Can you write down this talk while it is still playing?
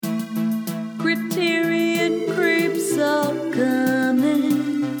Criterion creeps are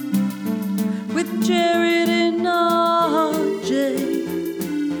coming with Jared and RJ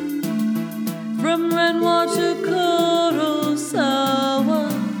from Renoir to Kurosawa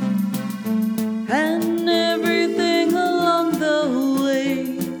and everything along the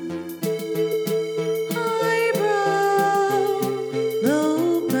way. Highbrow,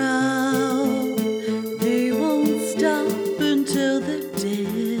 lowbrow, they won't stop until they're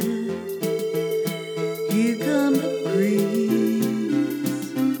dead. Here come the creeps.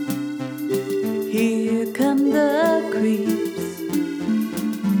 Here come the creeps.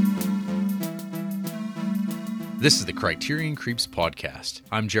 This is the Criterion Creeps podcast.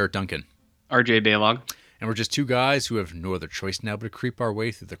 I'm Jarrett Duncan, RJ Baylog. and we're just two guys who have no other choice now but to creep our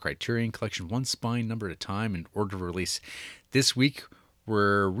way through the Criterion Collection one spine number at a time in order of release. This week,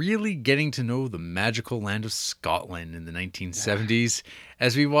 we're really getting to know the magical land of Scotland in the 1970s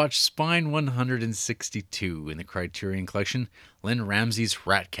as we watch Spine 162 in the Criterion Collection, Lynn Ramsey's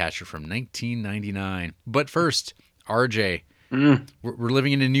Ratcatcher from 1999. But first, RJ, we're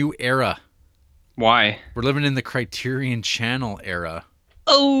living in a new era. Why? We're living in the Criterion Channel era.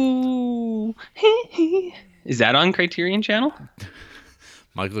 Oh, is that on Criterion Channel?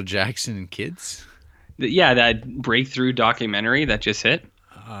 Michael Jackson and Kids? Yeah, that breakthrough documentary that just hit.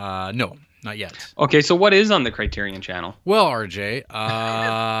 No, not yet. Okay, so what is on the Criterion Channel? Well, RJ,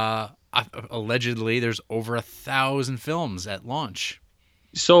 allegedly there's over 1,000 films at launch.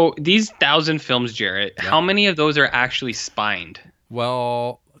 So these 1,000 films, Jarrett, Yeah. how many of those are actually spined?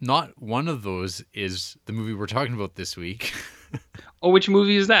 Well, not one of those is the movie we're talking about this week. Oh, which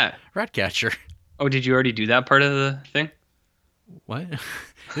movie is that? Ratcatcher. Oh, did you already do that part of the thing? What?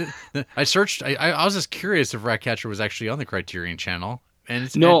 I searched. I was just curious if Ratcatcher was actually on the Criterion Channel, and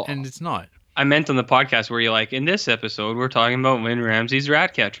it's No. and it's not. I meant on the podcast where you're like, in this episode, we're talking about Lynn Ramsey's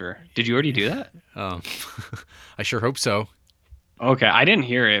Ratcatcher. Did you already do that? I sure hope so. Okay, I didn't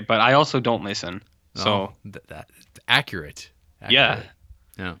hear it, but I also don't listen. So, that accurate. yeah.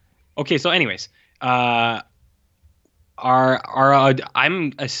 Yeah. Okay, so anyways, I'm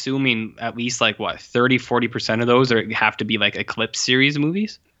assuming at least like what 30-40% of those have to be like Eclipse series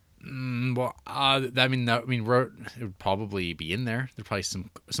movies. Well, it would probably be in there. There probably some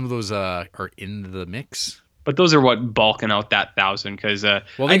of those are in the mix. But those are what bulking out that 1,000 because I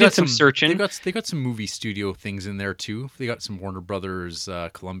did some searching. They got some movie studio things in there too. They got some Warner Brothers,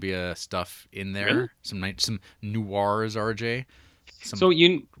 Columbia stuff in there. Really? Some noirs, RJ.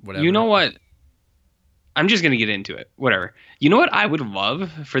 You know what? I'm just gonna get into it. Whatever. You know what I would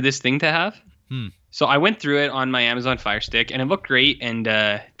love for this thing to have? So I went through it on my Amazon Fire Stick, and it looked great. And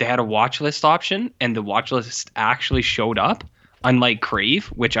they had a watch list option, and the watch list actually showed up, unlike Crave,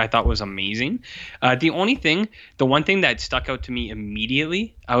 which I thought was amazing. The one thing that stuck out to me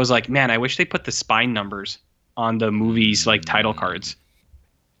immediately, I was like, man, I wish they put the spine numbers on the movies like title cards,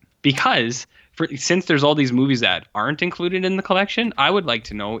 because since there's all these movies that aren't included in the collection, I would like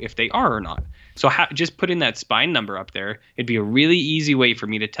to know if they are or not. So just putting that spine number up there, it'd be a really easy way for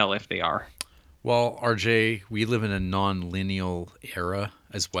me to tell if they are. Well, RJ, we live in a non-lineal era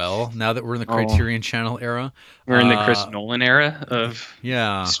as well. Now that we're in the Criterion Channel era, We're in the Chris Nolan era of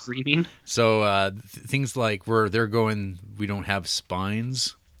streaming. So things like where they're going, we don't have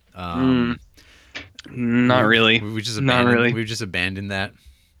spines. Not really. We just Not abandoned, really. We've just abandoned that.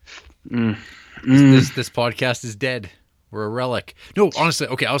 This podcast is dead. We're a relic. No, honestly,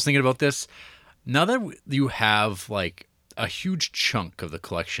 okay. I was thinking about this. Now that you have like a huge chunk of the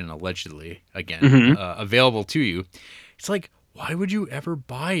collection allegedly again available to you, it's like, why would you ever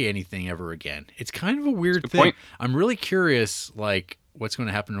buy anything ever again? It's kind of a weird thing. Point. I'm really curious, like, what's going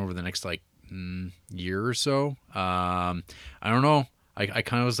to happen over the next like year or so. I don't know. I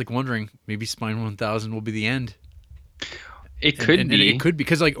kind of was like wondering, maybe Spine 1000 will be the end. It could be. It could be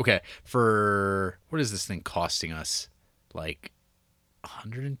because, like, okay, for what is this thing costing us? Like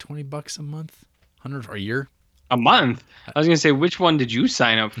 $120 a month, 100 for a year. A month? I was gonna say, which one did you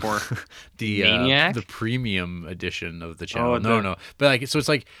sign up for? The premium edition of the channel. No, but like, so it's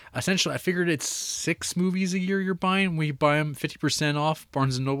like essentially, I figured it's 6 movies a year you're buying. We buy them 50% off,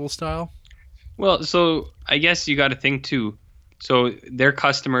 Barnes and Noble style. Well, so I guess you got to think too. So their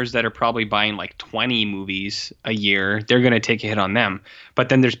customers that are probably buying like 20 movies a year, they're gonna take a hit on them. But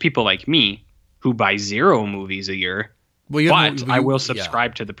then there's people like me who buy 0 movies a year. Well, I will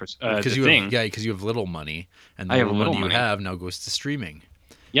subscribe to the thing. Because you have little money, and the I have little money you money. have now goes to streaming.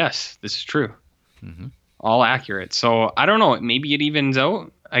 Yes, this is true. All accurate. So I don't know. Maybe it evens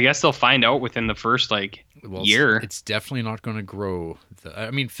out. I guess they'll find out within the first year. It's definitely not going to grow.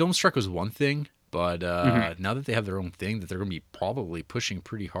 I mean, Filmstruck was one thing, but now that they have their own thing, that they're going to be probably pushing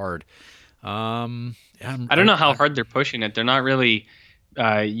pretty hard. I don't know how hard they're pushing it. They're not really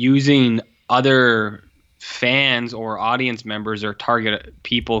using other fans or audience members or target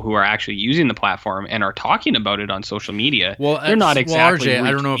people who are actually using the platform and are talking about it on social media. Well, they're not exactly. RJ,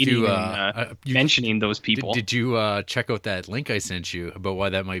 I don't know if you mentioning those people. Did you check out that link I sent you about why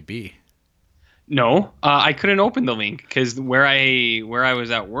that might be? No, I couldn't open the link because where I was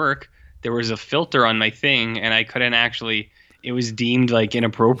at work, there was a filter on my thing, and I couldn't actually. It was deemed like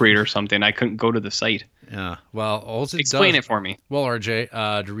inappropriate or something. I couldn't go to the site. Yeah. Well, explain it for me. Well, RJ,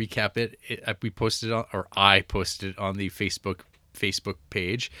 to recap it, we posted on, or I posted on the Facebook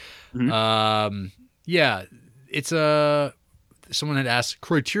page. Mm-hmm. Yeah, it's someone had asked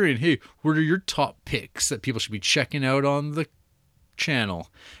Criterion, hey, what are your top picks that people should be checking out on the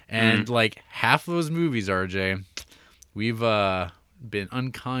channel? And like half of those movies, RJ, we've been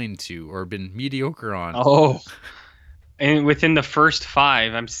unkind to or been mediocre on. Oh. And within the first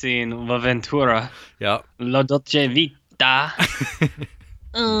 5, I'm seeing La Ventura. Yeah. La Dolce Vita.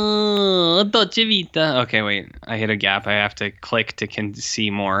 Dolce Vita. Okay, wait. I hit a gap. I have to click to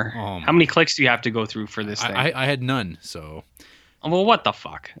see more. How many clicks do you have to go through for this thing? I had none, so. Well, what the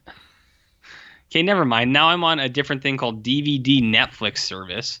fuck? Okay, never mind. Now I'm on a different thing called DVD Netflix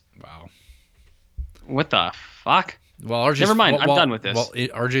service. Wow. What the fuck? Well, RJ's, never mind. I'm done with this. Well,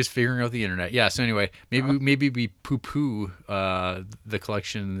 RJ's figuring out the internet. Yeah. So anyway, maybe we poo-poo the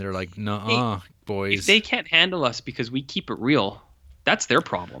collection. They're like, nuh-uh, boys. If they can't handle us because we keep it real, that's their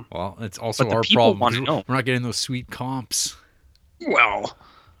problem. Well, it's also our problem. Want to know. We're not getting those sweet comps. Well,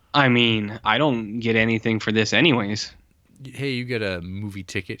 I mean, I don't get anything for this anyways. Hey, you get a movie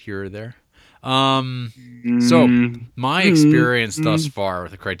ticket here or there. So my experience thus far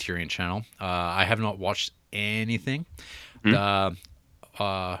with the Criterion Channel, I have not watched anything. Friend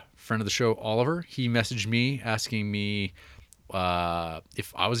of the show, Oliver, he messaged me asking me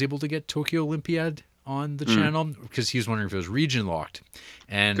if I was able to get Tokyo Olympiad on the channel because he was wondering if it was region locked.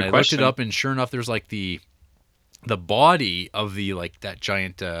 And I looked it up, and sure enough, there's like the body of the like that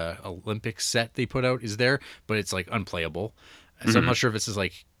giant Olympic set they put out is there, but it's like unplayable. So I'm not sure if it's just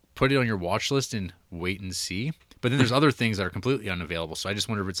like put it on your watch list and wait and see. But then there's other things that are completely unavailable. So I just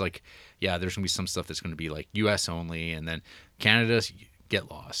wonder if it's like, yeah, there's going to be some stuff that's going to be like US only, and then Canada,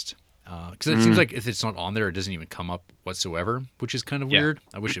 get lost. Because it seems like if it's not on there, it doesn't even come up whatsoever, which is kind of weird.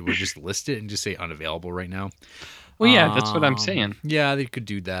 I wish it would just list it and just say unavailable right now. Well, yeah, that's what I'm saying. Yeah, they could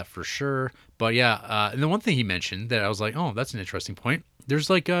do that for sure. But yeah, and the one thing he mentioned that I was like, oh, that's an interesting point. There's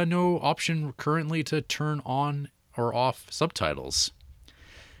like no option currently to turn on or off subtitles.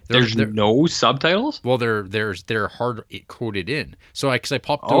 There's no subtitles? Well, they're hard coded in. So because I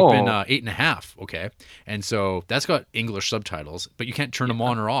popped open 8.5, okay, and so that's got English subtitles, but you can't turn them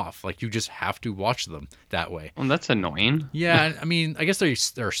on or off. Like you just have to watch them that way. Well, that's annoying. Yeah, I mean, I guess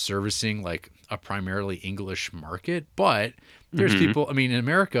they're servicing like a primarily English market, but there's people. I mean, in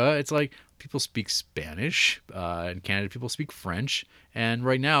America, it's like people speak Spanish. In Canada, people speak French, and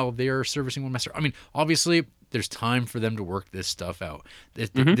right now they are servicing one master. I mean, obviously, there's time for them to work this stuff out.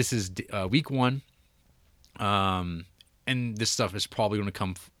 This is week 1, and this stuff is probably going to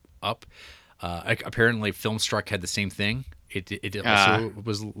come up. Apparently, Filmstruck had the same thing. It also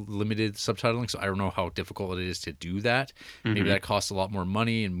was limited subtitling, so I don't know how difficult it is to do that. Maybe that costs a lot more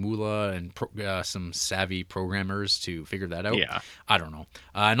money and moolah and some savvy programmers to figure that out. Yeah, I don't know.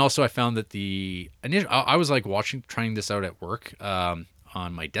 And also, I found that I was like trying this out at work.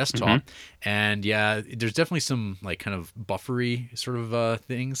 On my desktop, and yeah, there's definitely some like kind of buffery sort of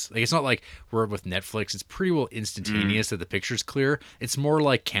things. Like it's not like we're with Netflix; it's pretty well instantaneous that the picture's clear. It's more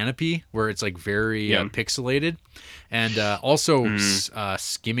like Canopy, where it's like very pixelated, and also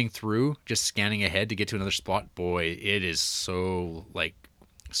skimming through, just scanning ahead to get to another spot. Boy, it is so like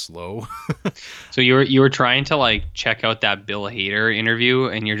slow. So you were trying to like check out that Bill Hader interview,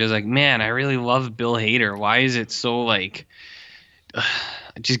 and you're just like, man, I really love Bill Hader. Why is it so like?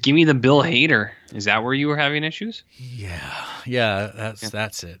 Just give me the Bill Hader. Is that where you were having issues? Yeah,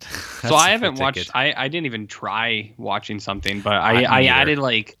 that's it. So I haven't watched. I didn't even try watching something, but I added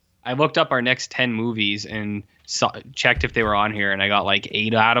like I looked up our next 10 movies and checked if they were on here, and I got like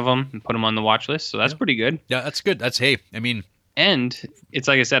 8 out of them and put them on the watch list. So that's pretty good. Yeah, that's good. I mean. And it's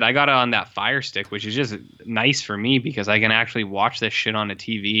like I said, I got it on that Fire Stick, which is just nice for me because I can actually watch this shit on a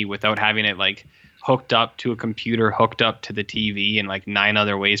TV without having it like hooked up to a computer, hooked up to the TV, and like 9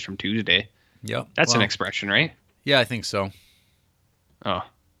 other ways from Tuesday. Yep. That's an expression, right? Yeah, I think so. Oh,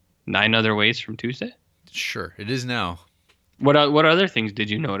 9 other ways from Tuesday? Sure, it is now. What other things did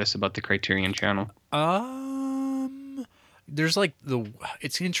you notice about the Criterion Channel? there's like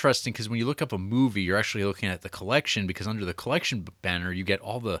it's interesting because when you look up a movie, you're actually looking at the collection, because under the collection banner you get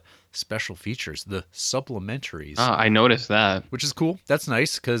all the special features, the supplementaries. I noticed that, which is cool. That's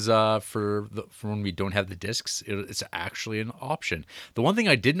nice because for when we don't have the discs, it's actually an option. The one thing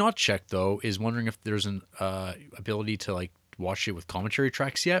I did not check though is wondering if there's an ability to like watch it with commentary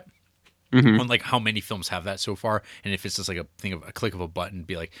tracks yet. On like how many films have that so far, and if it's just like a thing of a click of a button,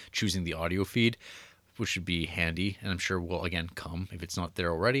 be like choosing the audio feed, which would be handy, and I'm sure will again come if it's not there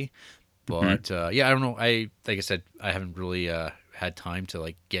already. But yeah, I don't know. Like I said, I haven't really had time to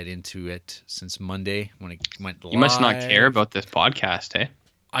like get into it since Monday when it went live. You must not care about this podcast, eh?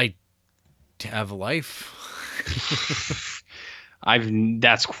 I have a life.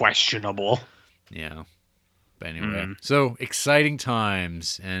 That's questionable. Yeah. But anyway, so exciting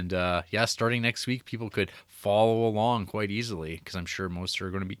times. And yeah, starting next week, people could follow along quite easily because I'm sure most are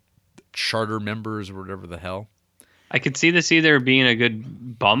going to be charter members or whatever the hell. I could see this either being a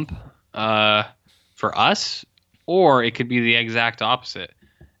good bump for us, or it could be the exact opposite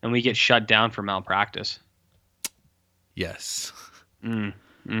and we get shut down for malpractice. Yes. You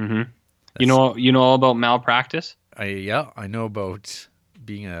know all about malpractice? I know about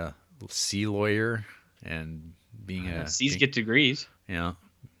being a C lawyer and being a C's get degrees. Yeah,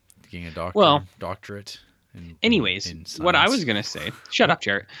 being a doctor. Well, doctorate. Anyways, what I was gonna say. Shut up,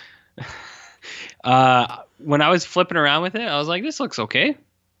 Jarrett. When I was flipping around with it, I was like, "This looks okay.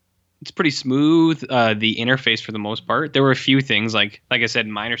 It's pretty smooth. The interface, for the most part, there were a few things like I said,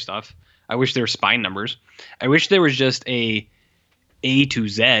 minor stuff. I wish there were spine numbers. I wish there was just a to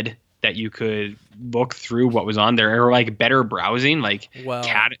Z that you could look through what was on there, or like better browsing, like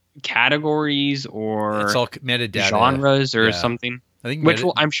categories or it's all metadata genres or something. I think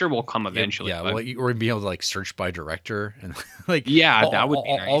I'm sure will come eventually. Yeah, well, or be able to like search by director and like that would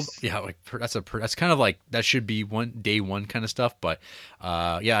be nice. Like that's kind of like that should be day one kind of stuff. But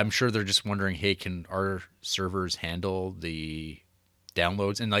yeah, I'm sure they're just wondering, hey, can our servers handle the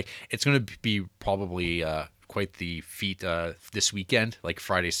downloads? And like it's going to be probably quite the feat this weekend. Like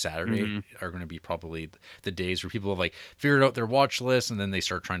Friday, Saturday are going to be probably the days where people have like figured out their watch list, and then they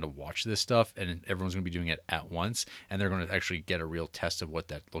start trying to watch this stuff, and everyone's going to be doing it at once, and they're going to actually get a real test of what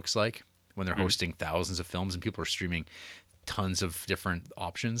that looks like when they're hosting thousands of films and people are streaming tons of different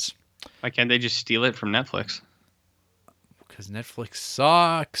options. Why can't they just steal it from Netflix? Because Netflix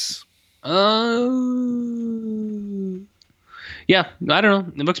sucks. Yeah, I don't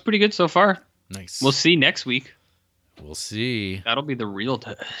know. It looks pretty good so far. Nice. We'll see next week. We'll see. That'll be the real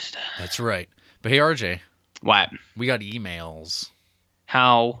test. That's right. But hey, RJ. What? We got emails.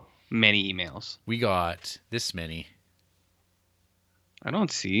 How many emails? We got this many. I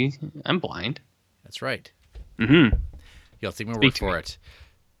don't see. I'm blind. That's right. Mm-hmm. Yeah, I'll take my word for it.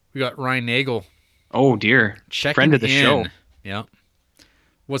 We got Ryan Nagel. Oh, dear. Friend of the show. Yeah.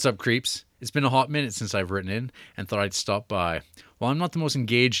 What's up, creeps? It's been a hot minute since I've written in and thought I'd stop by. While I'm not the most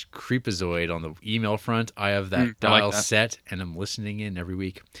engaged creepazoid on the email front, I have that dial set and I'm listening in every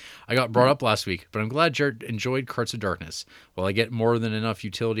week. I got brought up last week, but I'm glad Jared enjoyed Carts of Darkness. While I get more than enough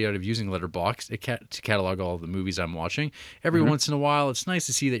utility out of using Letterboxd to catalog all the movies I'm watching, every once in a while it's nice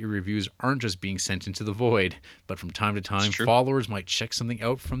to see that your reviews aren't just being sent into the void, but from time to time followers might check something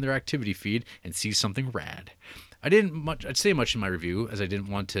out from their activity feed and see something rad. I'd say much in my review, as I didn't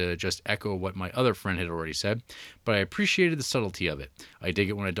want to just echo what my other friend had already said, but I appreciated the subtlety of it. I dig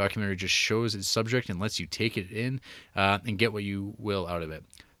it when a documentary just shows its subject and lets you take it in and get what you will out of it.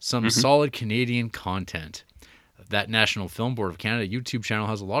 Some solid Canadian content. That National Film Board of Canada YouTube channel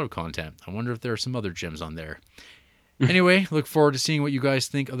has a lot of content. I wonder if there are some other gems on there. Anyway, look forward to seeing what you guys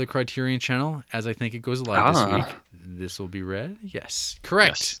think of the Criterion channel, as I think it goes live this week. This will be read? Yes.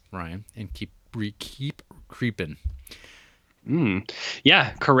 Correct, yes. Ryan. And keep creeping.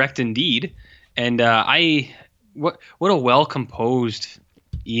 Yeah, correct indeed. And what a well composed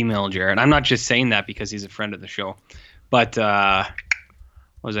email, Jared. I'm not just saying that because he's a friend of the show, but what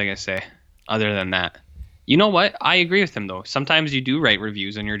was I gonna say other than that? You know what? I agree with him though. Sometimes you do write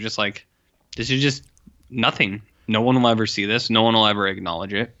reviews and you're just like, this is just nothing. No one will ever see this. No one will ever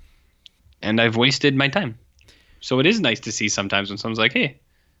acknowledge it. And I've wasted my time. So it is nice to see sometimes when someone's like, hey,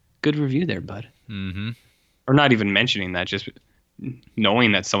 good review there, bud. Mm-hmm. Or not even mentioning that, just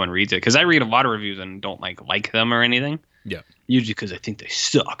knowing that someone reads it. Because I read a lot of reviews and don't like them or anything. Yeah. Usually because I think they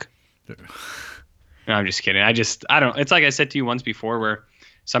suck. No, I'm just kidding. I don't. It's like I said to you once before, where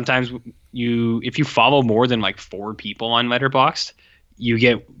sometimes if you follow more than like 4 people on Letterboxd, you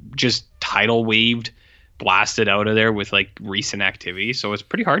get just tidal waved, blasted out of there with like recent activity. So it's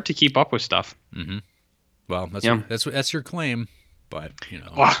pretty hard to keep up with stuff. Mm-hmm. Well, that's your claim. But, you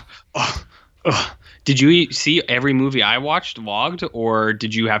know. Ugh. Did you see every movie I watched logged, or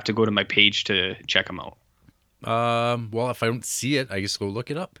did you have to go to my page to check them out? Well, if I don't see it, I just go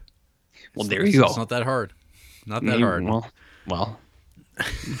look it up. Well, there you go. It's not that hard. Not that hard. Well,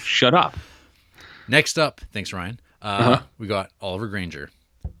 shut up. Next up, thanks, Ryan. We got Oliver Granger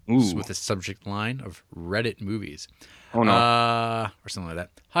with a subject line of Reddit movies. Oh, no. Or something like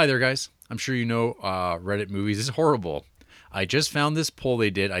that. Hi there, guys. I'm sure you know Reddit movies is horrible. I just found this poll they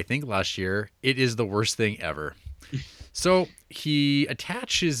did, I think last year. It is the worst thing ever. So he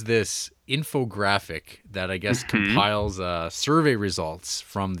attaches this infographic that I guess compiles survey results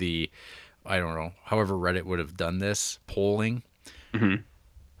from the, I don't know, however Reddit would have done this polling. Mm-hmm.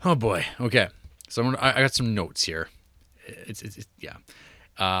 Oh boy. Okay. So I got some notes here. Yeah.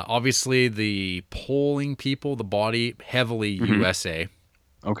 Obviously, the polling people, the body, heavily USA.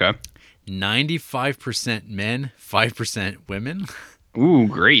 Okay. 95% men, 5% women. Ooh,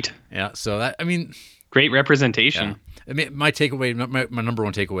 great. Yeah. So that, I mean, great representation. Yeah. I mean, my takeaway, my number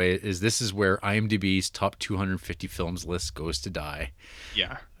one takeaway is this is where IMDb's top 250 films list goes to die.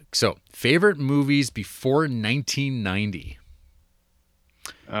 Yeah. So, favorite movies before 1990.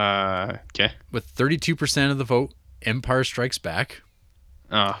 Okay. With 32% of the vote, Empire Strikes Back.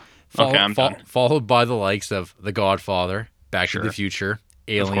 Oh, okay, I'm done. Followed by the likes of The Godfather, Back to the Future,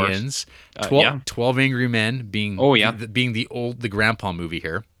 Aliens, 12 Angry Men being the grandpa movie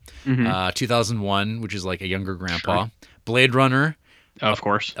here. 2001, which is like a younger grandpa. Sure. Blade Runner. Of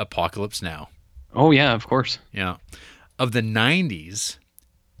course. Apocalypse Now. Oh, yeah, of course. Yeah. Of the 90s,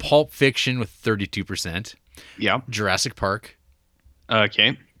 Pulp Fiction with 32%. Yeah. Jurassic Park.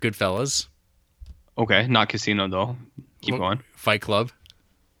 Okay. Goodfellas. Okay, not Casino, though. Keep going. Fight Club.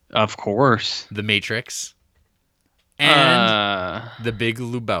 Of course. The Matrix. And The Big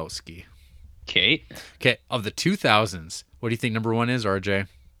Lebowski. Okay. Okay, of the 2000s, what do you think number one is, RJ?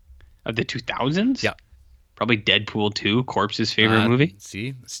 Of the 2000s? Yeah. Probably Deadpool 2, Corpse's favorite movie.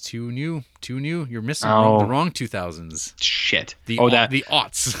 See, it's too new. You're missing the wrong 2000s. Shit. The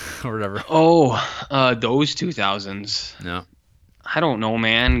aughts or whatever. Those 2000s. No. I don't know,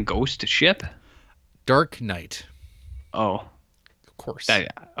 man. Ghost Ship? Dark Knight. Oh. Of course.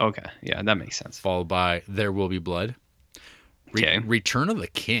 Okay. Yeah, that makes sense. Followed by There Will Be Blood. Okay. Return of the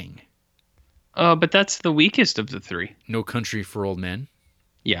King. But that's the weakest of the three. No Country for Old Men.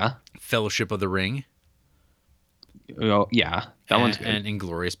 Yeah. Fellowship of the Ring. Oh, yeah. That one's good. And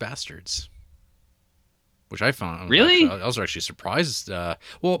Inglourious Bastards. Which I found. Really? I was actually surprised.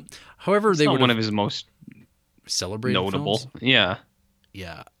 However, they were one of his most celebrated notable. Films. Yeah.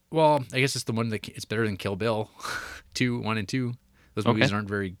 Yeah. Well, I guess it's the one that it's better than Kill Bill 1 and 2. Those movies aren't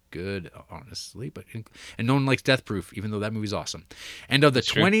very good, honestly. But and no one likes Death Proof, even though that movie's awesome. And of the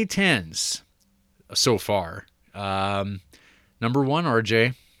 2010s so far, number one,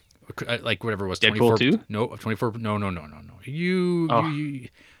 RJ, like whatever it was, Deadpool 2? No, 24. No. You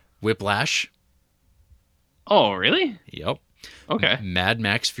Whiplash. Oh, really? Yep. Okay. Mad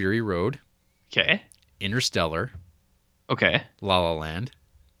Max Fury Road. Okay. Interstellar. Okay. La La Land.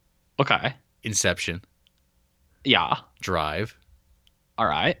 Okay. Inception. Yeah. Drive. All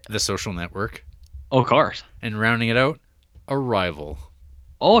right. The Social Network. Of course. And rounding it out, Arrival.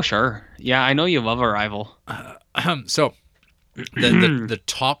 Oh, sure. Yeah, I know you love Arrival. So, the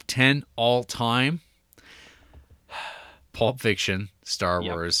top 10 all time: Pulp Fiction, Star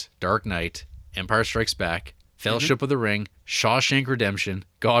Wars, Dark Knight, Empire Strikes Back, Fellowship of the Ring, Shawshank Redemption,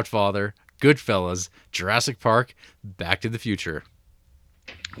 Godfather, Goodfellas, Jurassic Park, Back to the Future.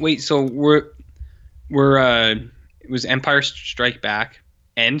 Wait, so it was Empire Strike Back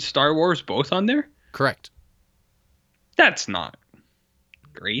and Star Wars both on there? Correct. That's not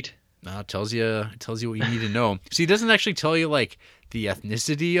great. It tells you what you need to know. See, it doesn't actually tell you like the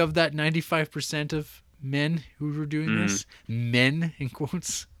ethnicity of that 95% of men who were doing this. Men in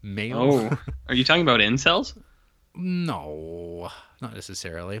quotes, male. Oh, are you talking about incels? No, not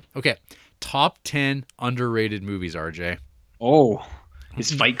necessarily. Okay, top 10 underrated movies, RJ. Oh,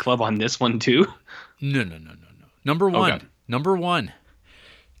 is Fight Club on this one too? No. Number one.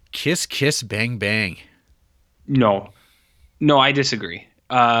 Kiss Kiss Bang Bang. No, I disagree.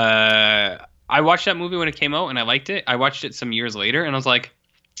 I watched that movie when it came out and I liked it. I watched it some years later and I was like,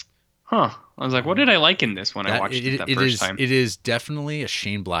 huh. I was like, what did I like in this when I watched it first time? It is definitely a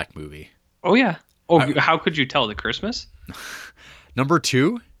Shane Black movie. Oh, yeah. Oh, how could you tell? The Christmas? Number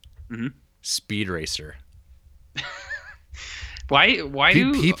 2, Speed Racer. Why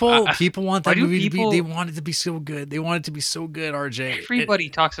do people want that movie to be? They want it to be so good. They want it to be so good, RJ. Everybody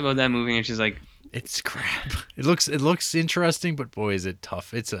talks about that movie, and she's like, "It's crap." It looks interesting, but boy, is it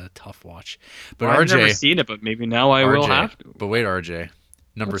tough. It's a tough watch. But well, RJ, I've never seen it, but maybe now I will have to. But wait, RJ,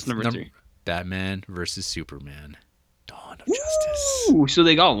 number 3. Batman versus Superman. Dawn of Justice. Ooh, so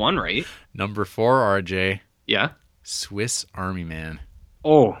they got one right. Number 4, RJ. Yeah. Swiss Army Man.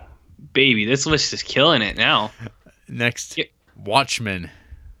 Oh, baby, this list is killing it now. Next, Watchmen.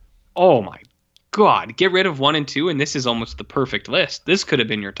 Oh my God. Get rid of 1 and 2, and this is almost the perfect list. This could have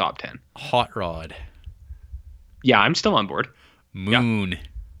been your top 10. Hot Rod. Yeah, I'm still on board. Moon.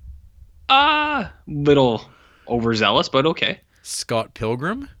 Little overzealous, but okay. Scott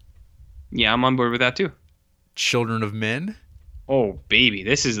Pilgrim. Yeah, I'm on board with that too. Children of Men. Oh, baby,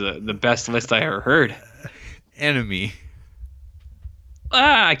 this is the best list I ever heard. Enemy.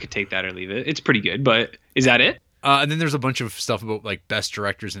 I could take that or leave it. It's pretty good, but is that it? And then there's a bunch of stuff about like best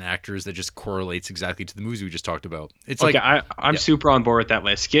directors and actors that just correlates exactly to the movies we just talked about. It's okay, like I'm super on board with that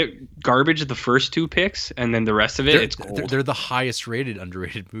list. Get garbage the first 2 picks, and then the rest of it, it's gold. They're the highest rated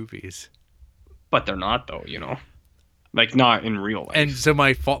underrated movies. But they're not though, like not in real life. And so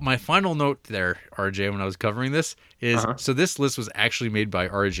my final note there, RJ, when I was covering this is so this list was actually made by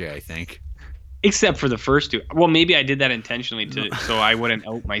RJ, I think. Except for the first 2. Well, maybe I did that intentionally so I wouldn't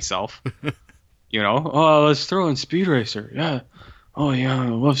out myself. Oh, let's throw in Speed Racer. Yeah. Oh yeah, I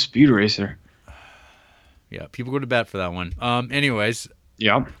love Speed Racer. Yeah, people go to bat for that one. Anyways.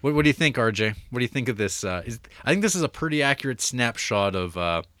 Yeah. What do you think, RJ? What do you think of this? I think this is a pretty accurate snapshot of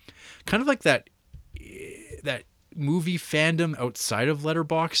kind of like that movie fandom outside of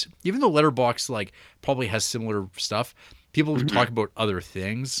Letterboxd. Even though Letterboxd like probably has similar stuff, people talk about other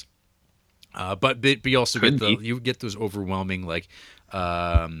things. But you also get those overwhelming like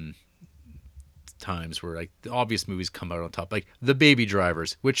times where like the obvious movies come out on top, like The Baby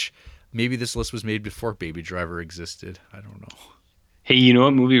Drivers, which maybe this list was made before Baby Driver existed. I don't know. Hey, you know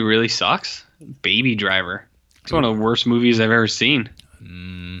what movie really sucks? Baby Driver. It's one of the worst movies I've ever seen.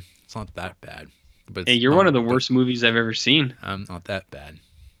 It's not that bad. But hey, you're one of the worst movies I've ever seen. I'm not that bad.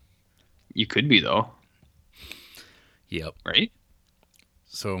 You could be though. Yep. Right?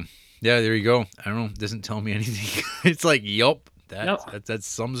 So yeah, there you go. I don't know. It doesn't tell me anything. It's like, yep. That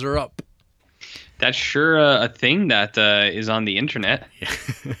sums her up. That's sure a thing that is on the internet.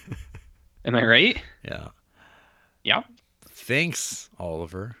 Yeah. Am I right? Yeah. Yeah. Thanks,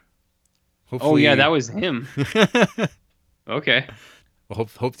 Oliver. Hopefully... Oh yeah, that was him. Okay. Well,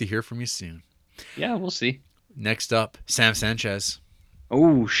 hope to hear from you soon. Yeah, we'll see. Next up, Sam Sanchez.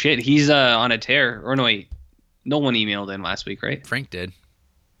 Oh shit, he's on a tear. Or no, wait, no one emailed in last week, right? Frank did.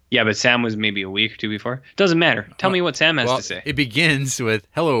 Yeah, but Sam was maybe a week or 2 before. Doesn't matter. Tell me what Sam has to say. It begins with,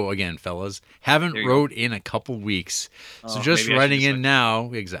 hello again, fellas. Haven't wrote in a couple weeks. So just writing in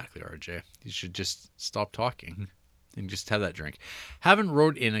now. Exactly, RJ. You should just stop talking and just have that drink. Haven't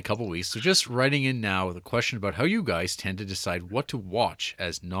wrote in a couple weeks. So just writing in now with a question about how you guys tend to decide what to watch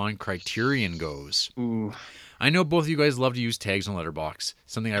as non-Criterion goes. Ooh. I know both of you guys love to use tags on Letterboxd,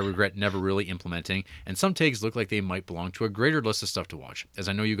 something I regret never really implementing, and some tags look like they might belong to a greater list of stuff to watch, as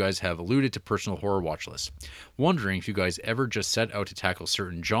I know you guys have alluded to personal horror watch lists. Wondering if you guys ever just set out to tackle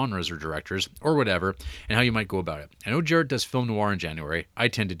certain genres or directors, or whatever, and how you might go about it. I know Jared does film noir in January. I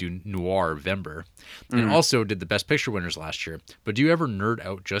tend to do noir-vember, and also did the Best Picture winners last year. But do you ever nerd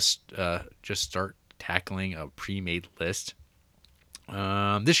out just start tackling a pre-made list?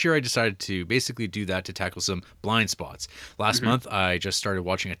 This year I decided to basically do that to tackle some blind spots. Last month I just started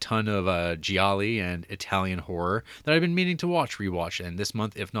watching a ton of gialli and Italian horror that I've been meaning to rewatch, and this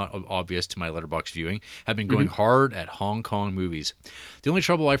month, if not obvious to my Letterboxd viewing, have been going hard at Hong Kong movies. The only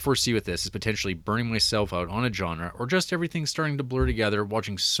trouble I foresee with this is potentially burning myself out on a genre, or just everything starting to blur together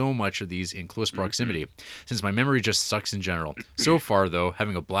watching so much of these in close proximity, since my memory just sucks in general. So far though,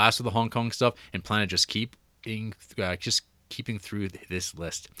 having a blast with the Hong Kong stuff and plan to just keeping through this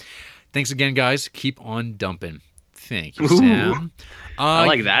list. Thanks again, guys. Keep on dumping. Thank you, Sam. I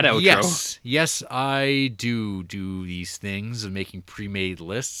like that outro. Yes, I do these things of making pre-made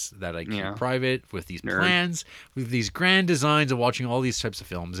lists that I keep private with these plans, with these grand designs of watching all these types of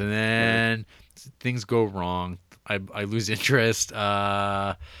films, and then things go wrong. I lose interest.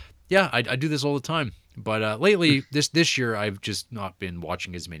 I do this all the time. But lately, this year, I've just not been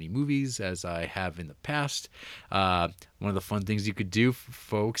watching as many movies as I have in the past. One of the fun things you could do,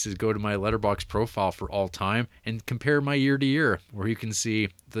 folks, is go to my Letterboxd profile for all time and compare my year to year, where you can see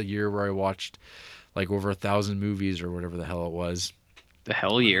the year where I watched like over 1,000 movies or whatever the hell it was. The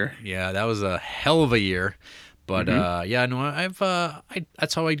hell year. Yeah, that was a hell of a year. But that's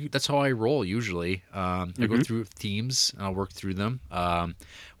how I roll usually. I go through themes and I'll work through them.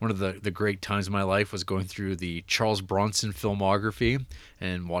 One of the great times of my life was going through the Charles Bronson filmography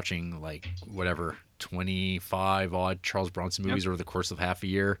and watching like whatever 25 odd Charles Bronson movies over the course of half a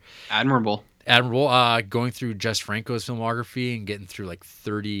year. Admirable. Going through Jess Franco's filmography and getting through like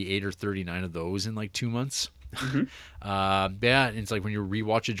 38 or 39 of those in like 2 months. Yeah, and it's like when you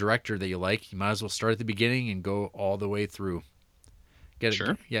rewatch a director that you like, you might as well start at the beginning and go all the way through.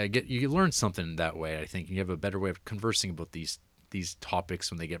 You learn something that way. I think you have a better way of conversing about these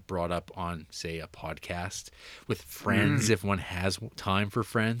topics when they get brought up on, say, a podcast with friends, if one has time for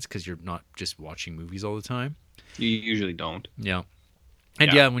friends, because you're not just watching movies all the time. You usually don't. Yeah.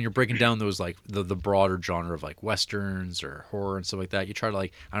 And yeah, when you're breaking down those like the broader genre of like westerns or horror and stuff like that, you try to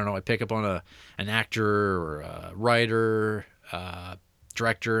like, I don't know, I pick up on an actor or a writer,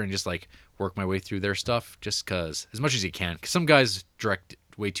 director, and just like work my way through their stuff, just because as much as you can. Because some guys direct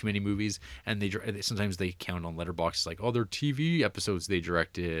way too many movies, and sometimes they count on Letterboxd like, oh, they're TV episodes they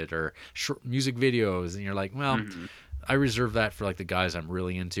directed or short music videos, and you're like, well, I reserve that for like the guys I'm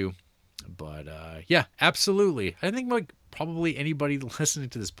really into. But yeah, absolutely. I think like probably anybody listening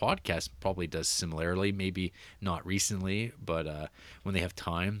to this podcast probably does similarly. Maybe not recently, but when they have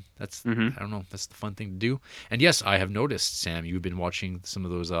time, that's I don't know. That's the fun thing to do. And yes, I have noticed, Sam, you've been watching some of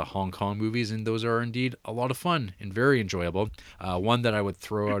those Hong Kong movies, and those are indeed a lot of fun and very enjoyable. One that I would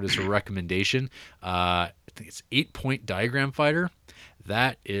throw out as a recommendation, I think it's 8 Point Diagram Fighter.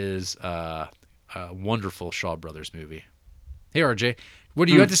 That is a wonderful Shaw Brothers movie. Hey, RJ. What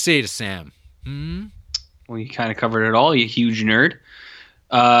do you got to say to Sam? Well, you kind of covered it all, you huge nerd.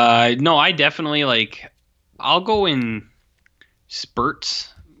 No, I definitely I'll go in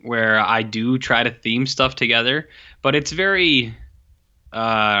spurts where I do try to theme stuff together, but it's very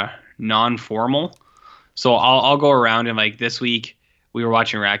non-formal. So I'll go around and like this week we were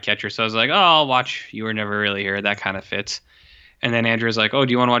watching Ratcatcher, so I was like, oh, I'll watch You Were Never Really Here. That kind of fits. And then Andrew was like, oh,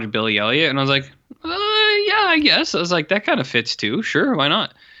 do you want to watch Billy Elliot? And I was like, yeah, I guess. I was like, that kind of fits too. Sure, why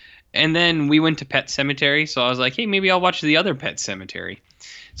not? And then we went to Pet Sematary, so I was like, hey, maybe I'll watch the other Pet Sematary.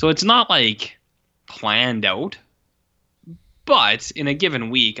 So it's not like planned out, but in a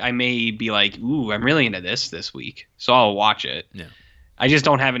given week, I may be like, ooh, I'm really into this week, so I'll watch it. Yeah. I just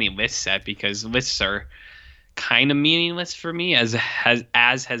don't have any lists set because lists are kind of meaningless for me, as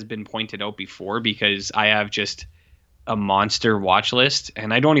has been pointed out before, because I have just a monster watch list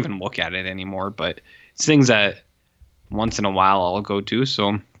and I don't even look at it anymore, but it's things that once in a while I'll go to.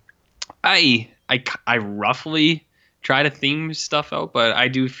 So I roughly try to theme stuff out, but I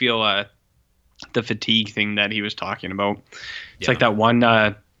do feel the fatigue thing that he was talking about. It's like that one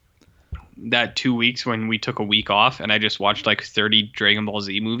that 2 weeks when we took a week off and I just watched like 30 Dragon Ball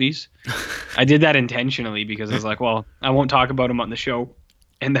Z movies. I did that intentionally because I was like, well, I won't talk about them on the show.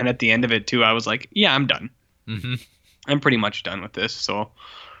 And then at the end of it too, I was like, yeah, I'm done. I'm pretty much done with this, so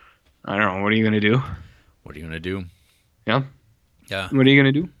I don't know. What are you gonna do? What are you gonna do? Yeah. What are you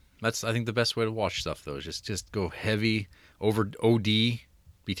gonna do? That's, I think, the best way to watch stuff though. Is just go heavy over OD, be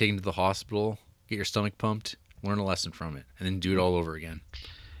taken to the hospital, get your stomach pumped, learn a lesson from it, and then do it all over again.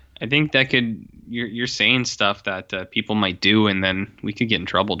 I think that you're saying stuff that people might do, and then we could get in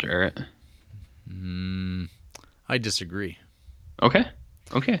trouble, Jarrett. I disagree. Okay.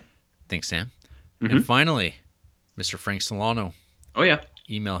 Thanks, Sam. And finally, Mr. Frank Solano. Oh, yeah.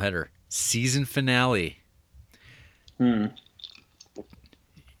 Email header. Season finale. And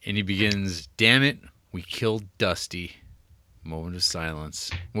he begins, damn it, we killed Dusty. Moment of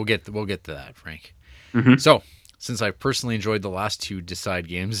silence. We'll get to that, Frank. So, since I personally enjoyed the last two Decide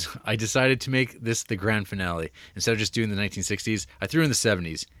games, I decided to make this the grand finale. Instead of just doing the 1960s, I threw in the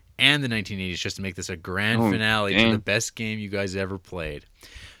 70s and the 1980s just to make this a grand finale to the best game you guys ever played.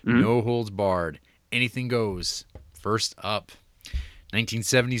 No holds barred. Anything goes. First up,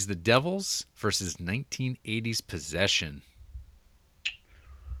 1970s The Devils versus 1980s Possession.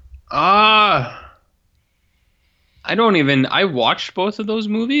 I watched both of those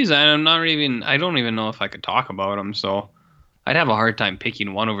movies, and I don't even know if I could talk about them, so I'd have a hard time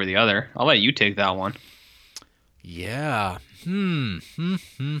picking one over the other. I'll let you take that one. Yeah.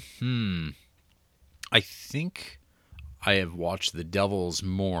 I think I have watched The Devils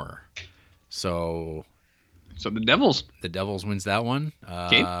more. So The Devils. The Devils wins that one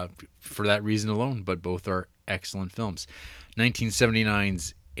for that reason alone, but both are excellent films.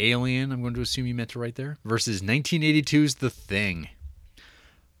 1979's Alien, I'm going to assume you meant to write there, versus 1982's The Thing.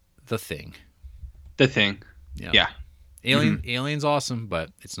 The Thing. Yeah. Alien's awesome, but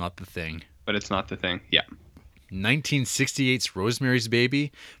it's not The Thing. Yeah. 1968's Rosemary's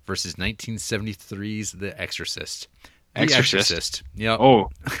Baby versus 1973's The Exorcist. Exorcist. Yep. Oh,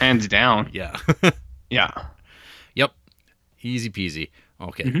 hands down. Yeah. Yeah. Yep. Easy peasy.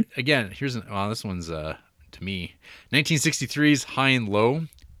 Okay. Again, this one's to me. 1963's High and Low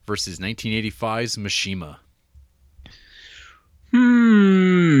versus 1985's Mishima.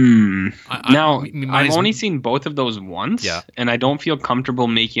 I've only seen both of those once, Yeah. and I don't feel comfortable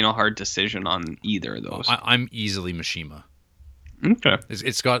making a hard decision on either of those. I'm easily Mishima. Okay.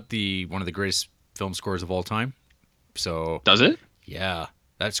 It's got one of the greatest film scores of all time. So Does it? yeah,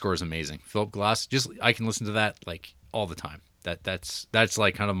 that score is amazing. Philip Glass, I can listen to that like all the time. That's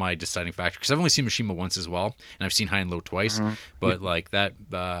like kind of my deciding factor, because I've only seen Mishima once as well, and I've seen High and Low twice. But like that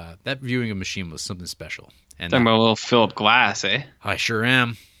viewing of Mishima was something special. And Talking about a little Philip Glass, eh? I sure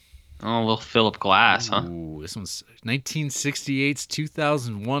am. Oh, a little Philip Glass, huh? Ooh, this one's 1968's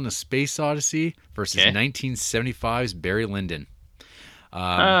 2001: A Space Odyssey versus 1975's Barry Lyndon.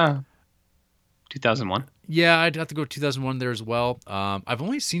 2001. Yeah, I'd have to go 2001 there as well. I've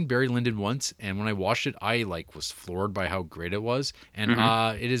only seen Barry Lyndon once, and when I watched it, I was floored by how great it was. And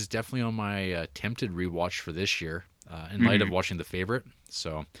it is definitely on my attempted rewatch for this year, in light of watching The Favorite.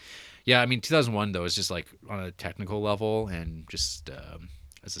 So, yeah, I mean, 2001 though is just like on a technical level, and just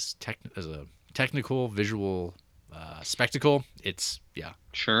as a technical visual spectacle, it's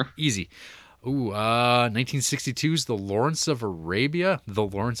Sure. easy. Ooh, 1962's The Lawrence of Arabia. The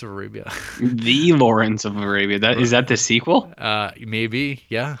Lawrence of Arabia. The Lawrence of Arabia. Is that the sequel? Maybe,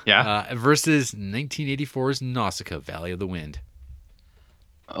 yeah. Yeah. Versus 1984's Nausicaa, Valley of the Wind.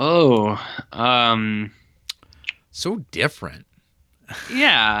 Oh, So different.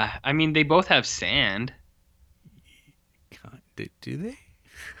 yeah. I mean, they both have sand. Do they?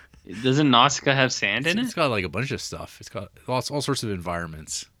 Doesn't Nausicaa have sand in It's it? got like a bunch of stuff. It's got all sorts of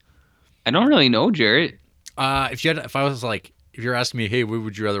environments. I don't really know, Jarrett. If you're asking me, hey, what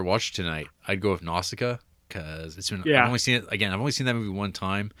would you rather watch tonight? I'd go with Nausicaa, because I've only seen it again. I've only seen that movie one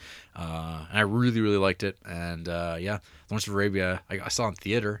time, and I really, really liked it. And Lawrence of Arabia, I saw in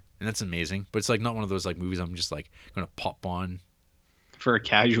theater, and that's amazing. But it's like not one of those like movies I'm just like gonna pop on For a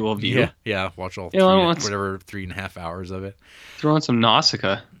casual view. Yeah, watch all 3.5 hours of it. Throw in some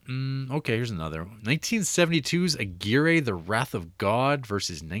Nausicaa. Okay, here's another one. 1972's Aguirre, The Wrath of God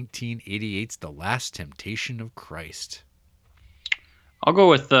versus 1988's The Last Temptation of Christ. I'll go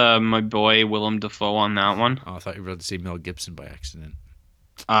with my boy Willem Dafoe on that one. Oh, I thought you were about to say Mel Gibson by accident.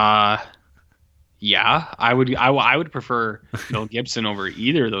 Yeah, I would prefer Mel Gibson over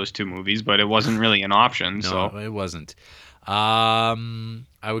either of those two movies, but it wasn't really an option. No, it wasn't.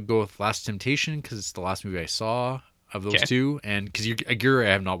 I would go with Last Temptation, because it's the last movie I saw of those two, and because Aguirre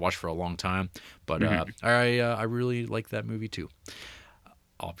I have not watched for a long time, but I really like that movie too.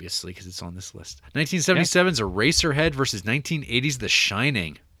 Obviously, because it's on this list. 1977's Eraserhead versus 1980's The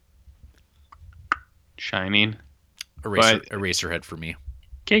Shining. Eraserhead for me.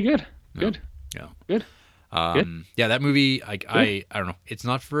 Okay, good. Yeah. Good. Yeah, that movie, I don't know. It's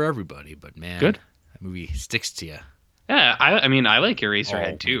not for everybody, but man, that movie sticks to you. Yeah, I mean, I like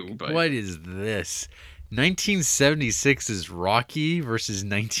Eraserhead too. But what is this? 1976's Rocky versus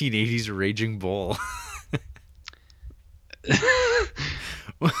 1980's Raging Bull.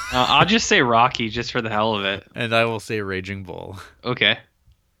 I'll just say Rocky just for the hell of it. And I will say Raging Bull. Okay.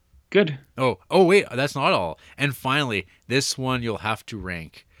 Good. Oh, wait, that's not all. And finally, this one you'll have to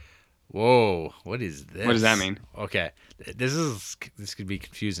rank. Whoa, what is this? What does that mean? Okay, this could be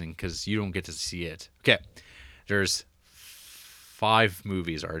confusing because you don't get to see it. Okay, there's 5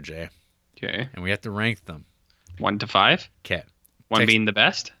 movies, RJ. Okay. And we have to rank them. 1 to 5? Okay. 1 being the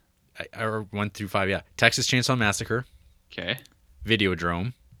best? Or 1 through 5, yeah. Texas Chainsaw Massacre. Okay.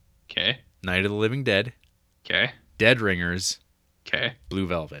 Videodrome. Okay. Night of the Living Dead. Okay. Dead Ringers. Okay. Blue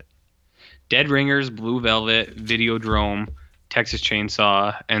Velvet. Dead Ringers, Blue Velvet, Videodrome, Texas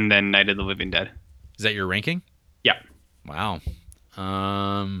Chainsaw, and then Night of the Living Dead. Is that your ranking? Yeah. Wow.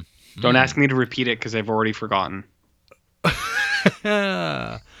 Don't ask me to repeat it because I've already forgotten.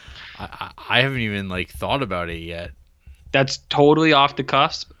 I haven't even thought about it yet. That's totally off the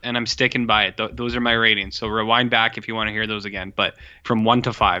cusp, and I'm sticking by it. Those are my ratings. So rewind back if you want to hear those again. But from 1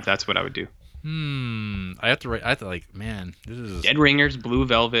 to 5, that's what I would do. I have to man, this is Dead Ringers, Blue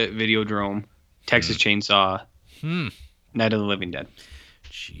Velvet, Videodrome, Texas Chainsaw, Night of the Living Dead.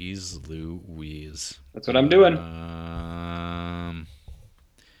 Jeez Louise. That's what I'm doing.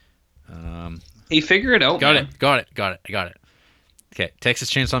 Hey, figure it out. Got it. I got it. Okay, Texas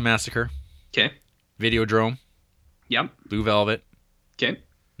Chainsaw Massacre. Okay. Videodrome. Yep. Blue Velvet. Okay.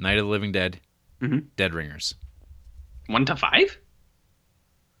 Night of the Living Dead. Mm-hmm. Dead Ringers. 1 to 5?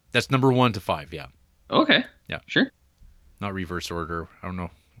 That's number 1 to 5, yeah. Okay. Yeah. Sure. Not reverse order. I don't know.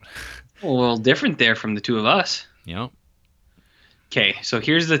 Well, different there from the two of us. Yeah. Okay, so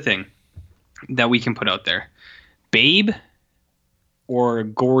here's the thing that we can put out there. Babe or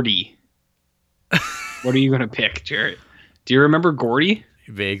Gordy? What are you going to pick, Jarrett? Do you remember Gordy?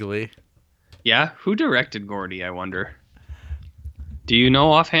 Vaguely. Yeah, who directed Gordy? I wonder. Do you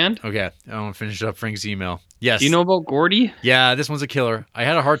know offhand? Okay, I want to finish up Frank's email. Yes. Do you know about Gordy? Yeah, this one's a killer. I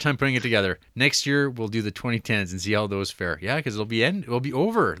had a hard time putting it together. Next year we'll do the 2010s and see how those fare. Yeah, because it'll be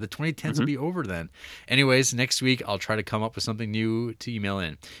over. The 2010s will be over then. Anyways, next week I'll try to come up with something new to email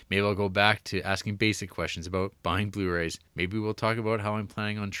in. Maybe I'll go back to asking basic questions about buying Blu-rays. Maybe we'll talk about how I'm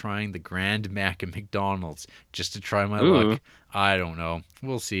planning on trying the Grand Mac at McDonald's just to try my luck. I don't know.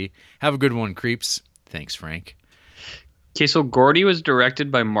 We'll see. Have a good one, creeps. Thanks, Frank. Okay, so Gordy was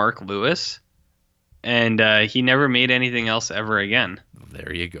directed by Mark Lewis, and he never made anything else ever again.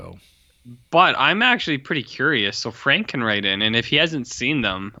 There you go. But I'm actually pretty curious, so Frank can write in, and if he hasn't seen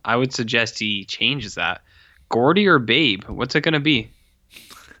them, I would suggest he changes that. Gordy or Babe? What's it going to be?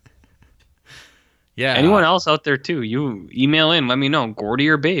 Yeah. Anyone else out there, too? You email in, let me know. Gordy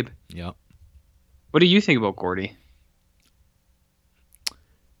or Babe? Yep. What do you think about Gordy?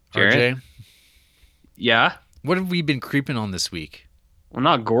 Jared? RJ? Yeah? What have we been creeping on this week? Well,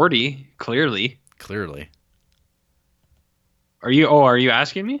 not Gordy, clearly. Clearly. Are you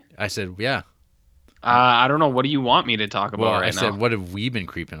asking me? I said, yeah. I don't know. What do you want me to talk about now? I said, what have we been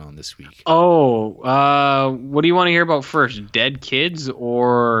creeping on this week? Oh, what do you want to hear about first? Dead kids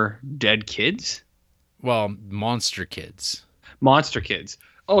or dead kids? Well, Monster Kids. Monster Kids.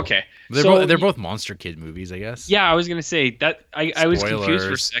 Okay. They're both Monster Kid movies, I guess. Yeah, I was going to say that I was confused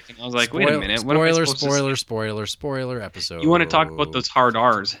for a second. I was like, wait a minute. Spoiler episode. You want to talk about those hard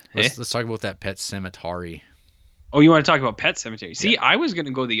R's? Let's talk about that Pet Sematary. Oh, you want to talk about Pet Cemetery? See, yeah. I was going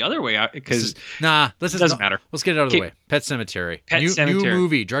to go the other way because doesn't matter. Let's get it out of the way. Pet Cemetery. New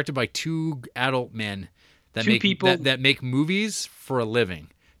movie directed by two adult men that make movies for a living.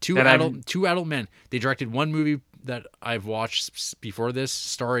 Two adult men. They directed one movie that I've watched before this,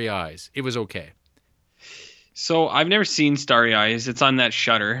 Starry Eyes. It was okay. So I've never seen Starry Eyes. It's on that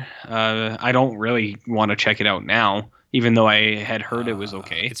Shudder. I don't really want to check it out now, even though I had heard it was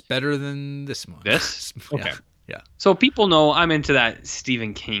okay. It's better than this one. This? Okay. Yeah. So people know I'm into that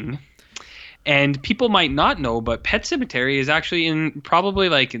Stephen King. And people might not know, but Pet Sematary is actually in probably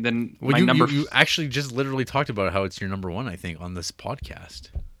like you actually just literally talked about how it's your number one, I think, on this podcast.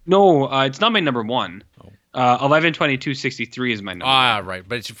 No, it's not my number one. 11/22/63 is my number. Right.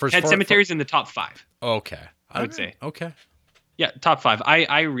 But it's Pet Sematary is in the top 5. Okay. I would say. Okay. Yeah, top 5.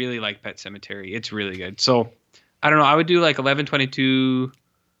 I really like Pet Sematary. It's really good. So, I don't know. I would do like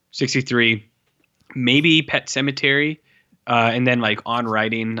 11/22/63, maybe Pet Sematary, and then like On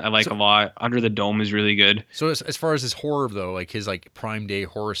Writing, I like a lot. Under the Dome is really good. So as far as his horror though, like his like Prime Day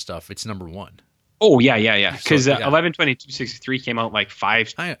horror stuff, it's number 1. Oh yeah. Because 11/22/63 came out like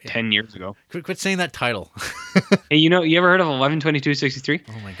 10 years ago. Quit saying that title. Hey, you ever heard of 11/22/63?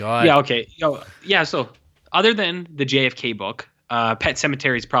 Oh my god. Yeah. Okay. Yeah. So other than the JFK book, Pet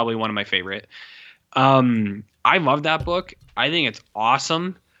Sematary is probably one of my favorite. I love that book. I think it's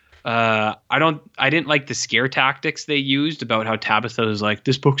awesome. I didn't like the scare tactics they used about how Tabitha was like,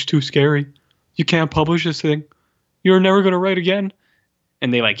 this book's too scary. You can't publish this thing. You're never going to write again.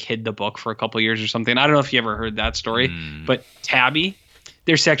 And they like hid the book for a couple of years or something. I don't know if you ever heard that story, but Tabby,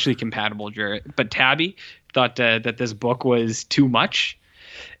 they're sexually compatible, Jarrett. But Tabby thought that this book was too much.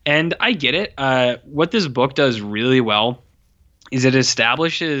 And I get it. What this book does really well is it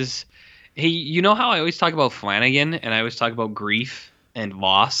establishes, hey, you know how I always talk about Flanagan and I always talk about grief and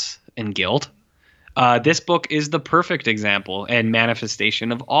loss and guilt? This book is the perfect example and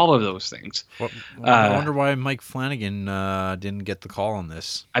manifestation of all of those things. I wonder why Mike Flanagan didn't get the call on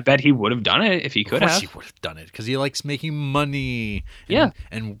this. I bet he would have done it if he could have. Of course he would have done it because he likes making money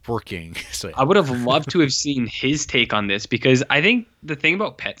and working. So, yeah. I would have loved to have seen his take on this because I think the thing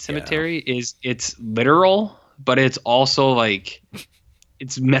about Pet Sematary is it's literal, but it's also like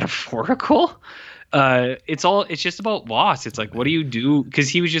it's metaphorical. It's just about loss. It's like, what do you do? Because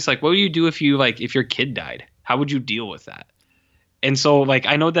he was just like, what do you do if your kid died? How would you deal with that? And so like,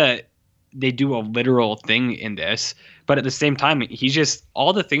 I know that they do a literal thing in this, but at the same time, he's just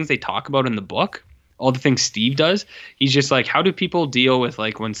all the things they talk about in the book, all the things Steve does. He's just like, how do people deal with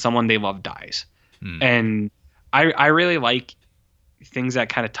like when someone they love dies? And I really like things that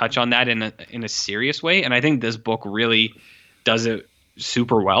kind of touch on that in a serious way. And I think this book really does it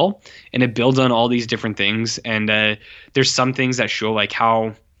super well, and it builds on all these different things. And there's some things that show like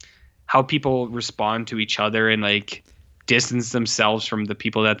how people respond to each other and like distance themselves from the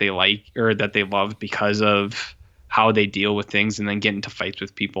people that they like or that they love because of how they deal with things and then get into fights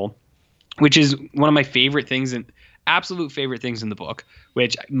with people, which is one of my favorite things and absolute favorite things in the book,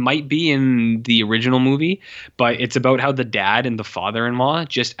 which might be in the original movie, but it's about how the dad and the father-in-law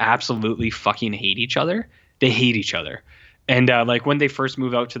just absolutely fucking hate each other. They hate each other. And like when they first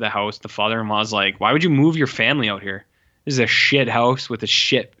move out to the house, the father-in-law's like, "Why would you move your family out here? This is a shit house with a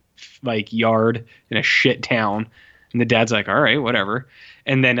shit like yard in a shit town." And the dad's like, "All right, whatever."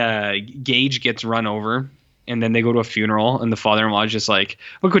 And then Gage gets run over, and then they go to a funeral, and the father-in-law's just like,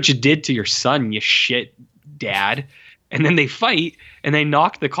 "Look what you did to your son, you shit dad." And then they fight, and they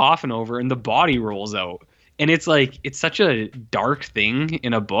knock the coffin over, and the body rolls out. And it's like, it's such a dark thing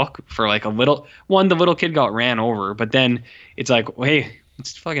in a book for like the little kid got ran over, but then it's like, hey,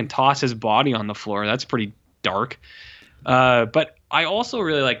 let's fucking toss his body on the floor. That's pretty dark. But I also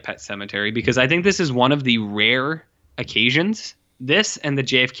really like Pet Sematary because I think this is one of the rare occasions, this and the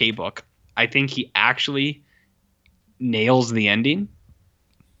JFK book, I think he actually nails the ending.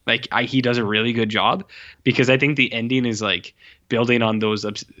 Like he does a really good job because I think the ending is like building on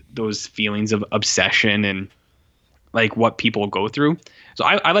those feelings of obsession and like what people go through. So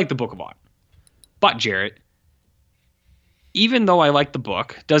I like the Book of Autumn. But Jarrett, even though I like the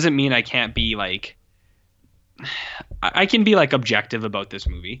book, doesn't mean I can't be like, I can be like objective about this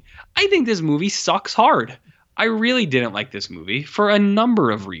movie. I think this movie sucks hard. I really didn't like this movie for a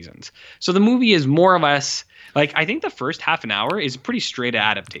number of reasons. So the movie is more or less like, I think the first half an hour is pretty straight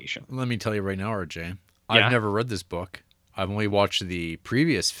adaptation. Let me tell you right now, RJ, I've never read this book. I've only watched the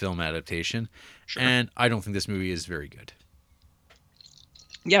previous film adaptation, and I don't think this movie is very good.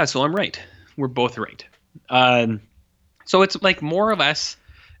 Yeah, so I'm right. We're both right. So it's like more or less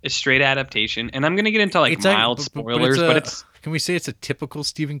a straight adaptation, and I'm going to get into like mild spoilers, but it's... Can we say it's a typical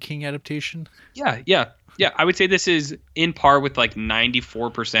Stephen King adaptation? Yeah. I would say this is in par with like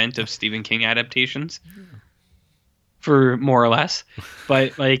 94% of Stephen King adaptations, for more or less.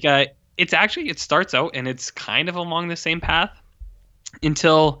 But like... it starts out and it's kind of along the same path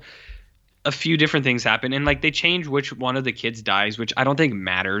until a few different things happen. And like they change which one of the kids dies, which I don't think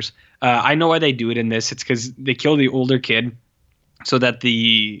matters. I know why they do it in this. It's because they kill the older kid so that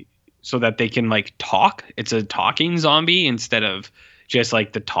they can like talk. It's a talking zombie instead of just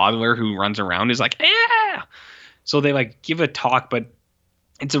like the toddler who runs around is like, yeah. So they like give a talk, but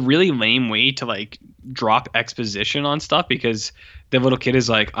it's a really lame way to like drop exposition on stuff because the little kid is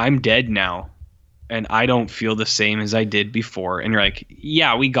like, I'm dead now and I don't feel the same as I did before. And you're like,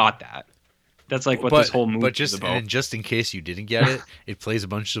 yeah, we got that. That's like what this whole movie is about. And just in case you didn't get it, it plays a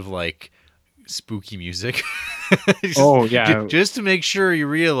bunch of like spooky music. Just to make sure you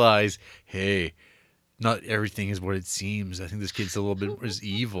realize, hey, not everything is what it seems. I think this kid's a little bit is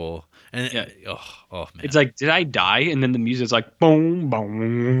evil. And oh man. It's like, did I die? And then the music's like boom,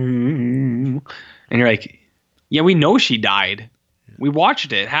 boom. And you're like, yeah, we know she died. We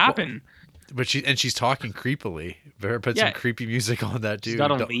watched it happen. But she's talking creepily. Better put some creepy music on that too. She's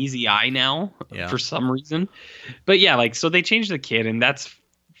got a lazy eye now for some reason. But yeah, like so they changed the kid and that's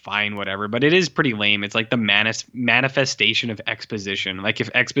fine, whatever. But it is pretty lame. It's like the manifestation of exposition. Like if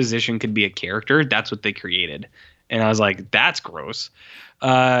exposition could be a character, that's what they created. And I was like, that's gross.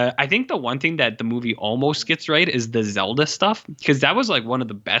 I think the one thing that the movie almost gets right is the Zelda stuff because that was like one of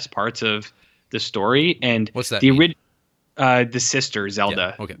the best parts of the story. And what's that? The sister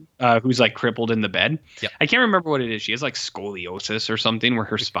Zelda, who's like crippled in the bed. Yeah. I can't remember what it is. She has like scoliosis or something where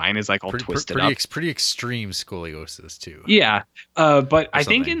her spine is like all twisted up. Pretty extreme scoliosis too. Yeah, but I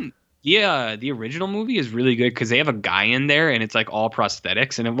think the original movie is really good because they have a guy in there and it's like all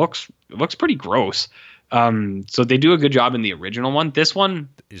prosthetics and it looks pretty gross. So they do a good job in the original one. This one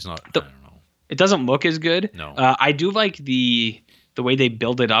is not. I don't know. It doesn't look as good. No. I do like the way they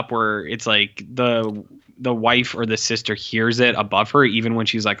build it up where it's like the wife or the sister hears it above her even when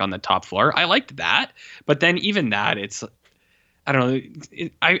she's like on the top floor. I liked that, but then even that, it's I don't know.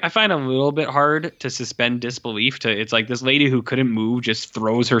 I find it a little bit hard to suspend disbelief. It's like this lady who couldn't move just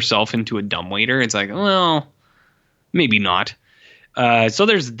throws herself into a dumbwaiter. It's like, well, maybe not. So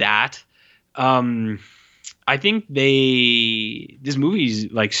there's that. I think this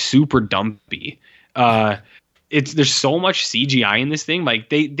movie's like super dumpy. There's so much CGI in this thing. Like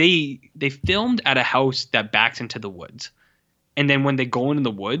they filmed at a house that backs into the woods. And then when they go into the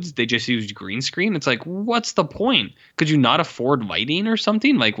woods, they just used green screen. It's like, what's the point? Could you not afford lighting or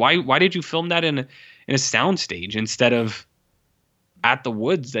something? Like why did you film that in a sound stage instead of at the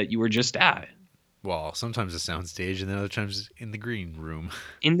woods that you were just at? Well, sometimes a sound stage and then other times in the green room.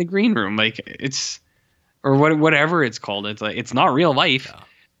 In the green room, like or whatever it's called. It's like it's not real life. Yeah.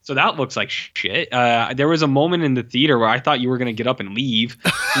 So that looks like shit. There was a moment in the theater where I thought you were going to get up and leave.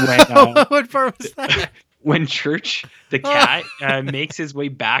 When, what part was that? When Church, the cat, makes his way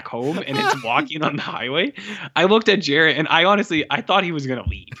back home and it's walking on the highway. I looked at Jarrett and I thought he was going to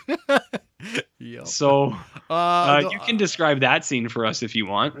leave. Yep. So you can describe that scene for us if you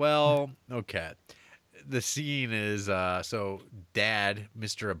want. Well, okay. the scene is so dad,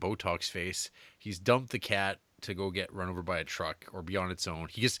 Mr. Botox face, he's dumped the cat to go get run over by a truck or be on its own.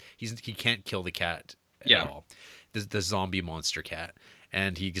 He can't kill the cat at all. The zombie monster cat.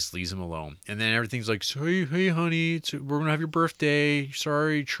 And he just leaves him alone. And then everything's like, hey, honey, we're going to have your birthday.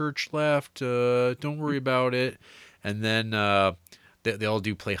 Sorry, church left. Don't worry about it. And then they all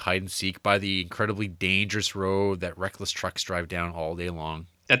do play hide and seek by the incredibly dangerous road that reckless trucks drive down all day long.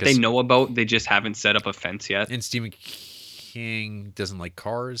 That they know about. They just haven't set up a fence yet. And Stephen King doesn't like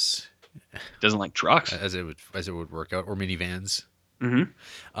cars. Doesn't like trucks. As it would work out. Or minivans.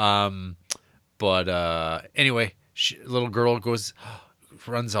 Mm-hmm. But anyway, little girl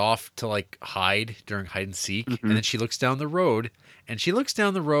runs off to like hide during hide and seek, and then she looks down the road and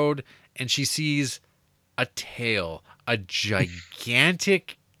she sees a tail, a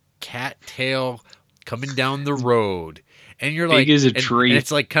gigantic cat tail coming down the road, and you're like, big as a tree. And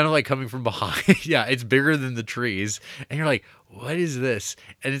it's like kind of like coming from behind. Yeah, it's bigger than the trees, and you're like, what is this?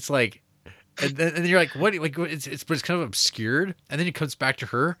 And it's like, and then you're like, what? Like it's kind of obscured, and then it comes back to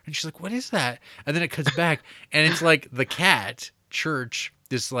her, and she's like, what is that? And then it comes back, and it's like the cat. Church,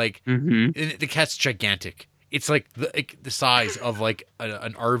 this like the cat's gigantic. It's like the size of like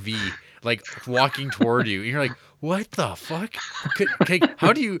an RV, like walking toward you, and you're like, what the fuck?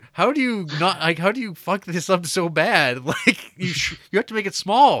 How do you not like? How do you fuck this up so bad? Like you have to make it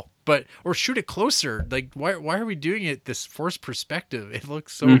small, or shoot it closer. Like why are we doing it this forced perspective? It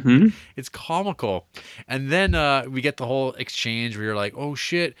looks so it's comical. And then we get the whole exchange where you're like, oh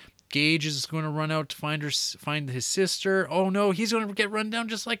shit. Gage is going to run out to find his sister. Oh no, he's going to get run down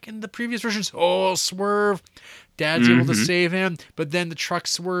just like in the previous versions. Oh, swerve. Dad's able to save him, but then the truck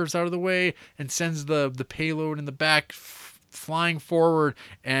swerves out of the way and sends the payload in the back flying forward,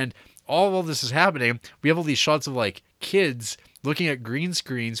 and all of this is happening. We have all these shots of like kids looking at green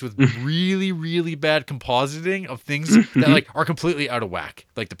screens with really, really bad compositing of things that like are completely out of whack.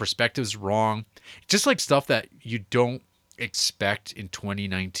 Like the perspective's wrong. Just like stuff that you don't expect in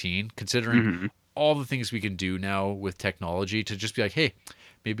 2019, considering all the things we can do now with technology, to just be like, hey,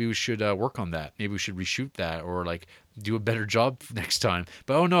 maybe we should work on that. Maybe we should reshoot that, or like do a better job next time.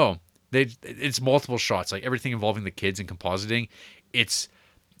 But oh no, it's multiple shots, like everything involving the kids and compositing. It's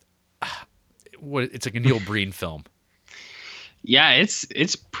like a Neil Breen film. Yeah,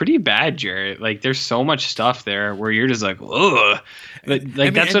 it's pretty bad, Jarrett. Like there's so much stuff there where you're just like, ugh.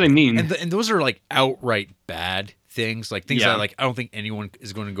 That's what I mean. And those are like outright bad things, like things that like I don't think anyone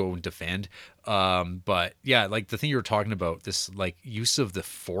is going to go and defend. But yeah, like the thing you were talking about, this like use of the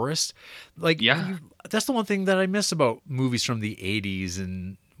forest, like that's the one thing that I miss about movies from the 80s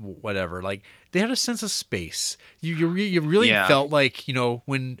and whatever. Like they had a sense of space. You really felt like, you know,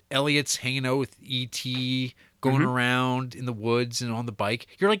 when Elliot's hanging out with E.T. going around in the woods and on the bike,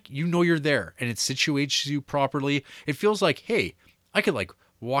 you're like, you know, you're there and it situates you properly. It feels like, hey, I could like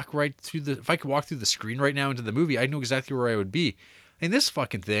walk right through if I could walk through the screen right now into the movie, I know exactly where I would be. And this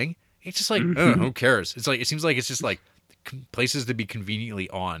fucking thing, it's just like, who cares? It's like, it seems like it's just like places to be conveniently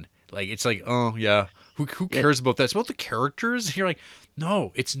on. Like, it's like, oh yeah, who cares about that? It's about the characters. And you're like,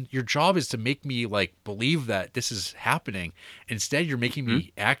 no, your job is to make me like believe that this is happening. Instead, you're making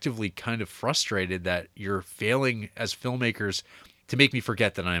me actively kind of frustrated that you're failing as filmmakers to make me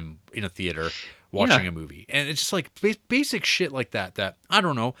forget that I'm in a theater watching a movie. And it's just like basic shit like that I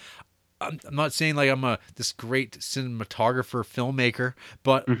don't know. I'm not saying like I'm this great cinematographer filmmaker,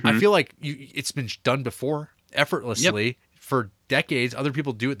 but I feel like it's been done before effortlessly for decades. Other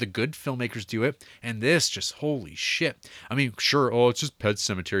people do it. The good filmmakers do it. And this just, holy shit. I mean, sure. Oh, it's just Pet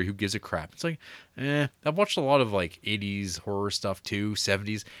Sematary. Who gives a crap? It's like, I've watched a lot of like 80s horror stuff too,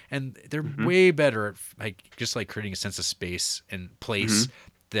 70s, and they're way better at like just like creating a sense of space and place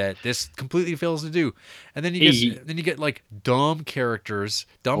that this completely fails to do. And then you get like dumb characters.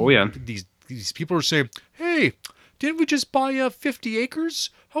 These people are saying, hey, didn't we just buy 50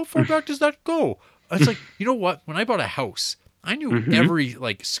 acres? How far back does that go? It's like, you know what? When I bought a house, I knew every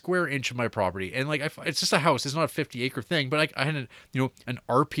like square inch of my property, and like it's just a house. It's not a 50-acre thing, but I had an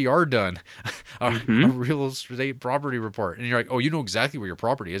RPR done, a real estate property report, and you're like, oh, you know exactly where your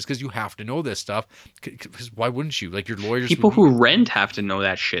property is because you have to know this stuff. Because why wouldn't you? Like your lawyers. People who rent have to know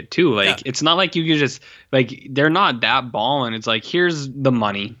that shit too. Like it's not like you can just like they're not that balling. It's like here's the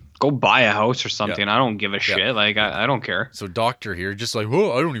money. go buy a house or something. I don't give a shit. Like I don't care. So doctor here, just like,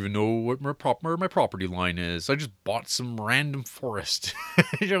 oh, I don't even know what where my property line is. I just bought some random forest.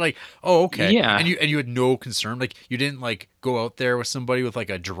 You're like, oh, okay. Yeah. And you had no concern. Like you didn't like go out there with somebody with like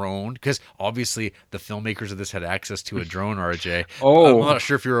a drone, because obviously the filmmakers of this had access to a drone, RJ. Oh. I'm not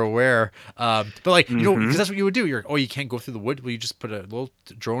sure if you're aware. But like, you know, because that's what you would do. You're like, oh, you can't go through the wood. Well, you just put a little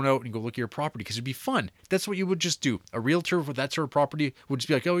drone out and go look at your property, because it'd be fun. That's what you would just do. A realtor with that sort of property would just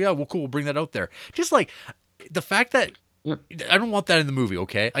be like, oh yeah, well, cool, we'll bring that out there. Just like the fact that I don't want that in the movie,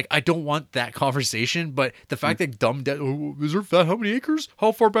 okay? Like I don't want that conversation, but the fact that dumb dead, oh, is there that, how many acres?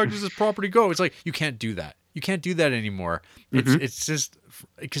 How far back does this property go? It's like, you can't do that. You can't do that anymore. It's just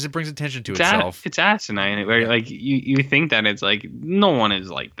because it brings attention to itself. It's asinine. Right? Like you think that it's like, no one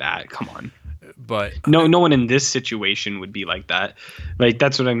is like that. Come on. But no one in this situation would be like that. Like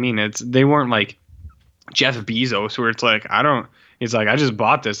that's what I mean. They weren't like Jeff Bezos, where it's like, it's like, I just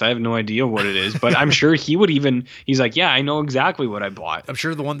bought this. I have no idea what it is, but I'm sure he's like, yeah, I know exactly what I bought. I'm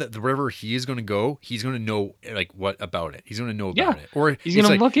sure wherever he is going to go, he's going to know like what about it. He's going to know about it. Or he's going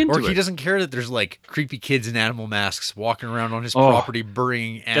to look into it. Or he doesn't care that there's like creepy kids in animal masks walking around on his property,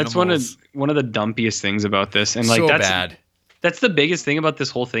 burying animals. That's one of the dumpiest things about this. And like, so that's bad. That's the biggest thing about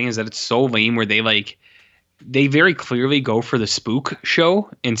this whole thing, is that it's so lame, where they very clearly go for the spook show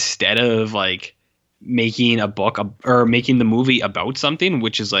instead of like making a book or making the movie about something,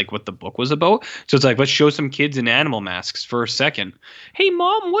 which is like what the book was about. So it's like, let's show some kids in animal masks for a second. Hey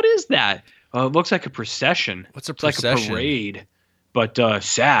mom, what is that? It looks like a procession. What's a procession? It's like a parade, but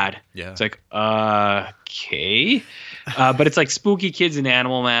sad. Yeah. It's like, okay. But it's like spooky kids in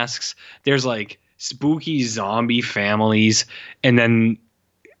animal masks. There's like spooky zombie families. And then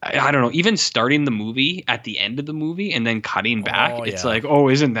I don't know, even starting the movie at the end of the movie and then cutting back, it's like, oh,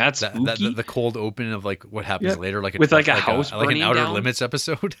 isn't that spooky? The cold open of like what happens later, like with like a house like an Outer down. Limits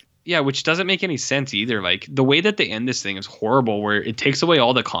episode. Yeah, which doesn't make any sense either. Like the way that they end this thing is horrible, where it takes away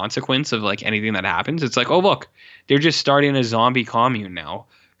all the consequence of like anything that happens. It's like, oh look, they're just starting a zombie commune now.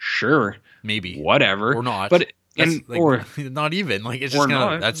 Sure, maybe, whatever, or not, but. Or not even like, it's just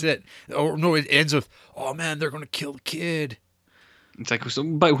kind of, that's it. Or no, it ends with, oh man, they're gonna kill the kid. It's like,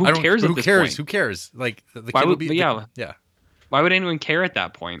 but who cares? Who cares? Who cares? Like the kid would be, yeah. Why would anyone care at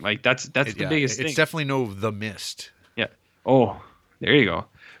that point? Like that's the biggest thing. It's definitely The Mist. Yeah. Oh, there you go.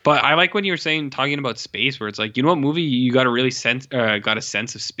 But I like when you were talking about space, where it's like, you know what movie you got a really got a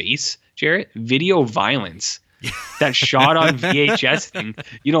sense of space, Jarrett? Video Violence. That shot on VHS thing.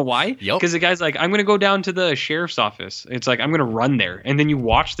 You know why? Because the guy's like, I'm going to go down to the sheriff's office. It's like, I'm going to run there. And then you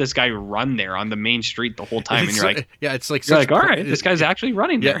watch this guy run there on the main street the whole time. And you're like, it's like, you're like, all right, this guy's actually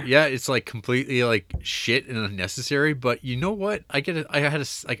running there. Yeah. It's like completely like shit and unnecessary. But you know what? I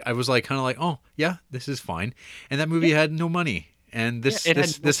was like, kind of like, oh yeah, this is fine. And that movie had no money. And this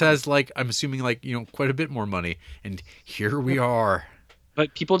has like, I'm assuming like, you know, quite a bit more money. And here we are.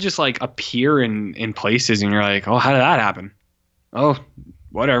 But people just like appear in places, and you're like, oh, how did that happen? Oh,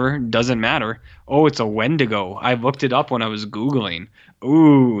 whatever, doesn't matter. Oh, it's a Wendigo. I looked it up when I was Googling.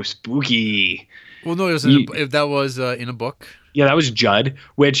 Ooh, spooky. Well, no, that was in a book. Yeah, that was Judd,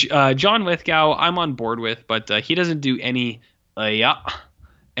 which John Lithgow I'm on board with, but he doesn't do any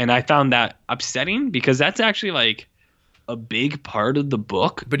and I found that upsetting, because that's actually like a big part of the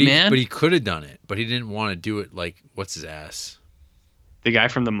book. But he could have done it, but he didn't want to do it. Like, what's his ass? The guy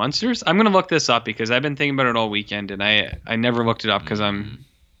from the Munsters? I'm going to look this up, because I've been thinking about it all weekend, and I never looked it up because I'm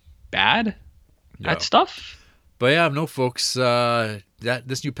bad at stuff. But yeah, no, folks,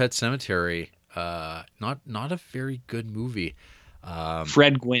 this new Pet Sematary, not a very good movie.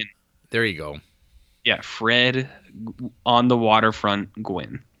 Fred Gwynn. There you go. Yeah, Fred on the waterfront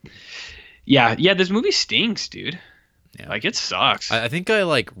Gwynn. Yeah, this movie stinks, dude. Yeah. Like, it sucks. I think I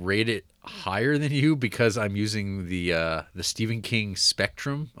like rate it higher than you, because I'm using the Stephen King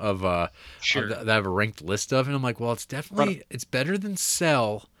spectrum of that I have a ranked list of, and I'm like, well, it's definitely it's better than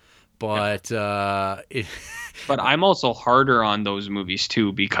Cell, but but I'm also harder on those movies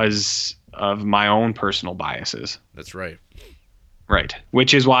too, because of my own personal biases. That's right. Right,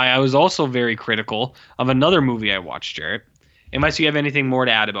 which is why I was also very critical of another movie I watched, Jarrett. Unless you have anything more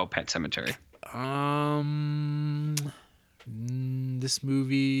to add about Pet Sematary. This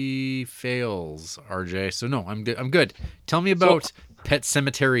movie fails, RJ. So no, I'm good. I'm good. Tell me about Pet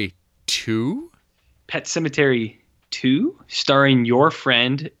Sematary 2. Pet Sematary 2, starring your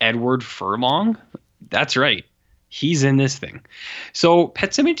friend Edward Furlong. That's right. He's in this thing. So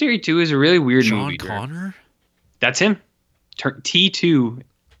Pet Sematary 2 is a really weird movie. John Connor? That's him. T2.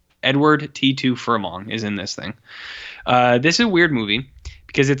 Edward T2 Furlong is in this thing. This is a weird movie,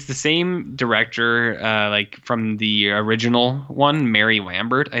 because it's the same director, like from the original one, Mary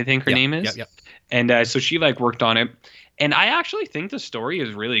Lambert, I think her name is. Yep. And so she like worked on it, and I actually think the story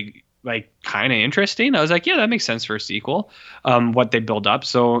is really like kind of interesting. I was like, yeah, that makes sense for a sequel. What they build up.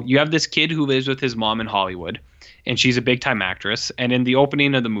 So you have this kid who lives with his mom in Hollywood, and she's a big time actress. And in the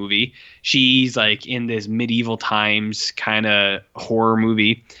opening of the movie, she's like in this medieval times kind of horror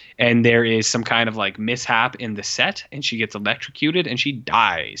movie, and there is some kind of like mishap in the set, and she gets electrocuted and she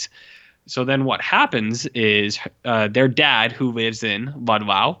dies. So then what happens is their dad, who lives in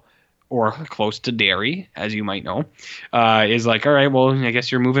Ludlow, or close to Derry, as you might know, is like, all right, well, I guess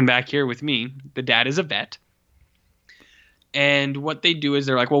you're moving back here with me. The dad is a vet. And what they do is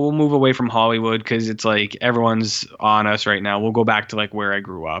they're like, well, we'll move away from Hollywood because it's like everyone's on us right now. We'll go back to like where I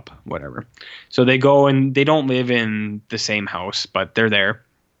grew up, whatever. So they go, and they don't live in the same house, but they're there.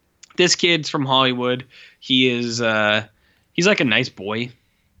 This kid's from Hollywood. He's like a nice boy.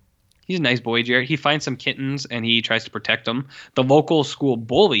 He's a nice boy, Jared. He finds some kittens and he tries to protect them. The local school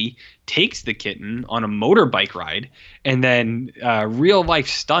bully takes the kitten on a motorbike ride, and then real life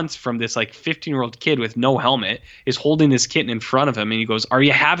stunts from this like 15-year-old kid with no helmet is holding this kitten in front of him, and he goes, "Are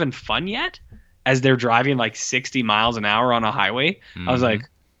you having fun yet?" As they're driving like 60 miles an hour on a highway. Mm-hmm. I was like,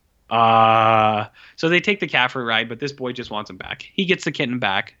 So they take the cat for a ride, but this boy just wants him back. He gets the kitten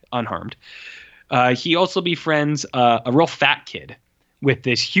back unharmed. He also befriends a real fat kid with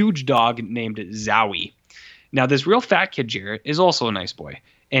this huge dog named Zowie. Now, this real fat kid, Jarrett, is also a nice boy.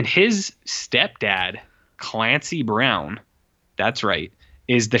 And his stepdad, Clancy Brown, that's right,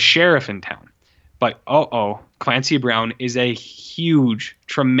 is the sheriff in town. But, Clancy Brown is a huge,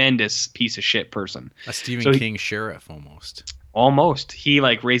 tremendous piece of shit person. A Stephen King sheriff, almost. Almost. He,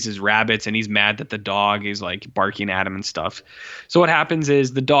 like, raises rabbits, and he's mad that the dog is, like, barking at him and stuff. So what happens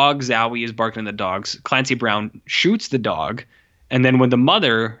is the dog, Zowie, is barking at the dogs. Clancy Brown shoots the dog. And then when the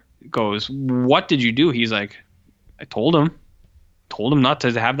mother goes, "What did you do?" He's like, "I told him not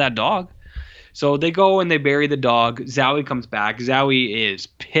to have that dog." So they go and they bury the dog. Zowie comes back. Zowie is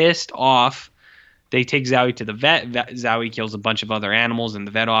pissed off. They take Zowie to the vet. Zowie kills a bunch of other animals in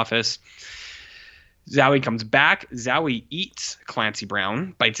the vet office. Zowie comes back. Zowie eats Clancy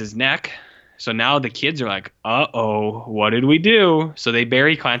Brown, bites his neck. So now the kids are like, uh-oh, what did we do? So they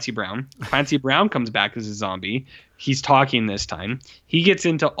bury Clancy Brown. Clancy Brown comes back as a zombie. He's talking this time. He gets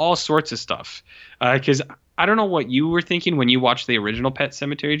into all sorts of stuff. Because I don't know what you were thinking when you watched the original Pet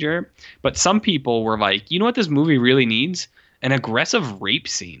Sematary, Jared, but some people were like, you know what this movie really needs? An aggressive rape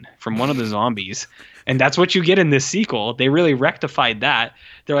scene from one of the zombies. And that's what you get in this sequel. They really rectified that.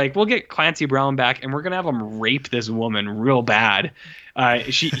 They're like, we'll get Clancy Brown back and we're going to have him rape this woman real bad.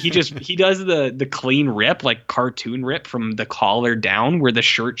 He does the clean rip, like cartoon rip from the collar down where the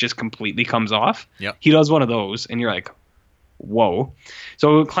shirt just completely comes off. Yep. He does one of those and you're like, whoa.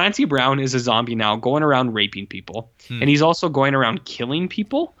 So Clancy Brown is a zombie now going around raping people. And he's also going around killing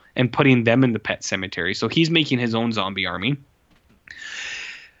people and putting them in the pet cemetery. So he's making his own zombie army.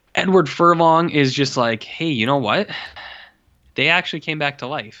 Edward Furlong is just like, hey, you know what? They actually came back to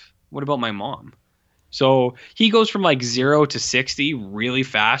life. What about my mom? So he goes from like 0 to 60 really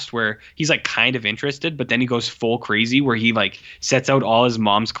fast, where he's like kind of interested, but then he goes full crazy where he like sets out all his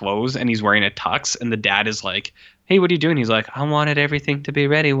mom's clothes and he's wearing a tux, and the dad is like, hey, what are you doing? He's like, I wanted everything to be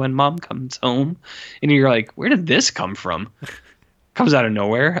ready when mom comes home. And you're like, where did this come from? Comes out of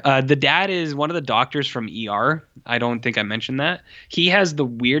nowhere. The dad is one of the doctors from ER. I don't think I mentioned that. He has the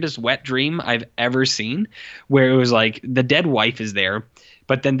weirdest wet dream I've ever seen, where it was like the dead wife is there,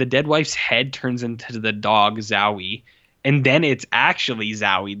 but then the dead wife's head turns into the dog Zowie, and then it's actually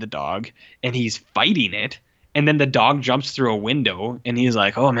Zowie the dog, and he's fighting it, and then the dog jumps through a window, and he's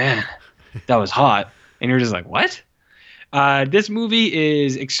like, oh man, that was hot. And you're just like, what? This movie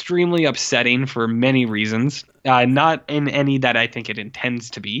is extremely upsetting for many reasons. Not in any that I think it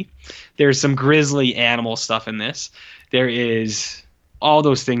intends to be. There's some grisly animal stuff in this. There is all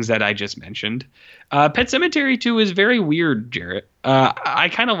those things that I just mentioned. Pet Sematary 2 is very weird, Jarrett. I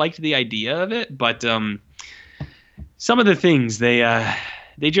kind of liked the idea of it, but some of the things, they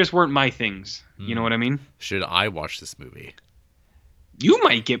just weren't my things. You know what I mean? Should I watch this movie? You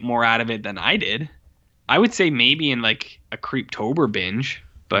might get more out of it than I did. I would say maybe in like a Creeptober binge,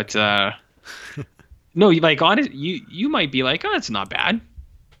 but no, like honest, you might be like, oh, it's not bad,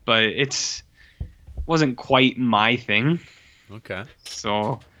 but wasn't quite my thing. Okay.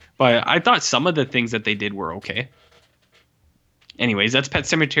 So, but I thought some of the things that they did were okay. Anyways, that's Pet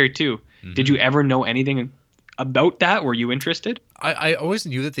Sematary 2. Mm-hmm. Did you ever know anything about that? Were you interested? I always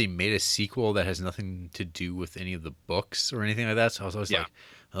knew that they made a sequel that has nothing to do with any of the books or anything like that. So I was always like,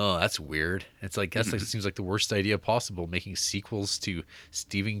 Oh, that's weird. It's like that's like seems like the worst idea possible, making sequels to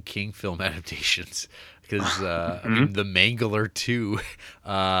Stephen King film adaptations. Because I mean, The Mangler too.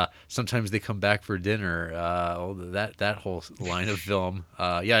 Sometimes they come back for dinner. That whole line of film.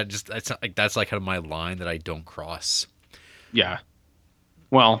 Yeah, just that's like kind of my line that I don't cross. Yeah.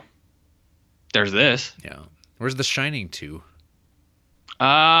 Well, there's this. Yeah. Where's The Shining 2?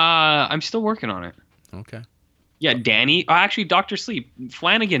 I'm still working on it. Okay. Yeah, Danny. Oh, actually, Dr. Sleep.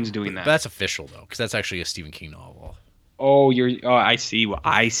 Flanagan's doing that. That's official though, because that's actually a Stephen King novel. Oh, I see. What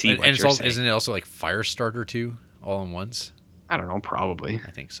and you're saying. Isn't it also like Firestarter too, all in once? I don't know. Probably. I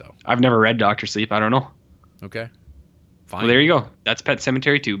think so. I've never read Dr. Sleep. I don't know. Okay. Fine. Well, there you go. That's Pet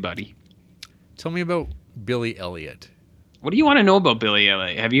Sematary 2, buddy. Tell me about Billy Elliot. What do you want to know about Billy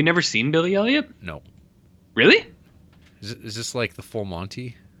Elliot? Have you never seen Billy Elliot? No. Really? Is this like the Full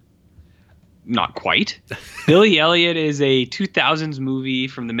Monty? Not quite. Billy Elliot is a 2000s movie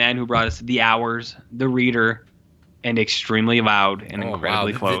from the man who brought us The Hours, The Reader, and Extremely Loud and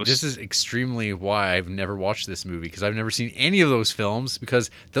Incredibly Close. This is extremely why I've never watched this movie, because I've never seen any of those films, because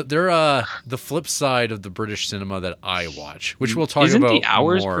they're the flip side of the British cinema that I watch, which we'll talk about more. Isn't The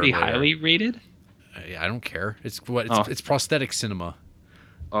Hours pretty highly rated? I don't care. It's prosthetic cinema.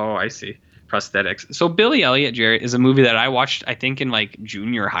 Oh, I see. Prosthetics. So Billy Elliot, Jarrett, is a movie that I watched, I think, in like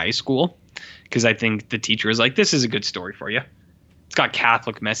junior high school, because I think the teacher was like, this is a good story for you. It's got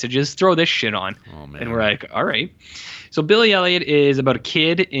Catholic messages. Throw this shit on. Oh, man. And we're like, all right. So Billy Elliot is about a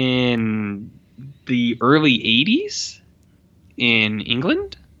kid in the early 80s in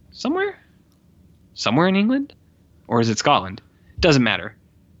England, somewhere in England, or is it Scotland? Doesn't matter.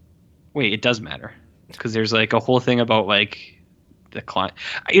 Wait, it does matter, because there's like a whole thing about like the client.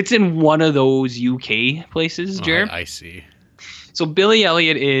 It's in one of those UK places, Jared. I see. So Billy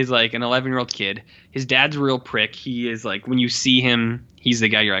Elliot is like an 11-year-old kid. His dad's a real prick. He is like, when you see him, he's the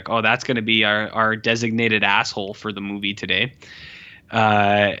guy you're like, oh, that's going to be our designated asshole for the movie today.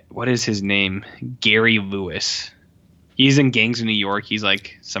 What is his name? Gary Lewis. He's in Gangs of New York. He's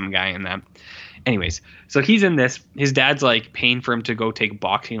like some guy in that. Anyways, so he's in this. His dad's like paying for him to go take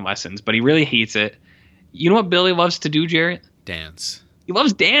boxing lessons, but he really hates it. You know what Billy loves to do, Jarrett? Dance. He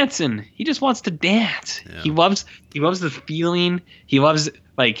loves dancing. He just wants to dance. Yeah. He loves the feeling. He loves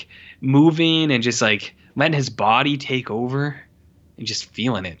like moving and just like letting his body take over and just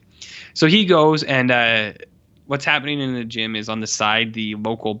feeling it. So he goes, and what's happening in the gym is on the side, the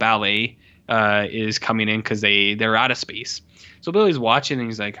local ballet is coming in because they're out of space. So Billy's watching and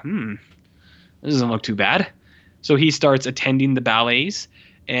he's like, this doesn't look too bad. So he starts attending the ballets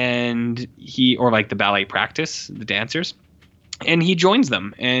or like the ballet practice, the dancers. And he joins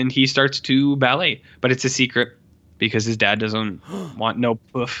them, and he starts to ballet, but it's a secret because his dad doesn't want no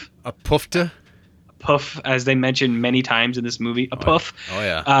puff. A puffta? A puff, as they mentioned many times in this movie. A puff. Oh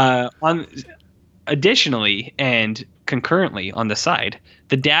yeah. Additionally, and concurrently on the side,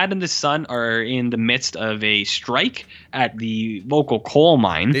 the dad and the son are in the midst of a strike at the local coal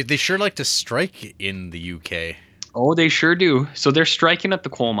mine. They sure like to strike in the UK. Oh, they sure do. So they're striking at the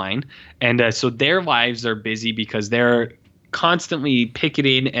coal mine, and so their lives are busy because they're constantly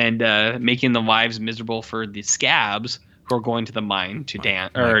picketing and making the lives miserable for the scabs who are going to the mine to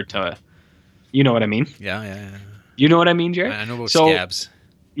dance or to, you know what I mean? Yeah. You know what I mean, Jared? I know about scabs.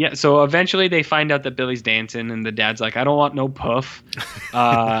 Yeah. So eventually they find out that Billy's dancing, and the dad's like, I don't want no puff.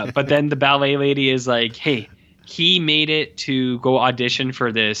 But then the ballet lady is like, hey, he made it to go audition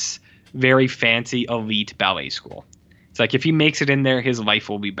for this very fancy elite ballet school. It's like, if he makes it in there, his life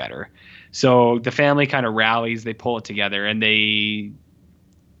will be better. So the family kind of rallies, they pull it together, and they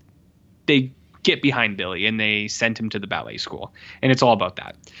get behind Billy, and they send him to the ballet school. And it's all about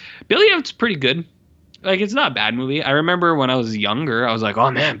that. Billy Elliot's pretty good. Like, it's not a bad movie. I remember when I was younger, I was like,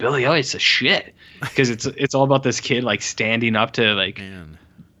 oh man, Billy Elliot's a shit. Because it's all about this kid like standing up to like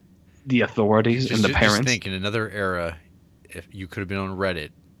the authorities and the parents. Just think, in another era, if you could have been on Reddit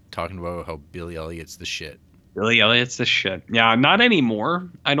talking about how Billy Elliot's the shit. Billy Elliot's the shit. Yeah, not anymore.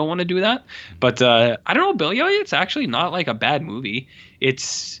 I don't want to do that. But I don't know. Billy Elliot's actually not like a bad movie.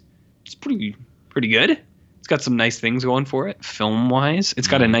 It's pretty good. It's got some nice things going for it, film wise. It's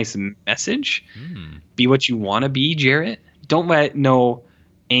got a nice message. Be what you want to be, Jarrett. Don't let no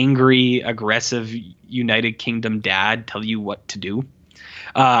angry, aggressive United Kingdom dad tell you what to do.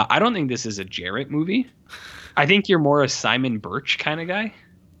 I don't think this is a Jarrett movie. I think you're more a Simon Birch kind of guy.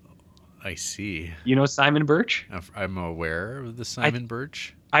 I see. You know Simon Birch? I'm aware of the Simon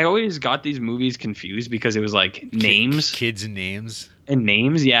Birch. I always got these movies confused because it was like names. Kids' names. And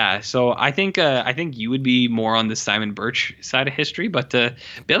names, yeah. So I think you would be more on the Simon Birch side of history, but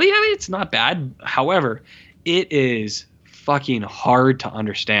Billy Elliot's not bad. However, it is fucking hard to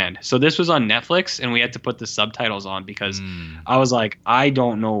understand. So this was on Netflix, and we had to put the subtitles on because I was like, I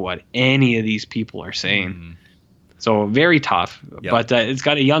don't know what any of these people are saying. So very tough. Yep. But it's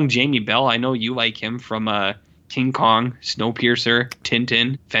got a young Jamie Bell. I know you like him from King Kong, Snowpiercer,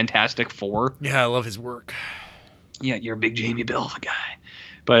 Tintin, Fantastic Four. Yeah, I love his work. Yeah, you're a big Jamie Bell guy.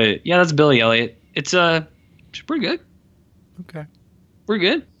 But yeah, that's Billy Elliot. It's pretty good. Okay. We're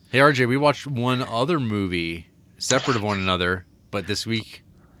good. Hey, RJ, we watched one other movie separate of one another, but this week.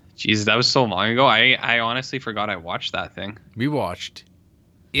 Jesus, that was so long ago. I honestly forgot I watched that thing. We watched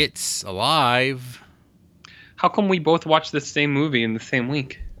It's Alive. How come we both watched the same movie in the same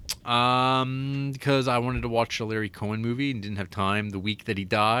week? Because I wanted to watch a Larry Cohen movie and didn't have time the week that he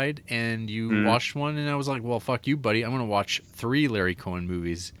died, and you watched one, and I was like, well, fuck you, buddy. I'm going to watch 3 Larry Cohen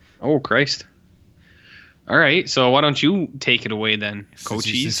movies. Oh, Christ. All right, so why don't you take it away then,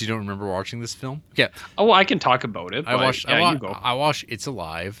 Coachies? Since you don't remember watching this film? Yeah. Oh, well, I can talk about it. I watched It's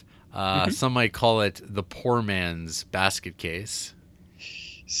Alive. Some might call it the poor man's basket case.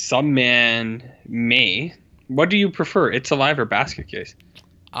 Some man may. What do you prefer, It's Alive or Basket Case?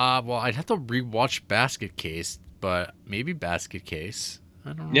 Well, I'd have to rewatch Basket Case, but maybe Basket Case.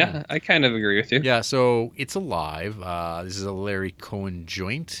 I don't know. Yeah, I kind of agree with you. Yeah, so It's Alive. This is a Larry Cohen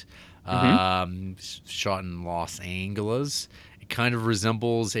joint. Shot in Los Angeles. It kind of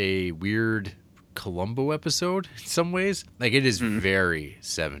resembles a weird Columbo episode in some ways. Like, it is very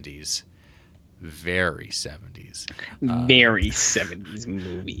 70s. Very 70s. Very 70s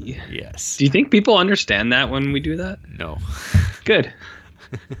movie. Yes. Do you think people understand that when we do that? No. Good.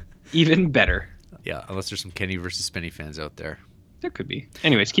 Even better. Yeah, unless there's some Kenny versus Spenny fans out there. There could be.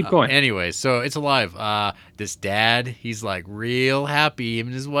 Anyways, keep going. Anyways, so It's Alive. This dad, he's like real happy. Him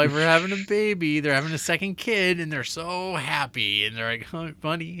and his wife are having a baby. They're having a second kid, and they're so happy. And they're like, oh,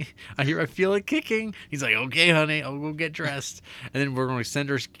 honey, I feel it kicking. He's like, okay, honey, I'll go get dressed. And then we're going to send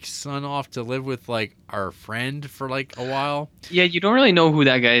our son off to live with like our friend for like a while. Yeah, you don't really know who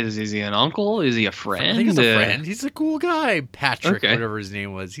that guy is. Is he an uncle? Is he a friend? I think he's a friend. He's a cool guy. Patrick, whatever his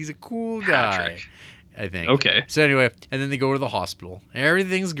name was. He's a cool guy. I think. Okay. So anyway, and then they go to the hospital.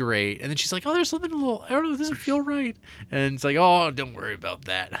 Everything's great. And then she's like, oh, there's something a little, I don't know, it doesn't feel right. And it's like, oh, don't worry about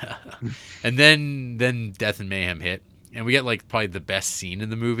that. And then death and mayhem hit. And we get like probably the best scene in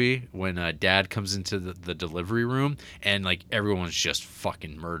the movie when dad comes into the delivery room and like everyone's just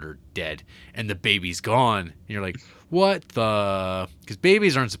fucking murdered, dead. And the baby's gone. And you're like, what the? Because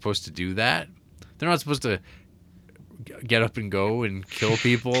babies aren't supposed to do that. They're not supposed to get up and go and kill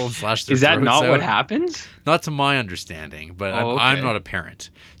people and slash their throats out. Is that not what happens? Not to my understanding, but I'm not a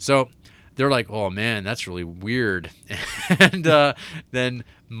parent. So they're like, oh man, that's really weird. And then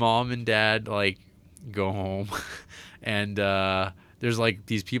mom and dad like go home and there's like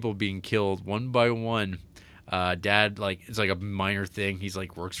these people being killed one by one. Dad, like, it's like a minor thing. He's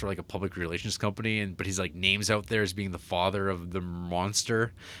like works for like a public relations company, but he's like names out there as being the father of the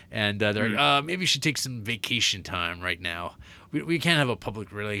monster. And they're like, maybe you should take some vacation time right now. We can't have a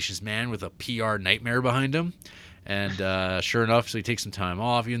public relations man with a PR nightmare behind him. And sure enough, so he takes some time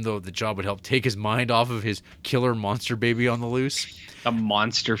off, even though the job would help take his mind off of his killer monster baby on the loose. A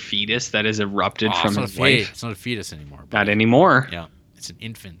monster fetus that has erupted from his wife. It's not a fetus anymore. Not anymore. Yeah, it's an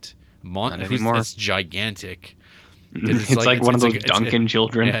infant. It's gigantic. It's like one of those Duncan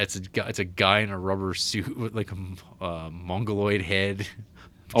children. Yeah, it's a guy in a rubber suit with like a mongoloid head.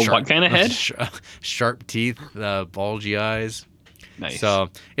 Oh, what kind of head? Sharp teeth, bulgy eyes. Nice. So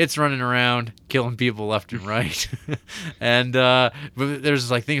it's running around, killing people left and right. And but there's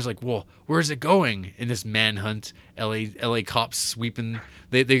like things like, well, where's it going in this manhunt? LA cops sweeping.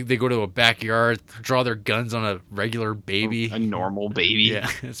 They go to a backyard, draw their guns on a regular baby. A normal baby. Yeah,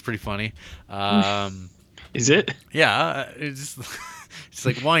 it's pretty funny. Is it? Yeah, it's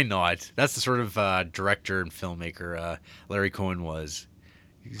like, why not? That's the sort of director and filmmaker Larry Cohen was.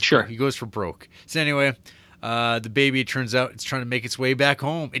 Sure. He goes for broke. So anyway, the baby, it turns out it's trying to make its way back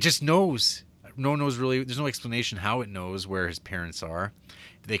home. It just knows. No one knows really. There's no explanation how it knows where his parents are.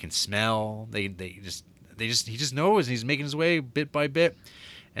 They can smell. He just knows. And he's making his way bit by bit.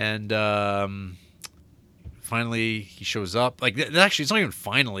 And finally he shows up. Like, actually, it's not even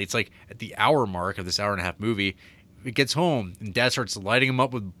finally. It's like at the hour mark of this hour and a half movie, it gets home and dad starts lighting him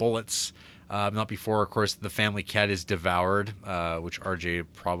up with bullets. Not before, of course, the family cat is devoured, which RJ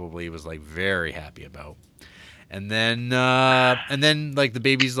probably was like very happy about. And then like the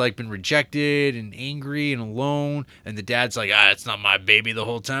baby's like been rejected and angry and alone, and the dad's like, it's not my baby the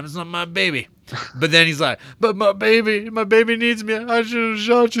whole time. It's not my baby. But then he's like, but my baby needs me. I should have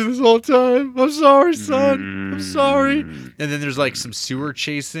shot you this whole time. I'm sorry, son. I'm sorry. And then there's like some sewer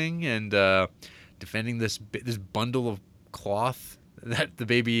chasing and defending this bundle of cloth that the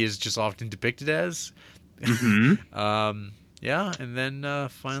baby is just often depicted as. Mm-hmm. Yeah, and then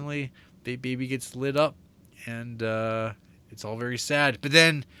finally the baby gets lit up, and it's all very sad. But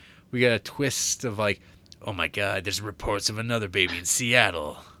then we got a twist of like, oh my God, there's reports of another baby in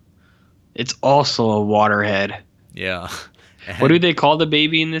Seattle. It's also a waterhead. Yeah. And what do they call the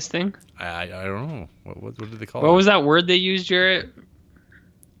baby in this thing? I don't know. What do they call it? What was that word they used, Jarrett?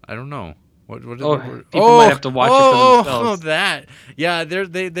 I don't know. What did people might have to watch it for themselves. Oh, that. Yeah,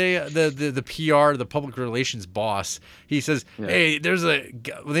 the PR, the public relations boss, he says, hey, there's they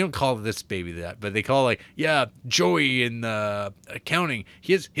don't call this baby that, but they call like, yeah, Joey in accounting,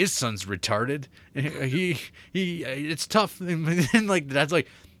 his son's retarded. He it's tough. And like, that's like,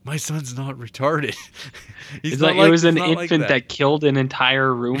 my son's not retarded. It's like, it was an infant that killed an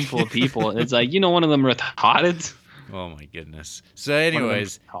entire room full of people. It's like, one of them retarded. Oh my goodness. So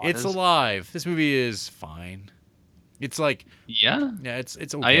anyways, it's alive. This movie is fine. It's like yeah, it's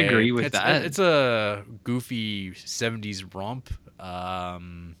okay. I agree with that. It's a goofy 70s romp.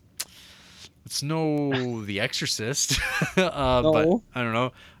 It's no The Exorcist. No. But I don't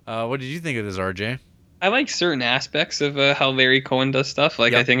know. What did you think of this, RJ? I like certain aspects of how Larry Cohen does stuff.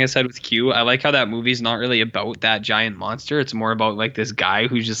 Like, I think I said with Q, I like how that movie's not really about that giant monster. It's more about like this guy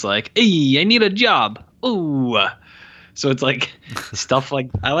who's just like, hey, I need a job. Ooh. So it's like stuff like,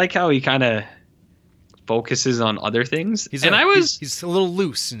 I like how he kind of focuses on other things. He's a little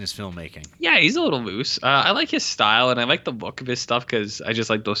loose in his filmmaking. Yeah, he's a little loose. I like his style and I like the look of his stuff because I just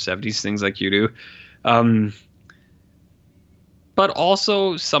like those 70s things like you do. But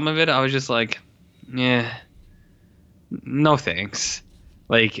also some of it I was just like, yeah, no thanks.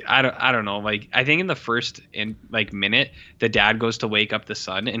 Like, I don't know. Like, I think in the first minute, the dad goes to wake up the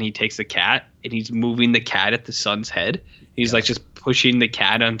son and he takes the cat and he's moving the cat at the son's head. He's like just pushing the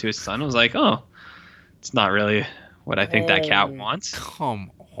cat onto his son. I was like, oh, it's not really what I think that cat wants.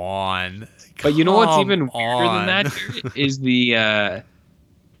 Come on. But you know what's even weirder than that is the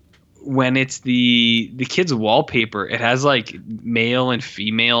when it's the kid's wallpaper, it has like male and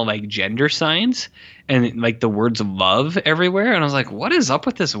female like gender signs and like the words love everywhere. And I was like, what is up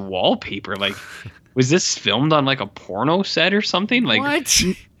with this wallpaper? Like, was this filmed on like a porno set or something? Like, what?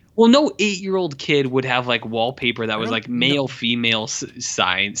 Well, no 8-year-old kid would have like wallpaper that was like male, female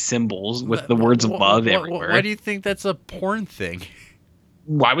signs, symbols with the words love everywhere. Why do you think that's a porn thing?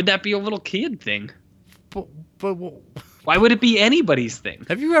 Why would that be a little kid thing? But why would it be anybody's thing?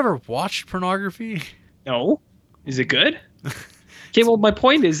 Have you ever watched pornography? No. Is it good? Okay, well, my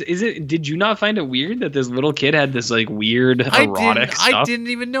point is it? Did you not find it weird that this little kid had this like weird erotic stuff? I didn't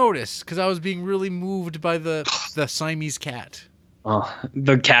even notice because I was being really moved by the Siamese cat. Oh,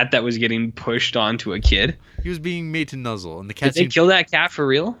 the cat that was getting pushed onto a kid. He was being made to nuzzle, and the cat. Did they kill that cat for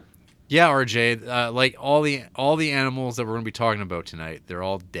real? Yeah, RJ. Like all the animals that we're going to be talking about tonight, they're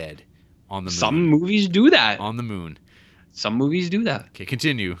all dead on the moon. Some movies do that. On the moon. Some movies do that. Okay,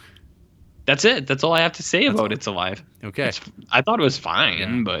 continue. That's it. That's all I have to say about It's Alive. Okay. I thought it was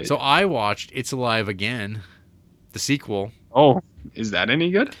fine, but... So I watched It's Alive again, the sequel. Oh, is that any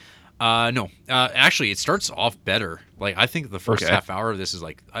good? No. Actually, it starts off better. Like, I think the first half hour of this is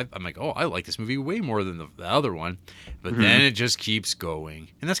like... I'm like, oh, I like this movie way more than the other one. But then it just keeps going.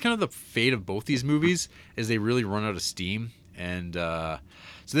 And that's kind of the fate of both these movies, is they really run out of steam. And so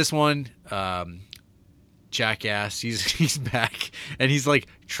this one... jackass, he's back and he's like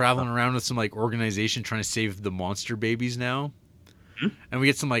traveling around with some like organization trying to save the monster babies now. And we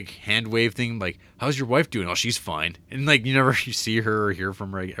get some like hand wave thing like, how's your wife doing? Oh, she's fine. And like you see her or hear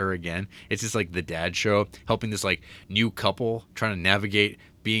from her again. It's just like the dad show helping this like new couple trying to navigate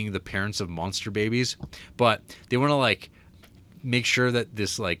being the parents of monster babies, but they want to like make sure that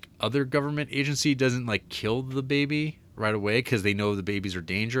this like other government agency doesn't like kill the baby right away because they know the babies are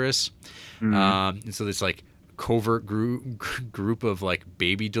dangerous. And so this like covert group of like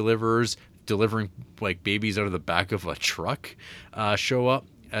baby deliverers delivering like babies out of the back of a truck show up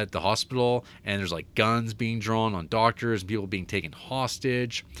at the hospital, and there's like guns being drawn on doctors, people being taken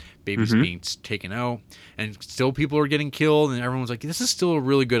hostage, babies being taken out, and still people are getting killed, and everyone's like, this is still a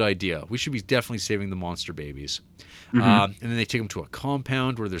really good idea. We should be definitely saving the monster babies. And then they take them to a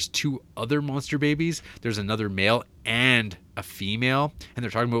compound where there's 2 other monster babies. There's another male and a female, and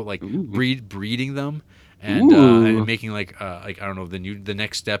they're talking about like breeding them and making like I don't know, the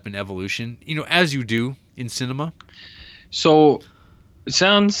next step in evolution. As you do in cinema. So it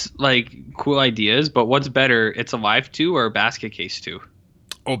sounds like cool ideas, but what's better, It's Alive 2 or Basket Case 2?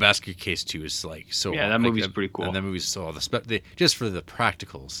 Oh, Basket Case 2 is like so. Yeah, that movie's pretty cool. And that movie's so just for the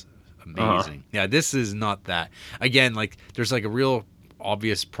practicals. Amazing. Yeah, this is not that. Again, like there's like a real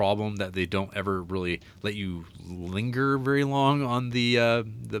obvious problem that they don't ever really let you linger very long on the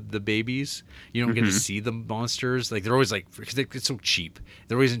babies. You don't get to see the monsters. Like they're always like, because it's so cheap.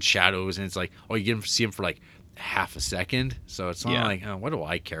 They're always in shadows, and it's like, oh, you get to see them for like half a second. So it's not like, oh, what do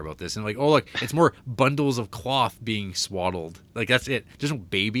I care about this? And like, oh look, it's more bundles of cloth being swaddled. Like that's it. There's no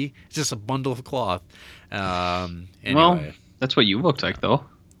baby. It's just a bundle of cloth. Anyway. Well, that's what you looked like though.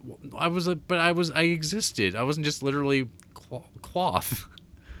 I existed. I wasn't just literally cloth.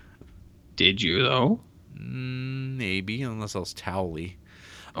 Did you though? Maybe, unless I was towely.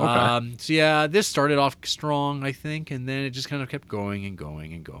 Okay. So yeah, this started off strong, I think, and then it just kind of kept going and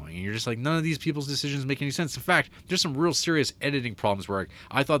going and going. And you're just like, none of these people's decisions make any sense. In fact, there's some real serious editing problems where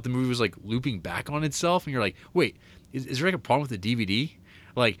I thought the movie was like looping back on itself, and you're like, wait, is there like a problem with the DVD?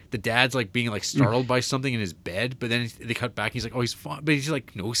 Like the dad's like being like startled by something in his bed, but then they cut back. And he's like, oh, he's fine, but he's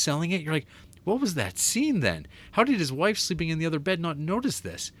like no selling it. You're like, what was that scene then? How did his wife sleeping in the other bed not notice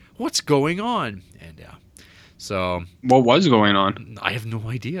this? What's going on? And yeah. So what was going on? I have no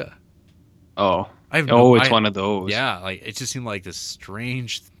idea. Oh, it's one of those. Yeah, like it just seemed like this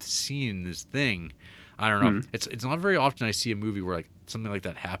strange scene, this thing. I don't know. It's not very often I see a movie where like something like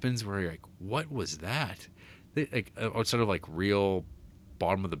that happens, where you're like, what was that? Like outside of like real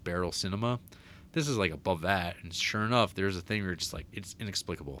bottom of the barrel cinema, this is like above that. And sure enough, there's a thing where you're just like, it's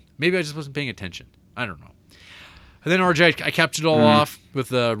inexplicable. Maybe I just wasn't paying attention. I don't know. And then RJ, I capped it all off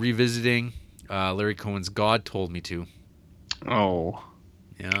with revisiting Larry Cohen's God Told Me To. Oh.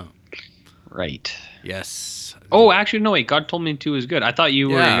 Yeah. Right. Yes. Oh, actually, no, wait. God Told Me To is good. I thought you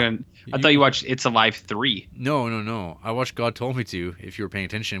were going I thought you watched It's Alive 3. No. I watched God Told Me To, if you were paying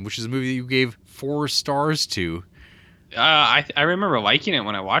attention, which is a movie that you gave 4 stars to. I remember liking it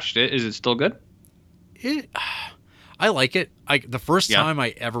when I watched it. Is it still good? I like it. The first time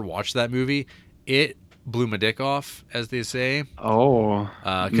I ever watched that movie, it blew my dick off, as they say. Oh.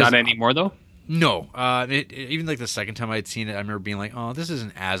 Not anymore, though? No. Even like the second time I had seen it, I remember being like, oh, this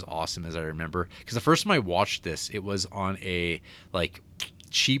isn't as awesome as I remember. Because the first time I watched this, it was on a like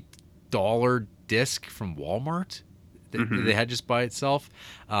cheap dollar disc from Walmart that they had just by itself.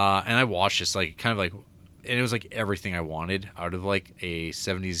 And I watched this like kind of like, and it was like everything I wanted out of like a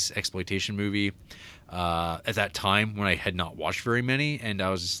 70s exploitation movie at that time when I had not watched very many. And I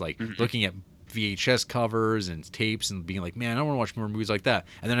was just like looking at VHS covers and tapes and being like, man, I want to watch more movies like that.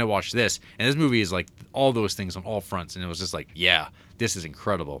 And then I watched this, and this movie is like all those things on all fronts. And it was just like, yeah, this is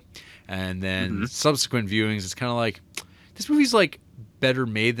incredible. And then subsequent viewings, it's kind of like, this movie's like better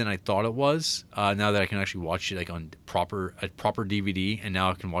made than I thought it was. Now that I can actually watch it like on proper DVD, and now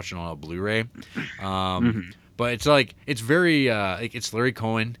I can watch it on a Blu-ray. But it's like, it's very like, it's Larry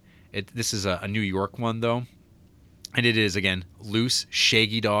Cohen. This is a New York one though, and it is again loose,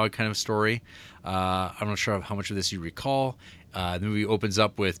 shaggy dog kind of story. I'm not sure how much of this you recall. The movie opens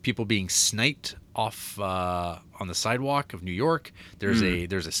up with people being sniped off on the sidewalk of New York. There's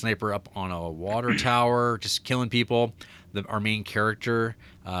a sniper up on a water tower just killing people. Our main character,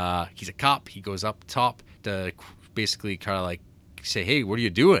 he's a cop. He goes up top to basically kind of like say, hey, what are you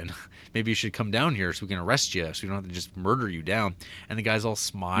doing? Maybe you should come down here so we can arrest you, so we don't have to just murder you down. And the guy's all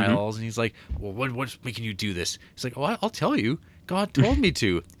smiles, and he's like, well, what's making you do this? He's like, oh, I'll tell you. God told me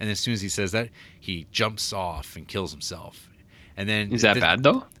to. And as soon as he says that, he jumps off and kills himself. And then is that bad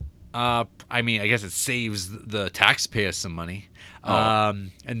though? I mean, I guess it saves the taxpayers some money.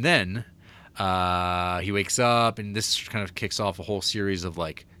 And then he wakes up, and this kind of kicks off a whole series of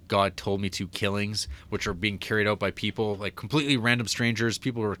like God Told Me To killings, which are being carried out by people, like completely random strangers,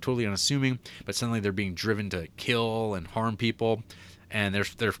 people who are totally unassuming, but suddenly they're being driven to kill and harm people, and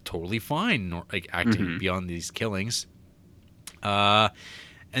they're totally fine, like acting beyond these killings. And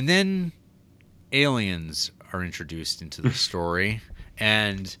then aliens are introduced into the story,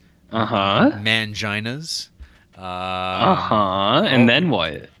 and manginas. And then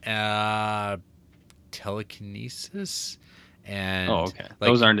what? Telekinesis. And okay.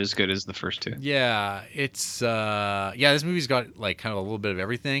 Those aren't as good as the first two. Yeah, it's this movie's got like kind of a little bit of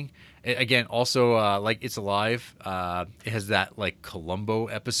everything. Again, also like It's Alive, it has that like Columbo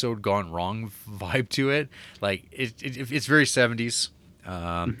episode gone wrong vibe to it. Like it's very 70s.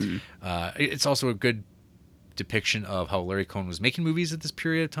 It's also a good depiction of how Larry Cohen was making movies at this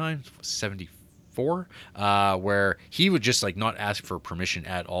period of time, 74, where he would just like not ask for permission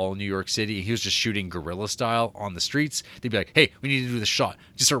at all in New York City. He was just shooting guerrilla style on the streets. They'd be like, hey, we need to do this shot.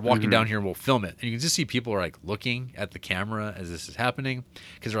 Just start walking down here and we'll film it. And you can just see people are like looking at the camera as this is happening,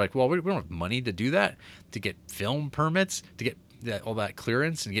 because they're like, well, we don't have money to do that, to get film permits, to get all that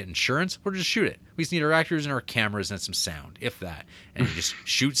clearance and get insurance, we'll just shoot it. We just need our actors and our cameras and some sound, if that, and just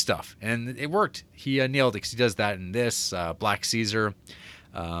shoot stuff. And it worked. He nailed it because he does that in this Black Caesar.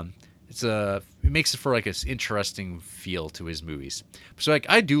 It makes it for like an interesting feel to his movies. So like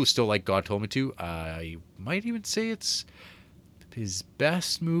I do still like God Told Me To. I might even say it's his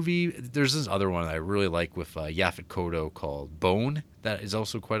best movie. There's this other one that I really like with Yaphet Kotto called Bone. That is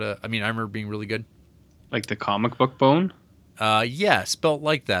also I remember being really good. Like the comic book Bone? Yeah, spelt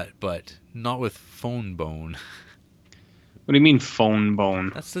like that, but not with phone bone. What do you mean phone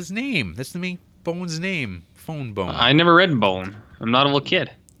bone? That's his name. That's the main Bone's name. Phone Bone. I never read Bone. I'm not a little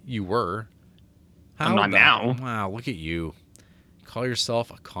kid. You were. I'm not now. Wow, look at you. Call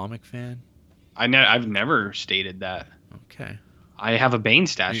yourself a comic fan? I've never stated that. Okay. I have a Bane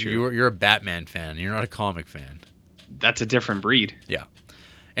statue. You're a Batman fan. You're not a comic fan. That's a different breed. Yeah.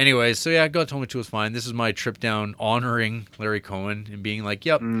 Anyways, so yeah, God Told Me To was fine. This is my trip down honoring Larry Cohen and being like,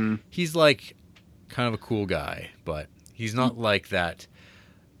 yep, he's like kind of a cool guy, but he's not like that.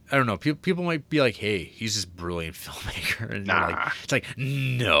 I don't know. People might be like, hey, he's this brilliant filmmaker. And it's like,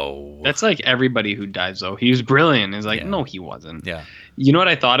 no. That's like everybody who dies, though. He was brilliant. It's like, no, he wasn't. Yeah. You know what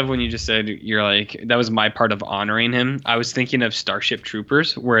I thought of when you just said, you're like, that was my part of honoring him? I was thinking of Starship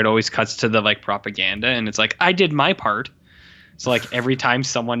Troopers, where it always cuts to the like propaganda, and it's like, I did my part. So like every time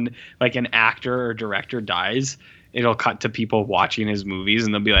someone, like an actor or director dies, it'll cut to people watching his movies,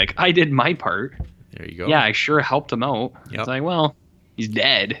 and they'll be like, I did my part. There you go. Yeah, I sure helped him out. Yep. It's like, well, he's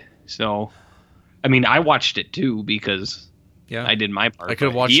dead. So, I mean, I watched it too because I did my part. I could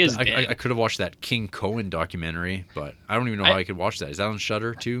have watched. I could have watched that King Cohen documentary, but I don't even know how I could watch that. Is that on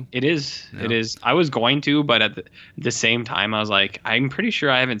Shudder too? It is. No. It is. I was going to, but at the same time, I was like, I'm pretty sure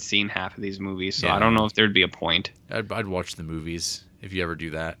I haven't seen half of these movies, so I don't know if there'd be a point. I'd watch the movies if you ever do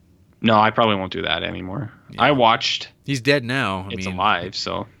that. No, I probably won't do that anymore. Yeah. I watched. He's dead now. It's alive,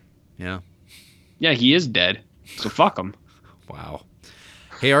 so. Yeah. Yeah, he is dead. So fuck him. Wow.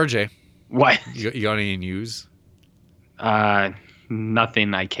 Hey, RJ. What? You got any news?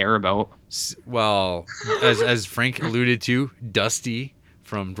 Nothing I care about. Well, as Frank alluded to, Dusty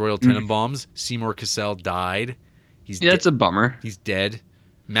from Royal Tenenbaums, Seymour Cassel died. That's a bummer. He's dead.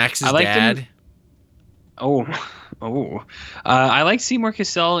 Max's dad. I like Seymour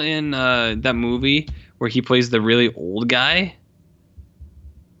Cassel in that movie where he plays the really old guy.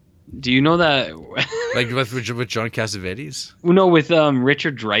 Do you know that? Like with John Cassavetes? No, with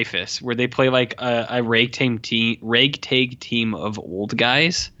Richard Dreyfuss, where they play like a ragtag team of old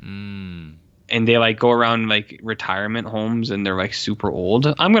guys, and they like go around like retirement homes, and they're like super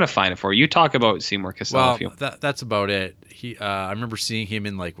old. I'm gonna find it for you. You talk about Seymour Cassel. Well, that's about it. I remember seeing him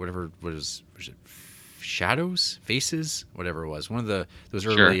in like what was it? Shadows, Faces, whatever it was. One of those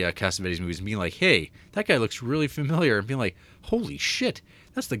early Cassavetes movies, and being like, hey, that guy looks really familiar, and being like, holy shit,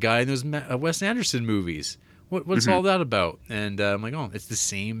 that's the guy in those Wes Anderson movies. What's all that about? And I'm like, oh, it's the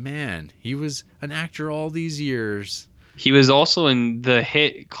same man. He was an actor all these years. He was also in the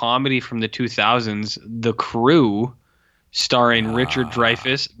hit comedy from the 2000s, The Crew, starring Richard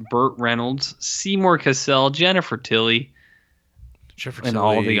Dreyfuss, Burt Reynolds, Seymour Cassel, Jennifer Tilly, and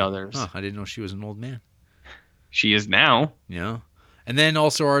all the others. Huh, I didn't know she was an old man. She is now. Yeah. And then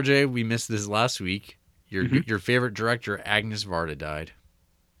also, RJ, we missed this last week. Your favorite director, Agnes Varda, died.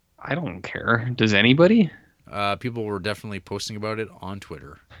 I don't care. Does anybody? People were definitely posting about it on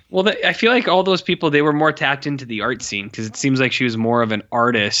Twitter. Well, I feel like all those people, they were more tapped into the art scene because it seems like she was more of an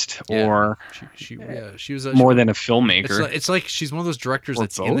artist or she was more than a filmmaker. It's like she's one of those directors or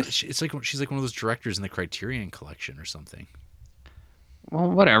that's both? it's like she's like one of those directors in the Criterion Collection or something.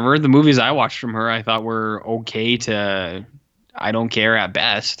 Well, whatever. The movies I watched from her, I thought were okay to I don't care at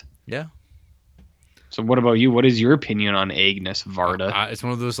best. Yeah. So what about you? What is your opinion on Agnes Varda? It's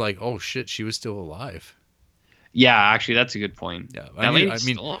one of those like, oh shit, she was still alive. Yeah, actually, that's a good point. Yeah, I mean, I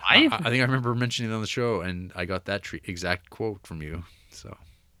think I remember mentioning it on the show, and I got that exact quote from you. So.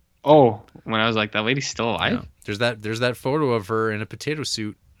 Oh, when I was like, that lady's still alive? Yeah. There's that photo of her in a potato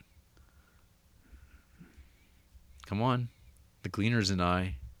suit. Come on. The Gleaners and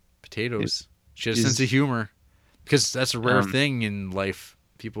I. Potatoes. She has a sense of humor. Because that's a rare thing in life.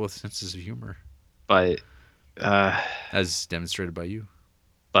 People with senses of humor. But as demonstrated by you.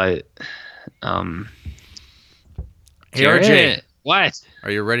 But hey, RJ. What?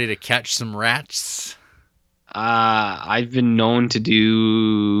 Are you ready to catch some rats? I've been known to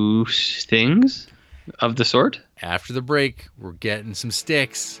do things of the sort. After the break, we're getting some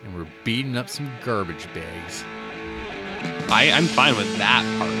sticks and we're beating up some garbage bags. I'm fine with that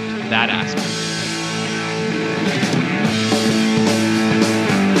part, that aspect.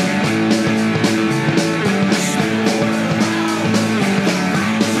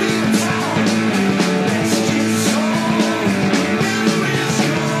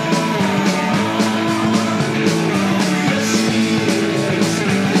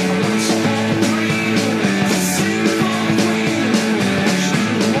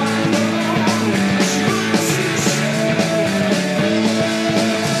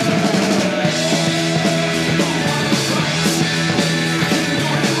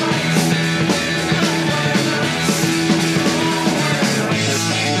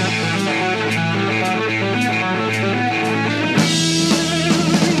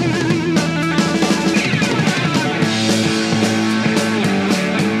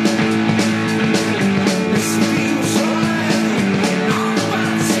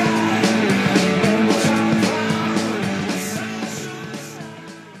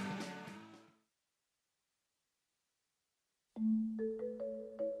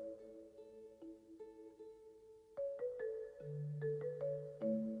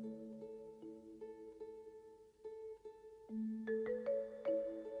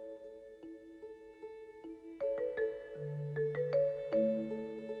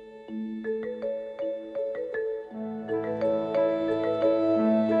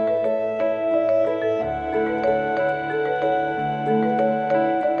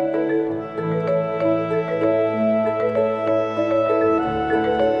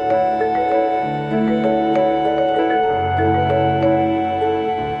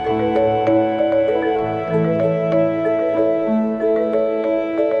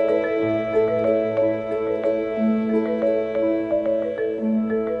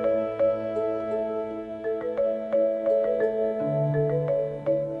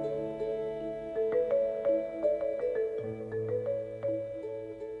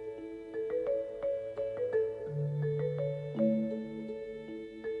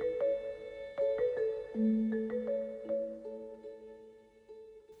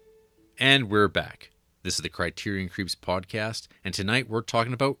 And we're back. This is the Criterion Creeps podcast, and tonight we're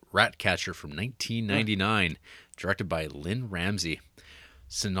talking about Ratcatcher from 1999, directed by Lynn Ramsey.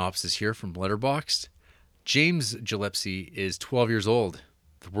 Synopsis here from Letterboxd. James Gillespie is 12 years old.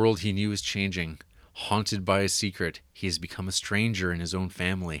 The world he knew is changing. Haunted by a secret, he has become a stranger in his own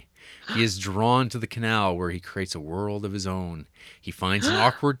family. He is drawn to the canal where he creates a world of his own. He finds an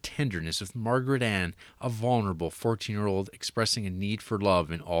awkward tenderness with Margaret Ann, a vulnerable 14-year-old expressing a need for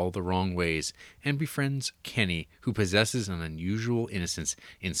love in all the wrong ways, and befriends Kenny, who possesses an unusual innocence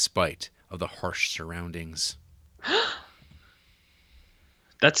in spite of the harsh surroundings.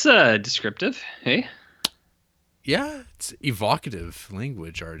 That's descriptive, hey? Yeah, it's evocative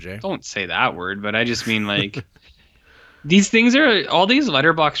language, RJ. Don't say that word, but I just mean like these things are all these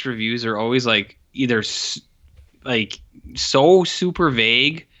Letterboxd reviews are always like either like so super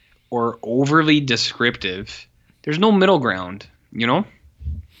vague or overly descriptive. There's no middle ground, you know?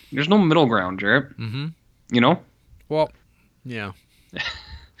 There's no middle ground, Jarrett. Mm-hmm. You know? Well, yeah.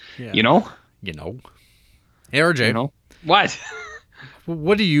 Yeah. You know? You know. Hey, RJ. You know? What?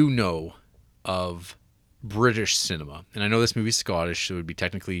 What do you know of British cinema? And I know this movie's Scottish, so it would be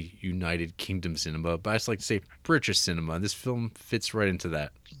technically United Kingdom cinema, but I just like to say British cinema. This film fits right into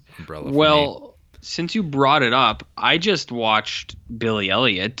that umbrella. Well, since you brought it up, I just watched Billy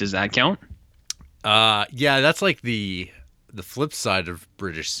Elliot. Does that count? Yeah, that's like the flip side of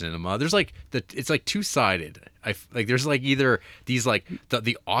British cinema. There's like it's like two-sided. There's like either these like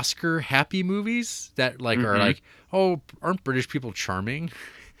the Oscar happy movies that like are like, oh, aren't British people charming?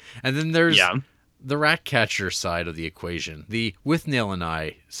 And then there's the Ratcatcher side of the equation, the Withnail and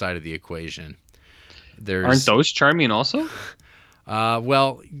I side of the equation. Aren't those charming also?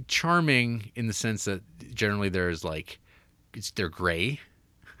 Well, charming in the sense that generally there's like they're gray.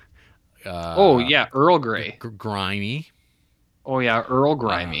 Earl Grey. Grimy. Oh yeah, Earl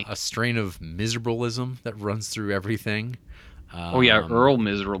Grimy. A strain of miserableism that runs through everything. Earl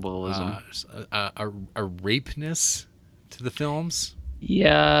miserableism. A rapeness to the films.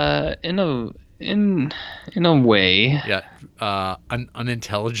 Yeah, in a way. Yeah, an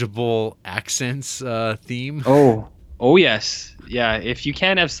unintelligible accents theme. Oh yes, yeah. If you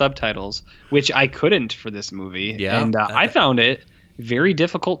can't have subtitles, which I couldn't for this movie, and I found it very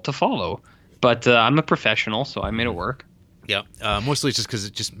difficult to follow. But I'm a professional, so I made it work. Yeah, mostly it's just because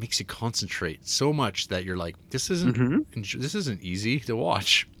it just makes you concentrate so much that you're like, this isn't easy to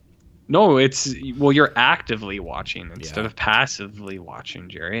watch. No, you're actively watching instead of passively watching,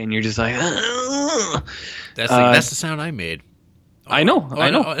 Jerry, and you're just like, that's the sound I made. I know.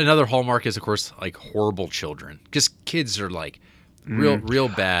 Another hallmark is, of course, like horrible children. Just kids are like real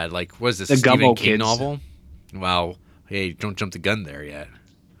bad. Like, what is this? The Stephen Gummo King kids. Novel? Wow. Hey, don't jump the gun there yet.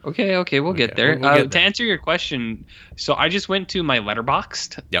 Okay, we'll get there. We'll get to there. answer your question, so I just went to my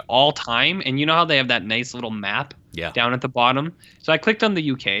Letterboxd all time, and you know how they have that nice little map down at the bottom? So I clicked on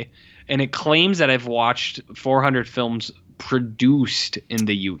the UK, and it claims that I've watched 400 films produced in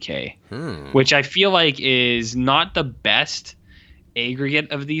the UK, which I feel like is not the best aggregate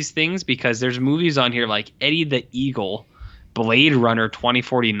of these things, because there's movies on here like Eddie the Eagle, Blade Runner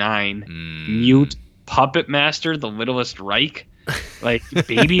 2049, Mute, Puppet Master, The Littlest Reich, like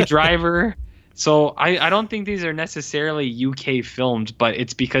Baby Driver. So I don't think these are necessarily UK films, but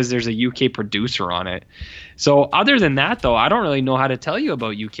it's because there's a UK producer on it. So other than that, though, I don't really know how to tell you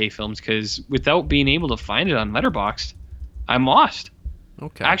about UK films, because without being able to find it on Letterboxd, I'm lost.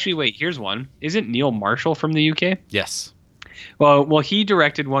 Okay. Actually, wait, here's one. Isn't Neil Marshall from the UK? Yes. Well, he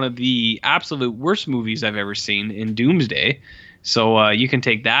directed one of the absolute worst movies I've ever seen in Doomsday. So you can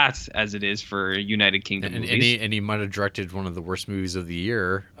take that as it is for United Kingdom movies. And he might have directed one of the worst movies of the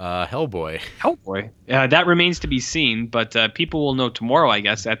year, Hellboy. Hellboy. That remains to be seen, but people will know tomorrow, I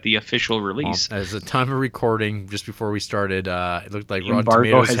guess, at the official release. As the time of recording, just before we started, it looked like The Rotten embargo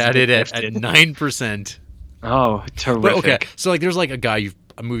Tomatoes has had been it at lifted. 9%. Oh, terrific. But okay, so like there's like a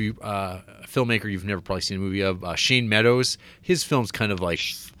filmmaker you've never probably seen a movie of, Shane Meadows. His films kind of like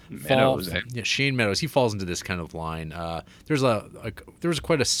Shane Meadows. He falls into this kind of line. There's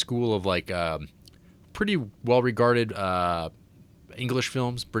quite a school of like pretty well regarded English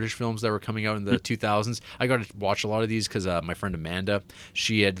films, British films that were coming out in the 2000s. I got to watch a lot of these because my friend Amanda,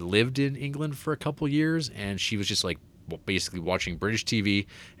 she had lived in England for a couple years, and she was just like basically watching British TV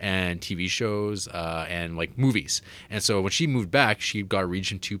and TV shows and like movies. And so when she moved back, she got a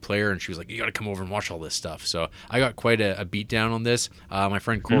Region 2 player, and she was like, you got to come over and watch all this stuff. So I got quite a beat down on this. My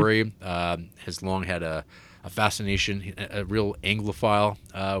friend Corey has long had a fascination, a real Anglophile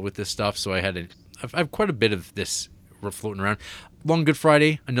with this stuff. So I have quite a bit of this floating around. Long Good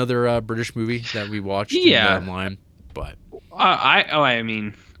Friday, another British movie that we watched online. But I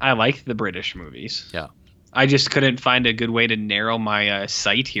mean, I like the British movies. Yeah. I just couldn't find a good way to narrow my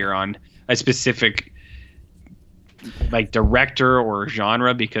sight here on a specific like director or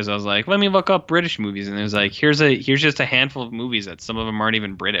genre, because I was like, let me look up British movies, and it was like, here's just a handful of movies that some of them aren't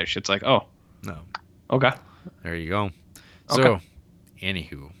even British. It's like, oh, No. okay, There you go. So, Okay.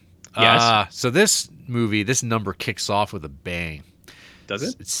 anywho. Yes. So this movie, this number kicks off with a bang. does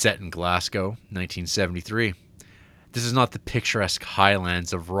it? It's set in Glasgow, 1973. This is not the picturesque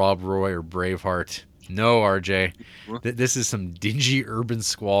highlands of Rob Roy or Braveheart. No, RJ. This is some dingy urban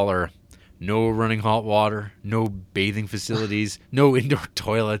squalor. No running hot water, no bathing facilities, no indoor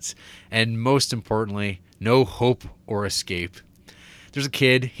toilets, and most importantly, no hope or escape. There's a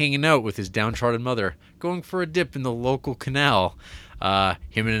kid hanging out with his downtrodden mother, going for a dip in the local canal.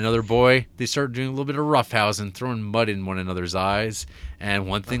 Him and another boy, they start doing a little bit of roughhousing, throwing mud in one another's eyes, and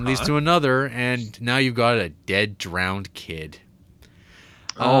one thing leads to another, and now you've got a dead, drowned kid.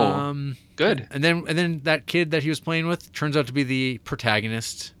 Good. And then that kid that he was playing with turns out to be the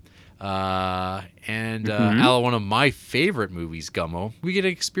protagonist. Out of one of my favorite movies, Gummo, we get to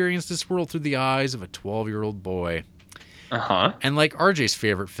experience this world through the eyes of a 12-year-old boy. And like RJ's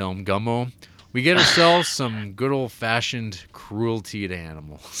favorite film, Gummo, we get ourselves some good old-fashioned cruelty to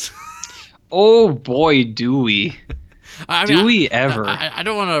animals. Oh boy, do we? Do we ever? I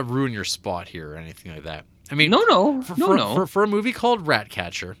don't want to ruin your spot here or anything like that. I mean, No. For a movie called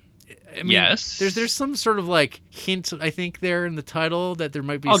Ratcatcher, I mean, Yes. there's some sort of like hint, I think, there in the title that there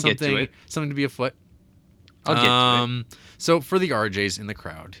might be I'll get to something it. to be afoot. I'll get to it. So for the RJs in the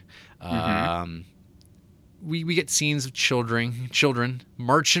crowd, we get scenes of children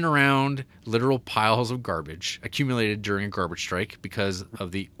marching around literal piles of garbage accumulated during a garbage strike because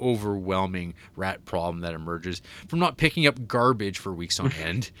of the overwhelming rat problem that emerges from not picking up garbage for weeks on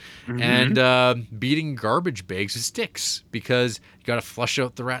end, and beating garbage bags with sticks because you got to flush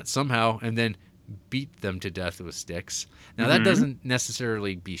out the rats somehow and then beat them to death with sticks. Now that doesn't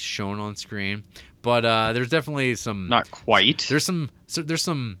necessarily be shown on screen, but there's definitely some Not quite. there's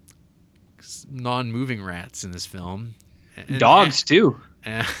some non-moving rats in this film. Dogs too,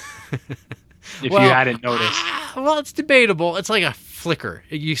 And- if you hadn't noticed. well, it's debatable. It's like a flicker.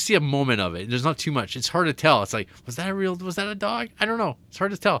 You see a moment of it. There's not too much. It's hard to tell. It's like, was that a dog? I don't know. It's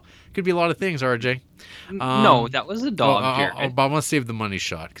hard to tell. Could be a lot of things, RJ. No, that was a dog, Jared. But I want to save the money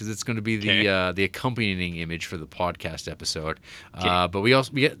shot because it's going to be the accompanying image for the podcast episode. But we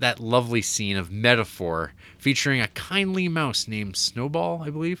get that lovely scene of metaphor featuring a kindly mouse named Snowball, I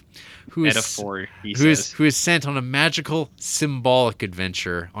believe, who is sent on a magical symbolic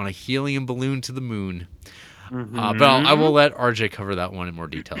adventure on a helium balloon to the moon. But I will let RJ cover that one in more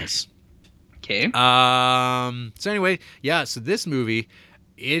details. Okay. So anyway, yeah. So this movie,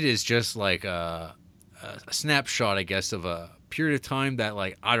 it is just like a snapshot, I guess, of a period of time that,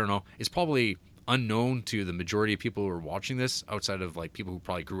 like, I don't know, is probably unknown to the majority of people who are watching this, outside of like people who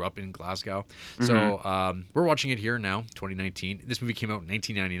probably grew up in Glasgow. So we're watching it here now, 2019. This movie came out in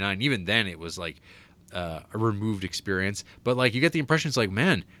 1999. Even then, it was like a removed experience. But like, you get the impression it's like,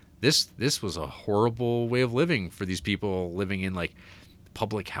 man, this was a horrible way of living for these people living in like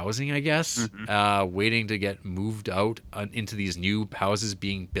public housing, I guess, waiting to get moved out into these new houses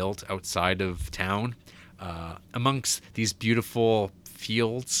being built outside of town, amongst these beautiful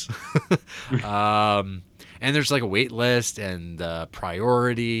fields. And there's like a wait list and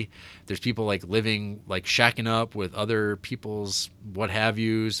priority. There's people like living, like shacking up with other people's what have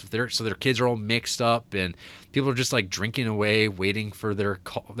yous. So their kids are all mixed up, and people are just like drinking away, waiting for their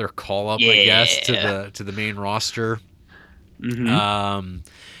call up, I guess, to the main roster. And then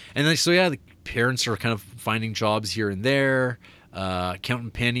the parents are kind of finding jobs here and there, counting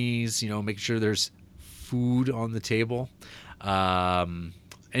pennies, making sure there's food on the table. And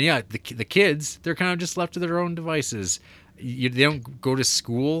yeah, the kids, they're kind of just left to their own devices. They don't go to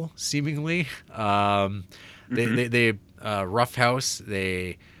school, seemingly. They roughhouse,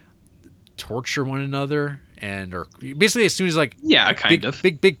 they torture one another, and are basically, as soon as like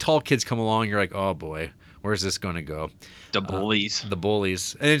big tall kids come along, you're like, oh boy, where's this going to go? The bullies.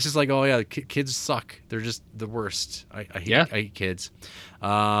 And it's just like, oh yeah, kids suck. They're just the worst. I hate kids.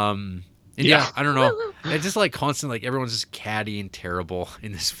 I don't know. It's just like constant, like everyone's just catty and terrible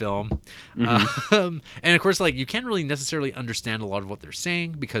in this film. And of course, like you can't really necessarily understand a lot of what they're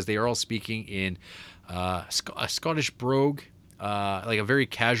saying because they are all speaking in a Scottish brogue, like a very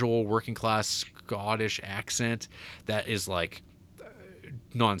casual working class Scottish accent that is like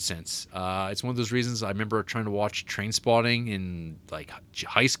nonsense. It's one of those reasons I remember trying to watch Trainspotting in like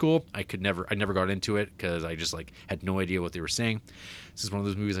high school. I never got into it because I just like had no idea what they were saying. This is one of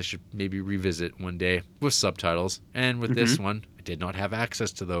those movies I should maybe revisit one day with subtitles. And with this one, I did not have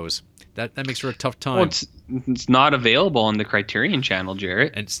access to those. That makes for a tough time. Well, it's not available on the Criterion Channel,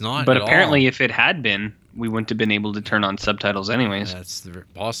 Jarrett. And it's not. But at apparently, all. if it had been, we wouldn't have been able to turn on subtitles anyways. That's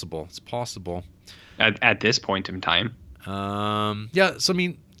possible. It's possible. At this point in time. Yeah. So I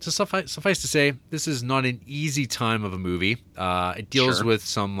mean, suffice to say, this is not an easy time of a movie. It deals with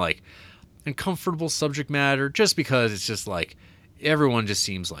some like uncomfortable subject matter, just because it's just like everyone just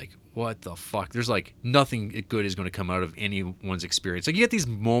seems like, what the fuck? There's like nothing good is going to come out of anyone's experience. Like you get these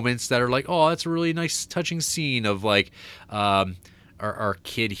moments that are like, oh, that's a really nice, touching scene of like our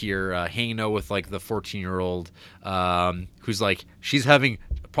kid here hanging out with like the 14-year-old who's like, she's having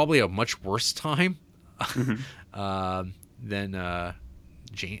probably a much worse time than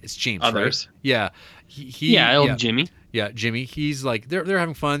James. It's James, Others. right? Yeah. Jimmy. Yeah, Jimmy. He's like they're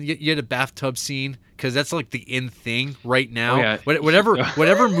having fun. You had a bathtub scene because that's like the in thing right now. Oh, yeah.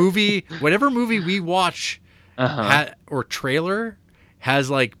 Whatever movie we watch or trailer has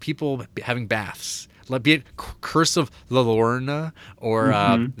like people having baths. Like be it Curse of La Llorona or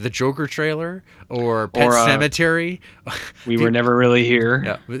the Joker trailer or Pet Sematary. We were never really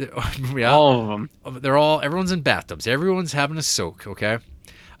here. Yeah. All of them. Everyone's in bathtubs. Everyone's having a soak. Okay.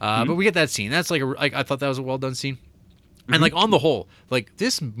 But we get that scene. That's like I thought that was a well done scene. And like on the whole, like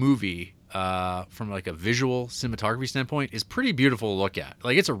this movie, from like a visual cinematography standpoint, is pretty beautiful to look at.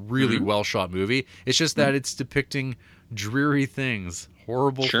 Like it's a really well shot movie. It's just that it's depicting dreary things,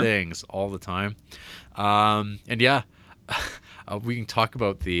 horrible things all the time. And yeah, we can talk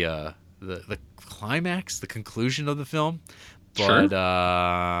about the climax, the conclusion of the film. But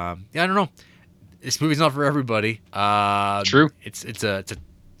yeah, I don't know. This movie's not for everybody. True. It's a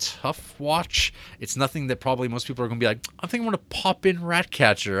tough watch. It's nothing that probably most people are going to be like, I think I'm going to pop in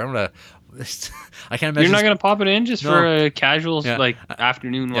Ratcatcher. I can't imagine. You're not going to pop it in just for a casual like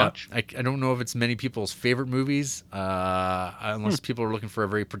afternoon watch? I don't know if it's many people's favorite movies, unless people are looking for a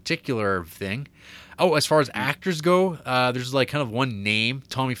very particular thing. Oh, as far as actors go, there's like kind of one name,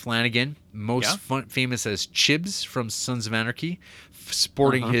 Tommy Flanagan, most famous as Chibs from Sons of Anarchy,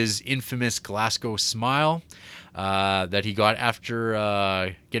 sporting his infamous Glasgow smile that he got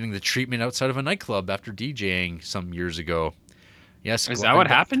after getting the treatment outside of a nightclub after DJing some years ago. Yes, is that what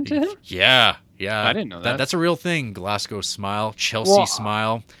happened to him? Yeah. I didn't know that. That's a real thing. Glasgow smile, Chelsea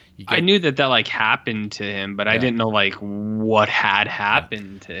smile. I knew that like happened to him, but I didn't know like what had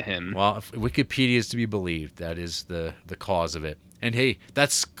happened to him. Well, if Wikipedia is to be believed, that is the cause of it. And hey,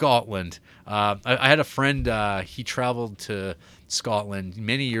 that's Scotland. I had a friend. He traveled to Scotland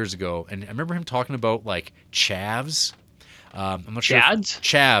many years ago, and I remember him talking about like chavs. I'm not sure.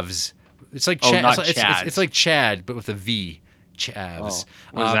 Chavs. It's like it's like Chad, but with a V. Chavs.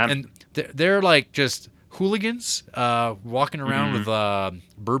 What is that? And they're like just hooligans walking around with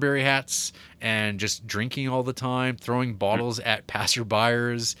Burberry hats and just drinking all the time, throwing bottles at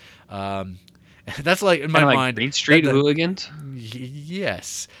passerbyers. That's like in my mind. Green Street hooligans.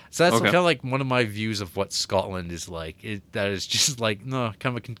 Yes, so that's kind of like one of my views of what Scotland is like. That is just like kind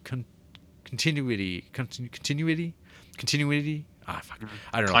of a continuity. Fuck.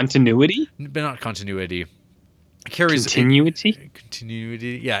 I don't know. Continuity, but not continuity.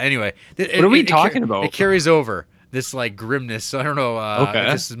 Continuity. Yeah. Anyway, what are we talking about? It carries over this like grimness. So I don't know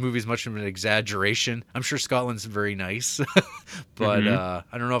if this movie is much of an exaggeration. I'm sure Scotland's very nice, but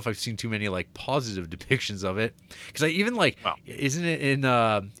I don't know if I've seen too many like positive depictions of it. Because I even like, isn't it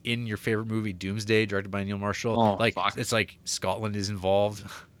in your favorite movie Doomsday, directed by Neil Marshall? Oh, like fuck. It's like Scotland is involved.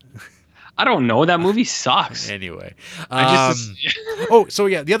 I don't know. That movie sucks. Anyway, so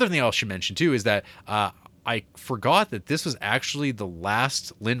yeah, the other thing I should mention too is that I forgot that this was actually the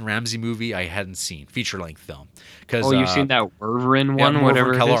last Lynn Ramsey movie I hadn't seen, feature-length film. You've seen that Werverin one,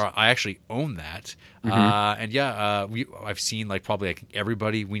 whatever it is? I actually own that. And yeah, I've seen like probably like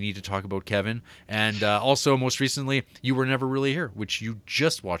everybody. We Need to Talk About Kevin. And also most recently, You Were Never Really Here, which you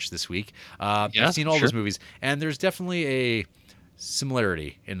just watched this week. I've seen all those movies. And there's definitely a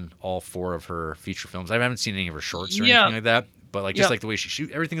similarity in all four of her feature films. I haven't seen any of her shorts or anything like that. But like just like the way she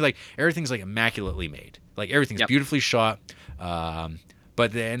shoots, everything's like immaculately made. Like everything's beautifully shot. But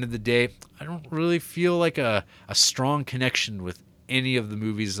at the end of the day, I don't really feel like a strong connection with any of the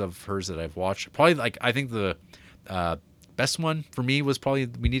movies of hers that I've watched. Probably like I think the best one for me was probably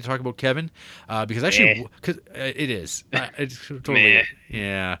We Need to Talk About Kevin, because actually because it is it's totally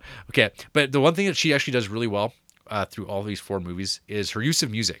okay. But the one thing that she actually does really well through all these four movies is her use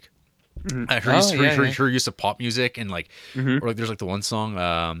of music. Her use of pop music and like, Mm-hmm. or like there's like the one song,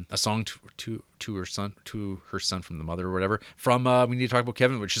 a song to her son from the mother or whatever from We Need to Talk About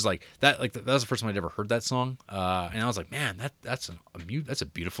Kevin, which is like that, like that was the first time I'd ever heard that song, and I was like, man, that's a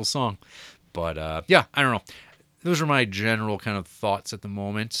beautiful song. But yeah, I don't know. Those are my general kind of thoughts at the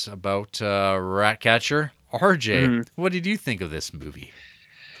moment about Ratcatcher. RJ, what did you think of this movie?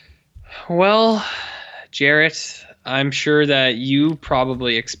 Well, Jarrett, I'm sure that you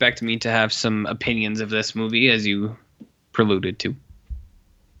probably expect me to have some opinions of this movie, as you alluded to,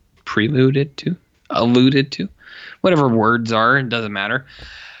 whatever words are, it doesn't matter.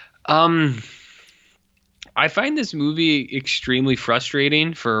 I find this movie extremely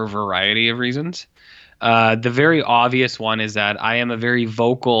frustrating for a variety of reasons. The very obvious one is that I am a very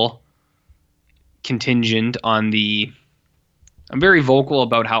vocal contingent on I'm very vocal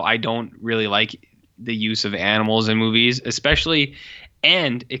about how I don't really like the use of animals in movies, especially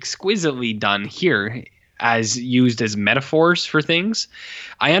and exquisitely done here as used as metaphors for things.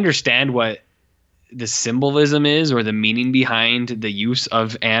 I understand what the symbolism is or the meaning behind the use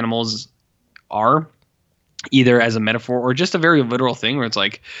of animals are, either as a metaphor or just a very literal thing where it's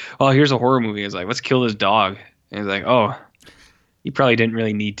like, oh, here's a horror movie. It's like, let's kill this dog. And it's like, oh, you probably didn't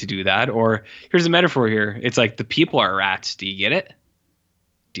really need to do that. Or here's a metaphor here. It's like the people are rats. Do you get it?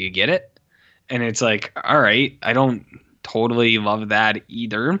 Do you get it? And it's like, all right, I don't totally love that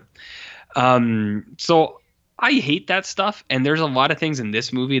either. So I hate that stuff. And there's a lot of things in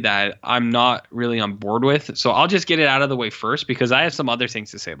this movie that I'm not really on board with. So I'll just get it out of the way first because I have some other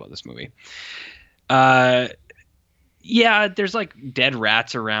things to say about this movie. Yeah, there's like dead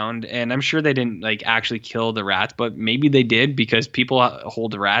rats around, and I'm sure they didn't like actually kill the rats, but maybe they did because people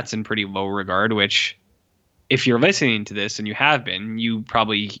hold the rats in pretty low regard, which if you're listening to this and you have been, you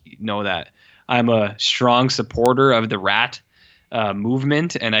probably know that I'm a strong supporter of the rat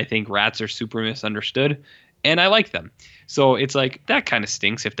movement, and I think rats are super misunderstood, and I like them. So it's like that kind of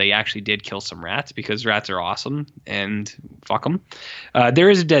stinks if they actually did kill some rats because rats are awesome and fuck them.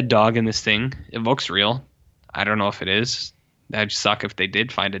 There is a dead dog in this thing. It looks real. I don't know if it is. That'd suck if they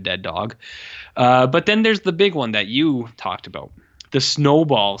did find a dead dog. But then there's the big one that you talked about, the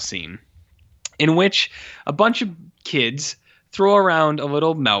snowball scene, in which a bunch of kids throw around a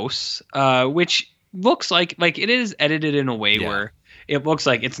little mouse, which looks like it is edited in a way where it looks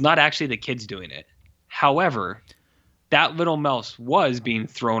like it's not actually the kids doing it. However, that little mouse was being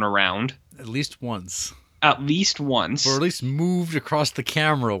thrown around. At least once. Or at least moved across the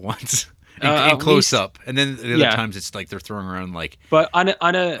camera once. In close up, and then the other times it's like they're throwing around like, but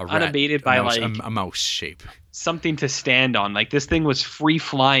unabated by mouse, like a mouse shape, something to stand on. Like this thing was free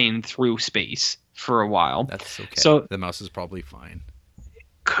flying through space for a while. That's okay. So the mouse is probably fine.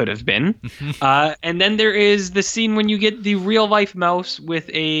 Could have been. And then there is the scene when you get the real life mouse with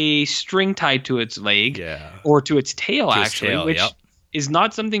a string tied to its leg, or to its tail, which is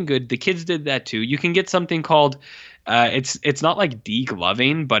not something good. The kids did that too. You can get something called. It's not like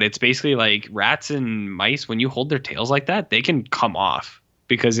degloving, but it's basically like rats and mice. When you hold their tails like that, they can come off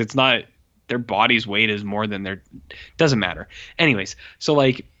because it's not their body's weight is more than their. Doesn't matter. Anyways, so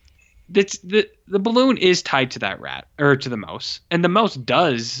like, the balloon is tied to that rat or to the mouse, and the mouse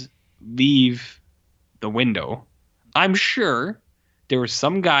does leave the window. I'm sure there was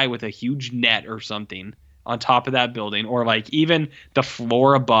some guy with a huge net or something on top of that building, or like even the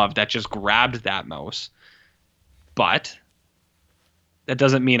floor above that just grabbed that mouse. But that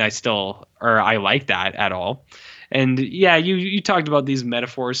doesn't mean I like that at all. And yeah, you talked about these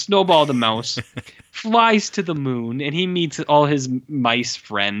metaphors. Snowball the mouse flies to the moon and he meets all his mice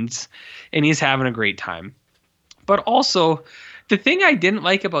friends and he's having a great time. But also, the thing I didn't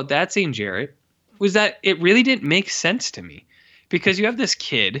like about that scene, Jarrett, was that it really didn't make sense to me. Because you have this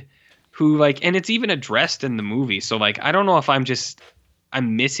kid who like, and it's even addressed in the movie. So like, I don't know if I'm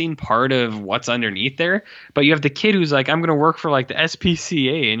missing part of what's underneath there, but you have the kid who's like, I'm going to work for like the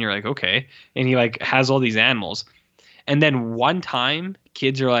SPCA. And you're like, okay. And he like has all these animals. And then one time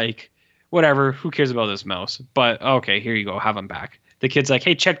kids are like, whatever, who cares about this mouse? But okay, here you go. Have him back. The kid's like,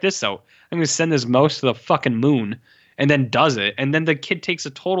 hey, check this out. I'm going to send this mouse to the fucking moon, and then does it. And then the kid takes a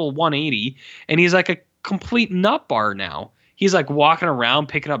total 180 and he's like a complete nut bar now. He's like walking around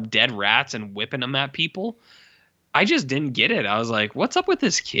picking up dead rats and whipping them at people. I just didn't get it. I was like, what's up with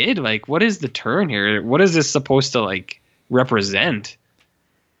this kid? Like, what is the turn here? What is this supposed to like represent?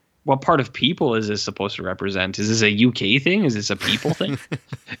 What part of people is this supposed to represent? Is this a UK thing? Is this a people thing?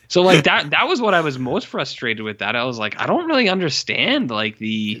 So like that was what I was most frustrated with. That I was like, I don't really understand like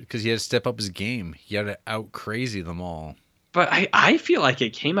because he had to step up his game. He had to out crazy them all. But I feel like it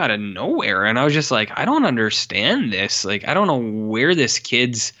came out of nowhere, and I was just like, I don't understand this. Like, I don't know where this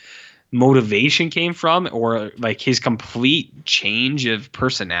kid's motivation came from, or like his complete change of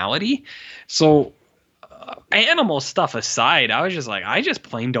personality. So animal stuff aside, I was just like, I just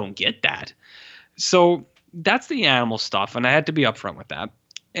plain don't get that. So that's the animal stuff, and I had to be upfront with that.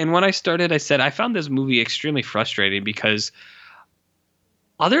 And when I started, I said I found this movie extremely frustrating because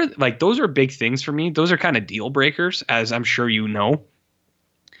those are big things for me. Those are kind of deal breakers, as I'm sure you know.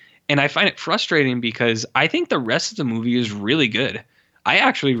 And I find it frustrating because I think the rest of the movie is really good. I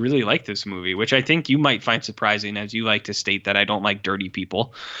actually really like this movie, which I think you might find surprising, as you like to state that I don't like dirty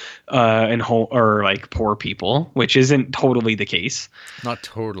people, or like poor people, which isn't totally the case. Not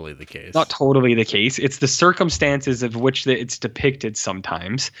totally the case. Not totally the case. It's the circumstances of which it's depicted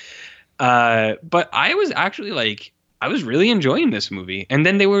sometimes. But I was actually like, I was really enjoying this movie. And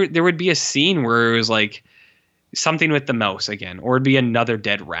then there would be a scene where it was like something with the mouse again, or it'd be another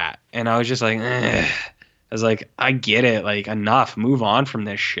dead rat. And I was just like, I was like, I get it. Like, enough, move on from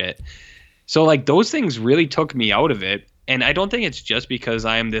this shit. So like those things really took me out of it. And I don't think it's just because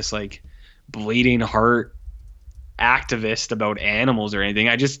I am this like bleeding heart activist about animals or anything.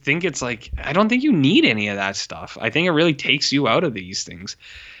 I just think it's like, I don't think you need any of that stuff. I think it really takes you out of these things.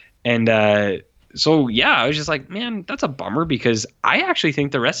 And so yeah, I was just like, man, that's a bummer, because I actually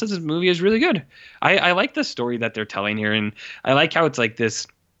think the rest of this movie is really good. I like the story that they're telling here, and I like how it's like this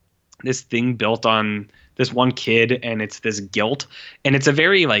thing built on this one kid, and it's this guilt, and it's a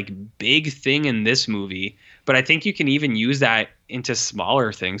very like big thing in this movie. But I think you can even use that into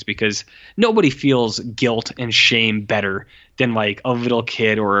smaller things, because nobody feels guilt and shame better than like a little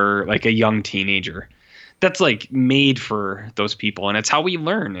kid or like a young teenager. That's like made for those people, and it's how we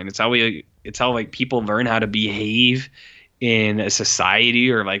learn, and it's how like people learn how to behave in a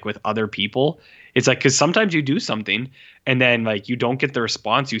society or like with other people. It's like, because sometimes you do something and then like you don't get the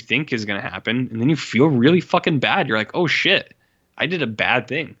response you think is going to happen, and then you feel really fucking bad. You're like, oh shit, I did a bad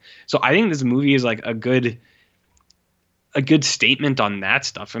thing. So I think this movie is like a good statement on that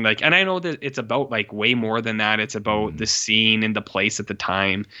stuff. And like, and I know that it's about like way more than that. It's about the scene and the place at the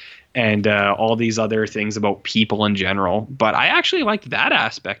time, and all these other things about people in general. But I actually like that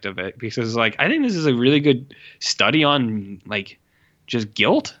aspect of it, because like I think this is a really good study on like just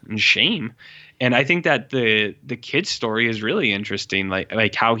guilt and shame. And I think that the kid's story is really interesting,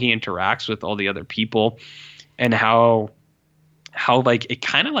 like how he interacts with all the other people, and how like it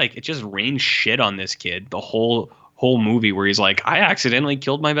kind of like it just rains shit on this kid the whole movie, where he's like, I accidentally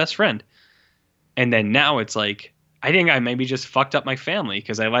killed my best friend. And then now it's like, I think I maybe just fucked up my family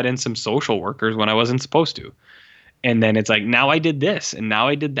because I let in some social workers when I wasn't supposed to. And then it's like, now I did this and now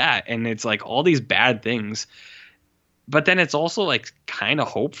I did that. And it's like all these bad things. But then it's also like kind of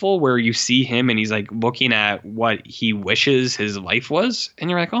hopeful, where you see him and he's like looking at what he wishes his life was. And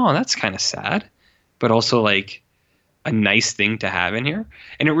you're like, oh, that's kind of sad, but also like a nice thing to have in here.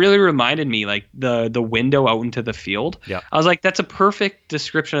 And it really reminded me like the window out into the field. Yeah. I was like, that's a perfect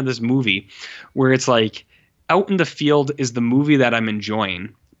description of this movie, where it's like out in the field is the movie that I'm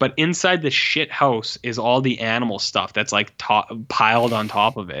enjoying, but inside the shit house is all the animal stuff that's like piled on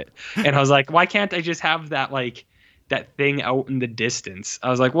top of it. And I was like, why can't I just have that like that thing out in the distance? I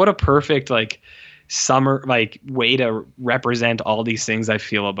was like, what a perfect like summer like way to represent all these things I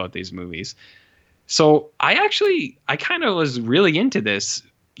feel about these movies. So I kind of was really into this,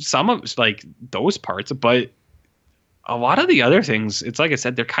 some of like those parts, but a lot of the other things, it's like I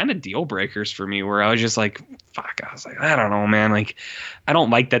said, they're kind of deal breakers for me, where I was just like, fuck, I was like, I don't know, man. Like, I don't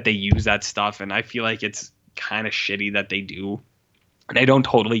like that they use that stuff, and I feel like it's kind of shitty that they do, and I don't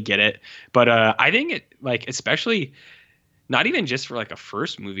totally get it. But I think it, like, especially not even just for like a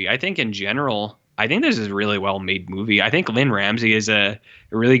first movie, I think in general, I think this is a really well made movie. I think Lynn Ramsey is a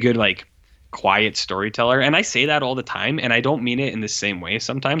really good like quiet storyteller, and I say that all the time, and I don't mean it in the same way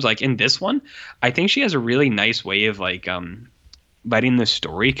sometimes. Like in this one, I think she has a really nice way of like letting the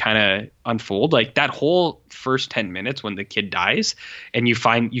story kind of unfold. Like that whole first 10 minutes when the kid dies and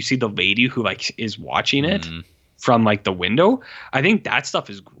you see the lady who like is watching it from like the window. I think that stuff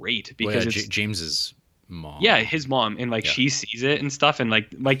is great, because it's James's mom. Yeah, his mom, and like she sees it and stuff, and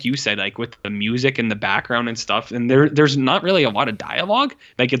like you said, like with the music in the background and stuff, and there's not really a lot of dialogue.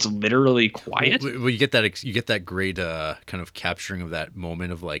 Like it's literally quiet. Well, you get that great kind of capturing of that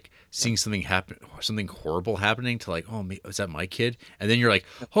moment of like seeing something happen, something horrible happening to like, oh, is that my kid? And then you're like,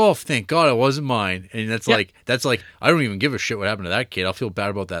 oh, thank God it wasn't mine. And that's like I don't even give a shit what happened to that kid. I'll feel bad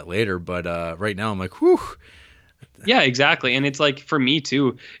about that later, but right now I'm like, whew. Yeah, exactly. And it's like, for me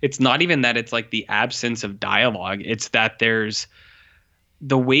too, it's not even that it's like the absence of dialogue. It's that there's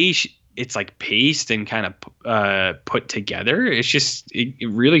the way it's like paced and kind of put together. It's just, it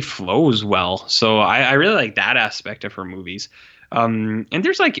really flows well. So I really like that aspect of her movies. And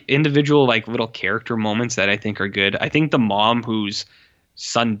there's like individual like little character moments that I think are good. I think the mom whose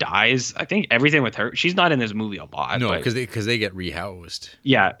son dies, I think everything with her, she's not in this movie a lot. No, because they get rehoused.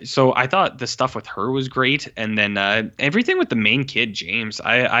 Yeah, so I thought the stuff with her was great, and then everything with the main kid James,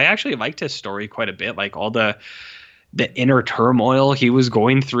 I actually liked his story quite a bit, like all the inner turmoil he was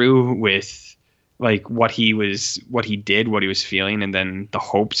going through with like what he did, what he was feeling, and then the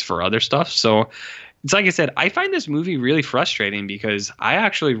hopes for other stuff. So it's like I said, I find this movie really frustrating because I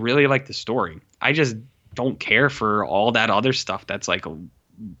actually really like the story. I just don't care for all that other stuff that's like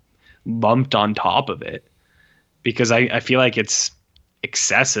bumped on top of it, because I feel like it's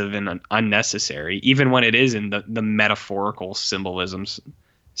excessive and unnecessary, even when it is in the metaphorical symbolisms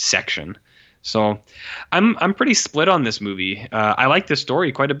section. So I'm pretty split on this movie. I like the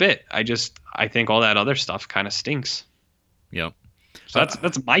story quite a bit. I think all that other stuff kind of stinks. Yep. So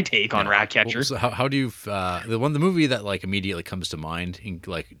that's my take on Ratcatcher. So how do you the movie that like immediately comes to mind in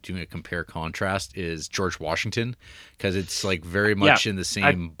like doing a compare contrast is George Washington, because it's like very much in the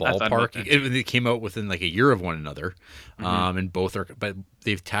same ballpark. It came out within like a year of one another, and both are, but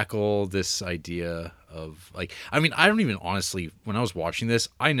they've tackled this idea of like, I mean, I don't even honestly, when I was watching this,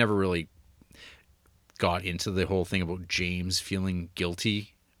 I never really got into the whole thing about James feeling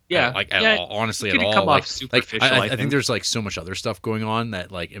guilty. At all, honestly, at all. Come off superficial, I think there's like so much other stuff going on that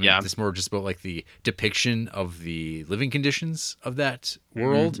like, I mean, it's more just about like the depiction of the living conditions of that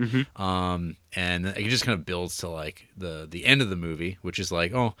world. And it just kind of builds to like the end of the movie, which is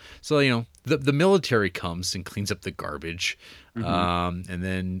like, oh, so, you know, the military comes and cleans up the garbage. And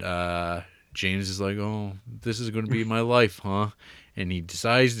then James is like, oh, this is going to be my life, huh? And he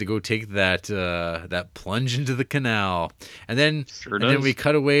decides to go take that plunge into the canal, and then then we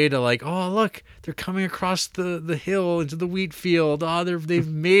cut away to like, oh look, they're coming across the hill into the wheat field. Oh, they've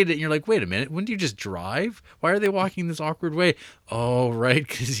made it. And you're like, wait a minute, wouldn't you just drive? Why are they walking this awkward way? Oh, right,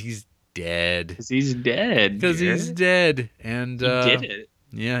 because he's dead. Because he's dead. And he did it.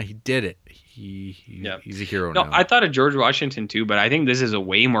 Yeah, he did it. He's a hero now. I thought of George Washington too, but I think this is a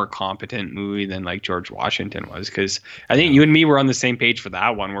way more competent movie than like George Washington was, because I think you and me were on the same page for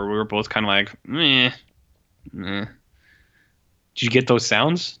that one, where we were both kind of like, meh. Did you get those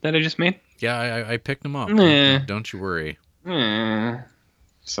sounds that I just made? Yeah, I picked them up. Don't you worry.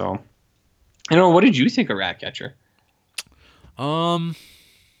 So, I don't know. What did you think of Ratcatcher?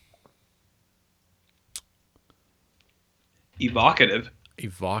 Evocative.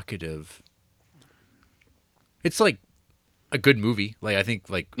 It's like a good movie. Like, I think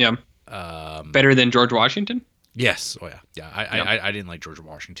like better than George Washington. Yes. Oh yeah. I didn't like George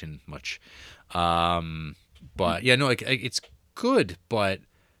Washington much. But yeah, no, like it's good, but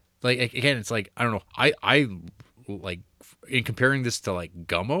like again, it's like, I don't know. I like, in comparing this to like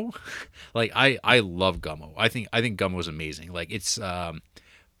Gummo, like I love Gummo. I think Gummo is amazing. Like it's kind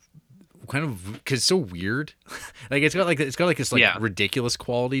of, because it's so weird. Like it's got like this like ridiculous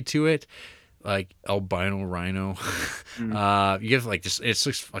quality to it. Like albino rhino. You get like just, it's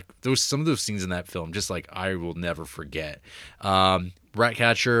just like some of those scenes in that film, just like I will never forget.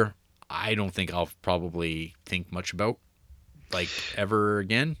 Ratcatcher, I don't think I'll probably think much about like ever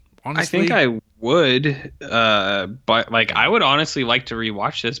again, honestly. I think I would, but like I would honestly like to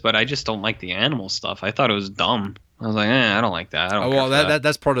rewatch this, but I just don't like the animal stuff. I thought it was dumb. I was like, I don't like that.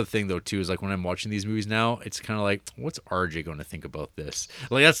 That's part of the thing though too, is like when I'm watching these movies now, it's kind of like, what's RJ going to think about this?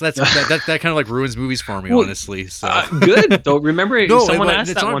 Like that kind of like ruins movies for me, honestly. So good though. Remember, someone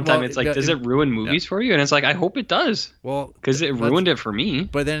asked that one time. It's like, does it ruin movies for you? And it's like, I hope it does. Well, because it ruined it for me.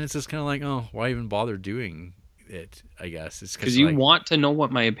 But then it's just kind of like, oh, why even bother doing it? I guess it's because you want to know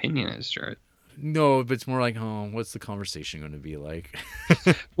what my opinion is, Jared. No, but it's more like, oh, what's the conversation going to be like?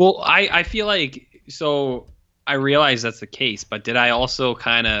 Well, I feel like, so I realize that's the case, but did I also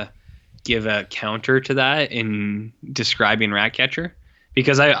kind of give a counter to that in describing Ratcatcher?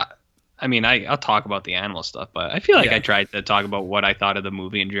 Because I mean, I'll talk about the animal stuff, but I feel like I tried to talk about what I thought of the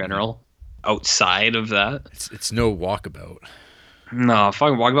movie in general outside of that. It's no Walkabout. No,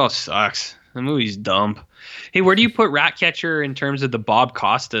 fucking Walkabout sucks. The movie's dumb. Hey, where do you put Ratcatcher in terms of the Bob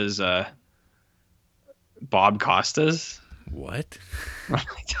Costas? Bob Costas? What? What am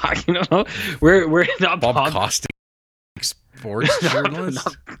I talking about? We're not Bob Costas, sports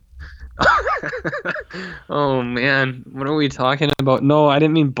journalist. Oh man, what are we talking about? No, I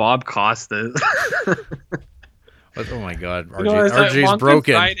didn't mean Bob Costas. Oh my God, RJ's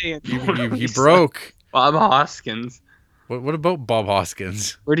broken. He broke. Bob Hoskins. What about Bob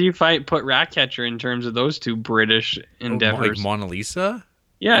Hoskins? Where do you put Ratcatcher in terms of those two British endeavors? Like Mona Lisa?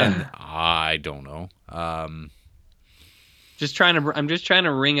 Yeah. I don't know. I'm just trying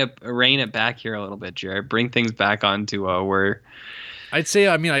to rein it back here a little bit, Jared. Bring things back onto where. I'd say.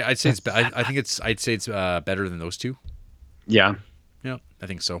 I mean, I'd say it's. I think it's. I'd say it's better than those two. Yeah. Yeah, I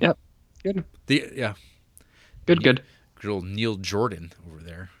think so. Yep. Good. Good. Good old Neil Jordan over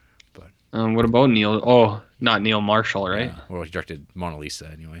there. But what about Neil? Oh, not Neil Marshall, right? Yeah. Well, he directed Mona Lisa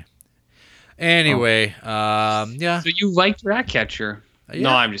anyway. Anyway, yeah. So you liked Ratcatcher? Yeah. No,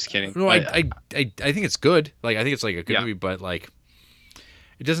 I'm just kidding. No, I think it's good. Like, I think it's like a good movie, but like,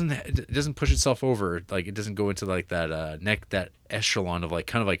 it doesn't push itself over. Like, it doesn't go into like that echelon of like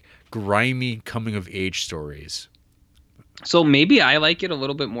kind of like grimy coming of age stories. So maybe I like it a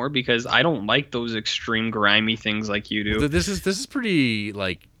little bit more because I don't like those extreme grimy things like you do. This is pretty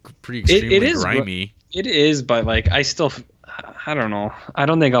extremely it is grimy. It is, but like I don't know. I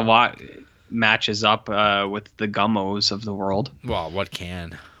don't think a lot matches up with the Gummos of the world. Well, what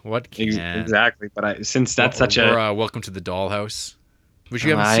can? Exactly, but since that's such a Welcome to the Dollhouse, which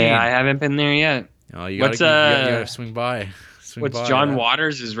you haven't seen. I haven't been there yet. Oh, you gotta swing by. What's John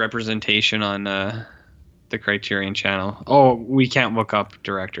Waters' representation on the Criterion Channel? Oh, we can't look up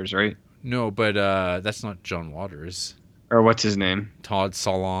directors, right? No, but that's not John Waters. Or what's his name? Todd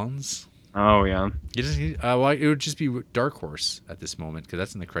Solondz. Oh yeah. It would just be Dark Horse at this moment because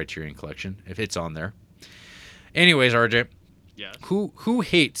that's in the Criterion Collection if it's on there. Anyways, RJ. Yeah. Who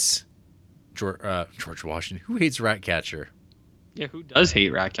hates George Washington? Who hates Ratcatcher? Yeah, who does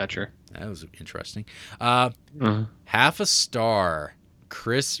hate Ratcatcher? That was interesting. Half a star.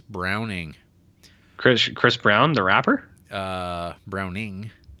 Chris Browning. Chris Brown, the rapper?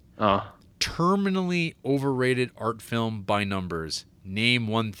 Browning. Oh. Terminally overrated art film by numbers. Name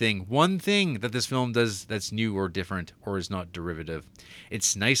one thing that this film does that's new or different or is not derivative.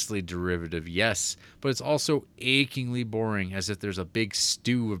 It's nicely derivative, yes, but it's also achingly boring, as if there's a big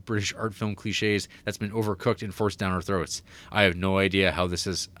stew of British art film cliches that's been overcooked and forced down our throats. I have no idea how this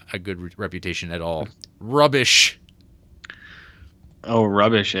is a good reputation at all. Rubbish. Oh,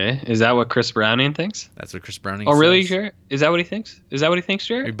 rubbish, eh? Is that what Chris Browning thinks? That's what Chris Browning says. Oh, really, Jared? Is that what he thinks?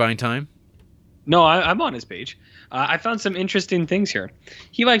 Jared? Are you buying time? No, I'm on his page. I found some interesting things here.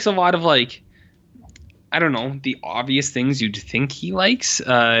 He likes a lot of, like, I don't know, the obvious things you'd think he likes.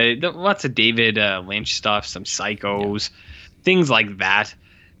 Lots of David Lynch stuff, some Psychos, things like that.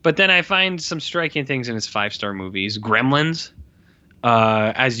 But then I find some striking things in his 5-star movies. Gremlins,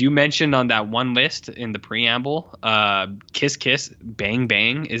 as you mentioned on that one list in the preamble, Kiss Kiss Bang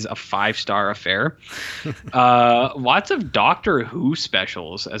Bang is a 5-star affair. Lots of Doctor Who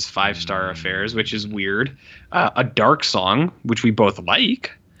specials as 5-star affairs, which is weird. A Dark Song, which we both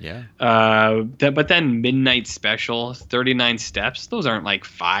like. Yeah. But then Midnight Special, 39 Steps, those aren't like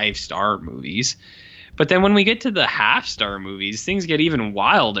 5-star movies. But then when we get to the half-star movies, things get even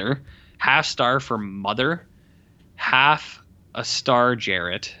wilder. Half-star for Mother, half a star,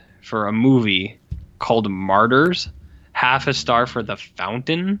 Jarrett, for a movie called Martyrs, half a star for The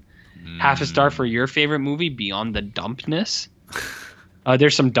Fountain, half a star for your favorite movie, Beyond the Dumpness.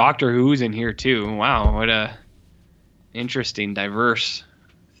 There's some Doctor Who's in here too. Wow, what a interesting, diverse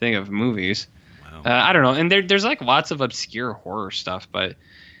thing of movies. Wow. I don't know, and there's like lots of obscure horror stuff, but it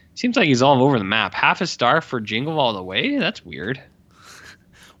seems like he's all over the map. Half a star for Jingle All the Way? That's weird.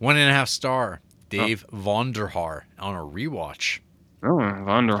 1.5 star. Dave Vonderhaar on a rewatch. Oh,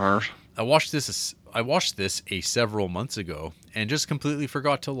 Vonderhaar. I watched this several months ago and just completely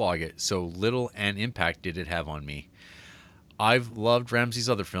forgot to log it. So little an impact did it have on me. I've loved Ramsey's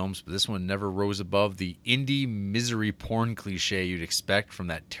other films, but this one never rose above the indie misery porn cliche you'd expect from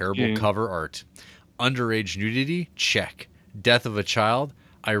that terrible cover art. Underage nudity? Check. Death of a child?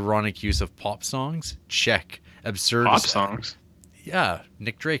 Ironic use of pop songs? Check. Absurd pop songs. Yeah,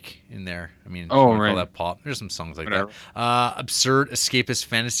 Nick Drake in there. I mean, call that pop. There's some songs like that. Absurd escapist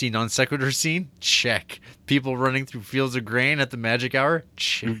fantasy non sequitur scene? Check. People running through fields of grain at the magic hour?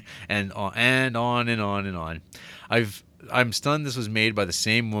 Check. And on and on and on and on. I'm stunned this was made by the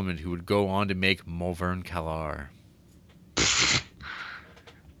same woman who would go on to make Mauvern Calar.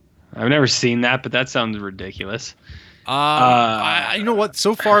 I've never seen that, but that sounds ridiculous. You know what?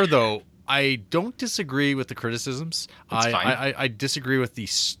 So far, though, I don't disagree with the criticisms. I disagree with the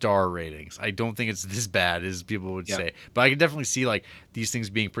star ratings. I don't think it's this bad as people would say. But I can definitely see like these things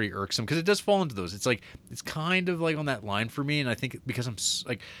being pretty irksome because it does fall into those. It's like it's kind of like on that line for me, and I think because I'm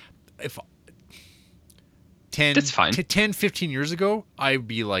like, if 10, 15 years ago, I'd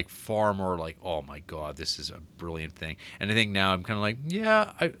be like far more like, oh my God, this is a brilliant thing. And I think now I'm kind of like,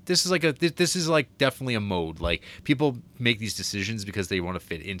 yeah, this is like definitely a mode. Like people make these decisions because they want to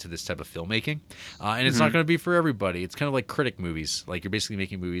fit into this type of filmmaking. And it's not going to be for everybody. It's kind of like critic movies. Like you're basically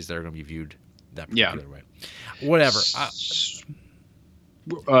making movies that are going to be viewed that particular way. Whatever.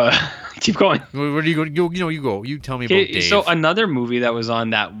 Keep going. Where do you go? You go. You tell me about Dave. So another movie that was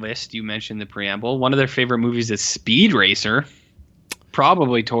on that list, you mentioned the preamble. One of their favorite movies is Speed Racer.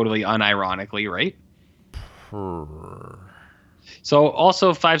 Probably totally unironically, right? So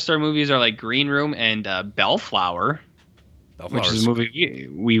also 5-star movies are like Green Room and Bellflower, which is a movie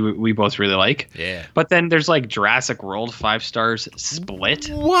we both really like. Yeah. But then there's like Jurassic World, 5 stars. Split.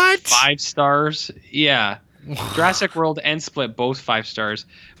 What? 5 stars. Yeah. Jurassic World and Split, both 5 stars.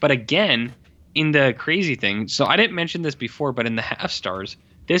 But again, in the crazy thing, so I didn't mention this before, but in the half stars,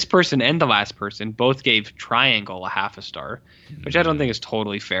 this person and the last person both gave Triangle a half a star, which I don't think is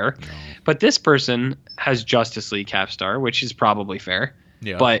totally fair. No. But this person has Justice League half star, which is probably fair.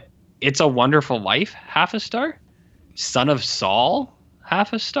 Yeah. But It's a Wonderful Life half a star. Son of Saul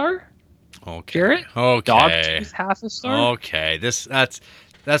half a star. Okay. Jarrett? Okay. Dogtooth half a star. Okay.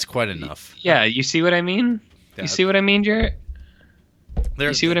 That's quite enough. Yeah, you see what I mean? You see what I mean, Jarrett?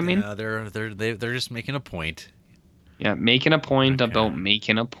 You see what I mean? Yeah, they're just making a point. Yeah, making a point about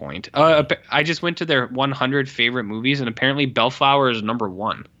making a point. I just went to their 100 favorite movies, and apparently Bellflower is number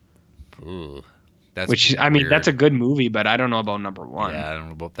 1. Ooh, that's a good movie, but I don't know about number 1. Yeah, I don't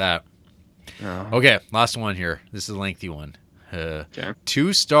know about that. Okay, last one here. This is a lengthy one.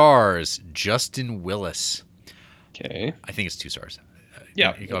 2 stars, Justin Willis. Okay. I think it's 2 stars.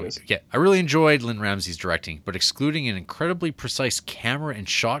 Yeah. I really enjoyed Lynn Ramsey's directing, but excluding an incredibly precise camera and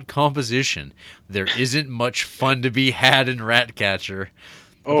shot composition, there isn't much fun to be had in Ratcatcher.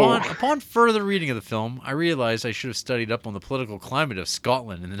 Upon further reading of the film, I realized I should have studied up on the political climate of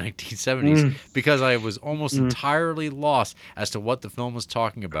Scotland in the 1970s because I was almost entirely lost as to what the film was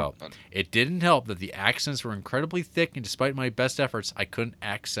talking about. It didn't help that the accents were incredibly thick, and despite my best efforts, I couldn't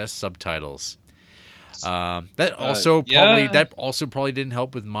access subtitles. That also probably didn't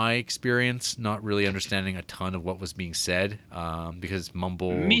help with my experience, not really understanding a ton of what was being said, because it's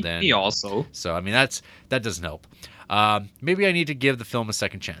mumbled. Me also. So I mean that doesn't help. Maybe I need to give the film a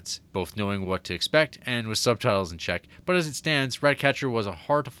second chance, both knowing what to expect and with subtitles in check. But as it stands, Ratcatcher was a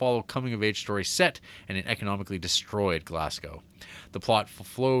hard-to-follow coming-of-age story set in an economically destroyed Glasgow. The plot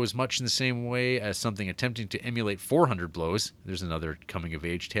flows much in the same way as something attempting to emulate 400 Blows. There's another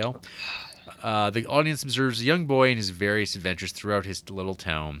coming-of-age tale. The audience observes a young boy and his various adventures throughout his little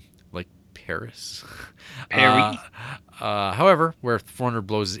town, like Paris. However, where 400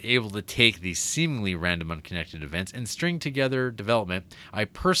 Blows is able to take these seemingly random, unconnected events and string together development, I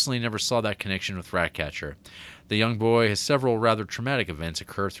personally never saw that connection with Ratcatcher. The young boy has several rather traumatic events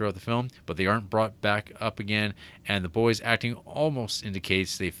occur throughout the film, but they aren't brought back up again, and the boy's acting almost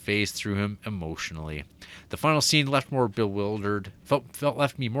indicates they phased through him emotionally. The final scene left me more bewildered,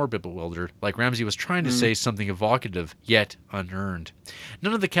 like Ramsey was trying to say something evocative, yet unearned.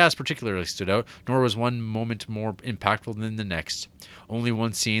 None of the cast particularly stood out, nor was one moment more impactful than the next. Only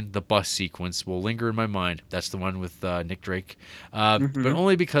one scene, the bus sequence, will linger in my mind. That's the one with Nick Drake. But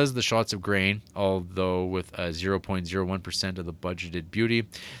only because the shots of grain, although with 0.01% of the budgeted beauty,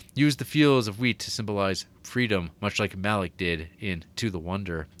 used the fields of wheat to symbolize freedom, much like Malick did in To the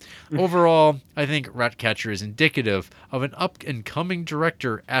Wonder. Overall, I think Ratcatcher is indicative of an up-and-coming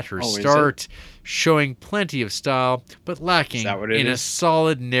director at her start, showing plenty of style, but lacking in a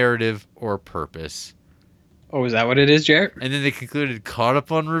solid narrative or purpose. Oh, is that what it is, Jarrett? And then they concluded, caught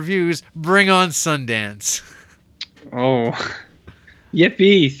up on reviews, bring on Sundance. Oh,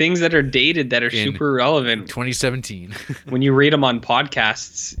 yippee. Things that are dated that are super relevant. 2017. When you read them on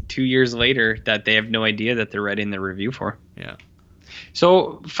podcasts 2 years later that they have no idea that they're writing the review for. Yeah.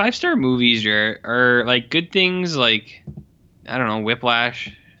 So 5-star movies are like good things like, I don't know,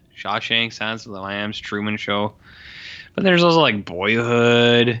 Whiplash, Shawshank, Silence of the Lambs, Truman Show. But there's also like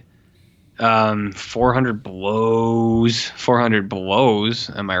Boyhood, 400 Blows,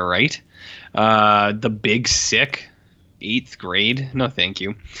 am I right? The Big Sick, 8th Grade, no thank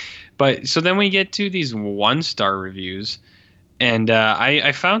you. But so then we get to these 1-star reviews, and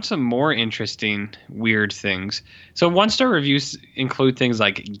I found some more interesting weird things. So 1-star reviews include things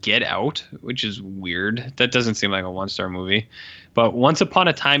like Get Out, which is weird. That doesn't seem like a 1-star movie. But Once Upon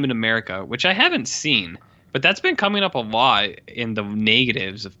a Time in America, which I haven't seen, but that's been coming up a lot in the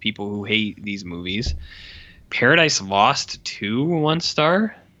negatives of people who hate these movies. Paradise Lost 2,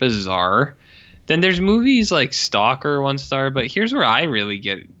 1-star. Bizarre. Then there's movies like Stalker, 1-star. But here's where I really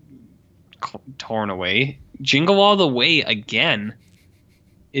get torn away. Jingle All the Way, again,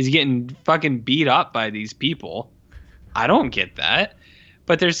 is getting fucking beat up by these people. I don't get that.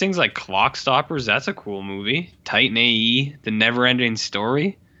 But there's things like Clock Stoppers. That's a cool movie. Titan A.E., The Never Ending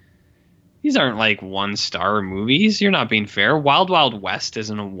Story. These aren't like 1-star movies. You're not being fair. Wild Wild West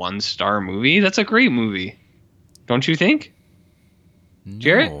isn't a 1-star movie. That's a great movie. Don't you think?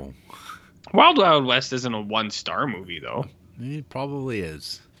 Jarrett? No. Wild Wild West isn't a 1-star movie, though. It probably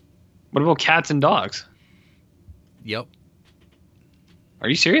is. What about Cats and Dogs? Yep. Are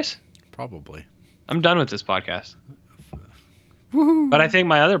you serious? Probably. I'm done with this podcast. Woohoo. But I think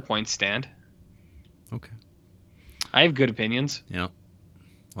my other points stand. Okay. I have good opinions. Yeah.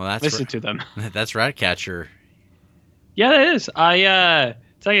 Well, that's Listen to them. That's Ratcatcher. Yeah, it is.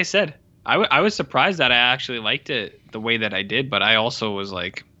 It's like I said, I was surprised that I actually liked it the way that I did, but I also was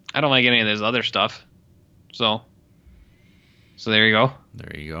like, I don't like any of this other stuff. So there you go.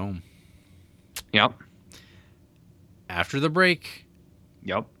 There you go. Yep. After the break,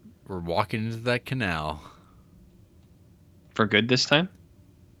 Yep. we're walking into that canal. For good this time?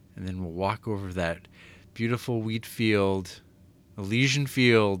 And then we'll walk over that beautiful wheat field, Elysian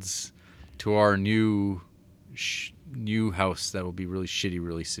Fields, to our new house that will be really shitty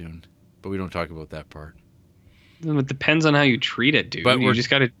really soon. But we don't talk about that part. It depends on how you treat it, dude. But You just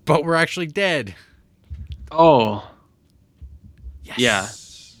gotta. But we're actually dead. Oh. Yes. Yeah.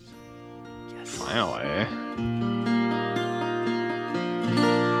 Yes. Finally.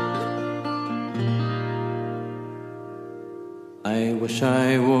 I wish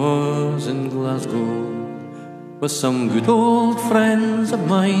I was in Glasgow with some good old friends of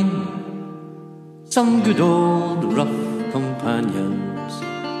mine, some good old rough companions,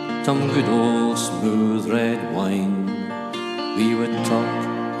 some good old smooth red wine. We would talk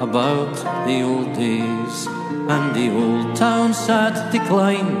about the old days and the old town's sad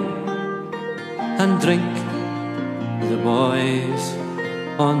decline, and drink with the boys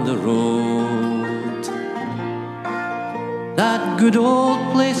on the road. That good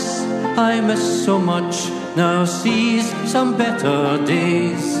old place I miss so much now sees some better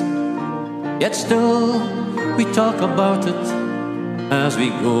days. Yet still we talk about it as we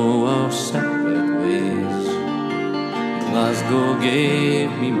go our separate ways. Glasgow gave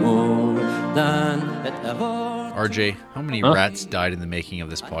me more than it ever. RJ, how many rats died in the making of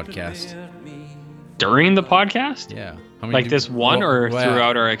this podcast? During the podcast? Yeah. How many Like this one or well,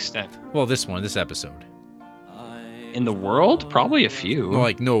 throughout our extent? Well, this episode. In the world? Probably a few. Well,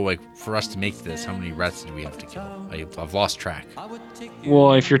 like for us to make this, how many rats did we have to kill? I've lost track.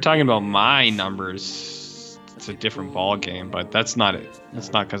 Well, if you're talking about my numbers, it's a different ball game, but that's not it.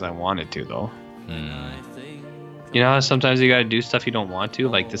 That's not because I wanted to, though. You know how sometimes you got to do stuff you don't want to,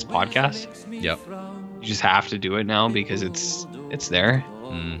 like this podcast? Yep. You just have to do it now because it's there.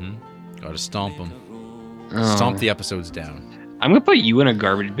 Mm-hmm. Gotta stomp them. Oh. Stomp the episodes down. I'm going to put you in a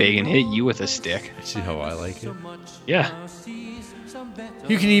garbage bag and hit you with a stick. See how I like it? Yeah.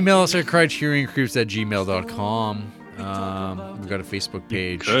 You can email us at criterioncreeps@gmail.com. We've got a Facebook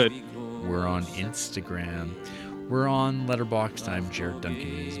page. Good. We're on Instagram. We're on Letterboxd. I'm Jared Duncan.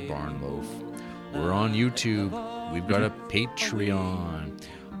 He's Barnloaf. We're on YouTube. We've got a Patreon.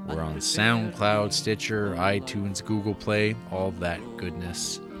 We're on SoundCloud, Stitcher, iTunes, Google Play, all that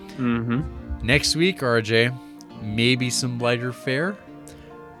goodness. Mm-hmm. Next week, RJ, maybe some lighter fare.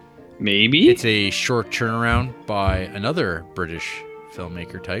 Maybe? It's a short turnaround by another British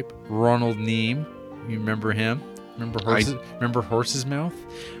filmmaker type, Ronald Neame. You remember him? Remember Horse's Mouth?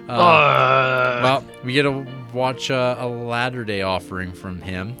 Well, we get to watch a latter-day offering from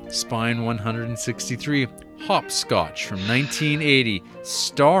him, Spine 163, Hopscotch from 1980,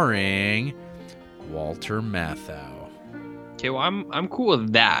 starring Walter Matthau. Okay, well, I'm cool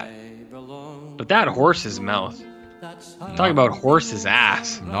with that. But that Horse's Mouth. Talk about horse's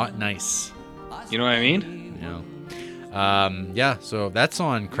ass. Not nice. You know what I mean? Yeah. So that's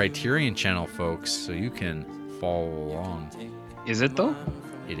on Criterion Channel, folks. So you can follow along. Is it though?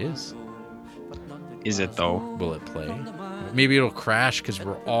 It is. Is it though? Will it play? Maybe it'll crash because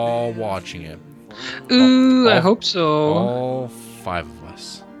we're all watching it. Ooh, I hope so. All 5 of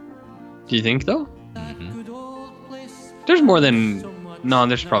us. Do you think though? Mm-hmm. There's more than... No,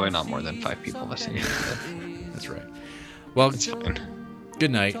 there's probably not more than 5 people listening. That's right. Well, It's fine.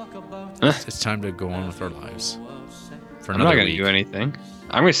 good night. Huh? It's time to go on with our lives. For I'm not going to week. do anything.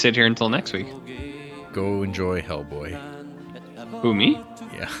 I'm going to sit here until next week. Go enjoy Hellboy. Who, me?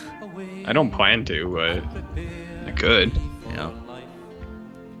 Yeah. I don't plan to, but I could. Yeah.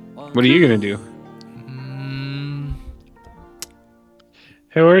 What are you going to do? Mm,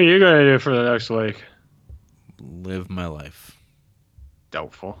 Hey, what are you going to do for the next week? live my life.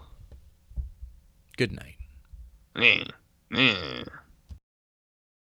 Doubtful. Good night. Eh.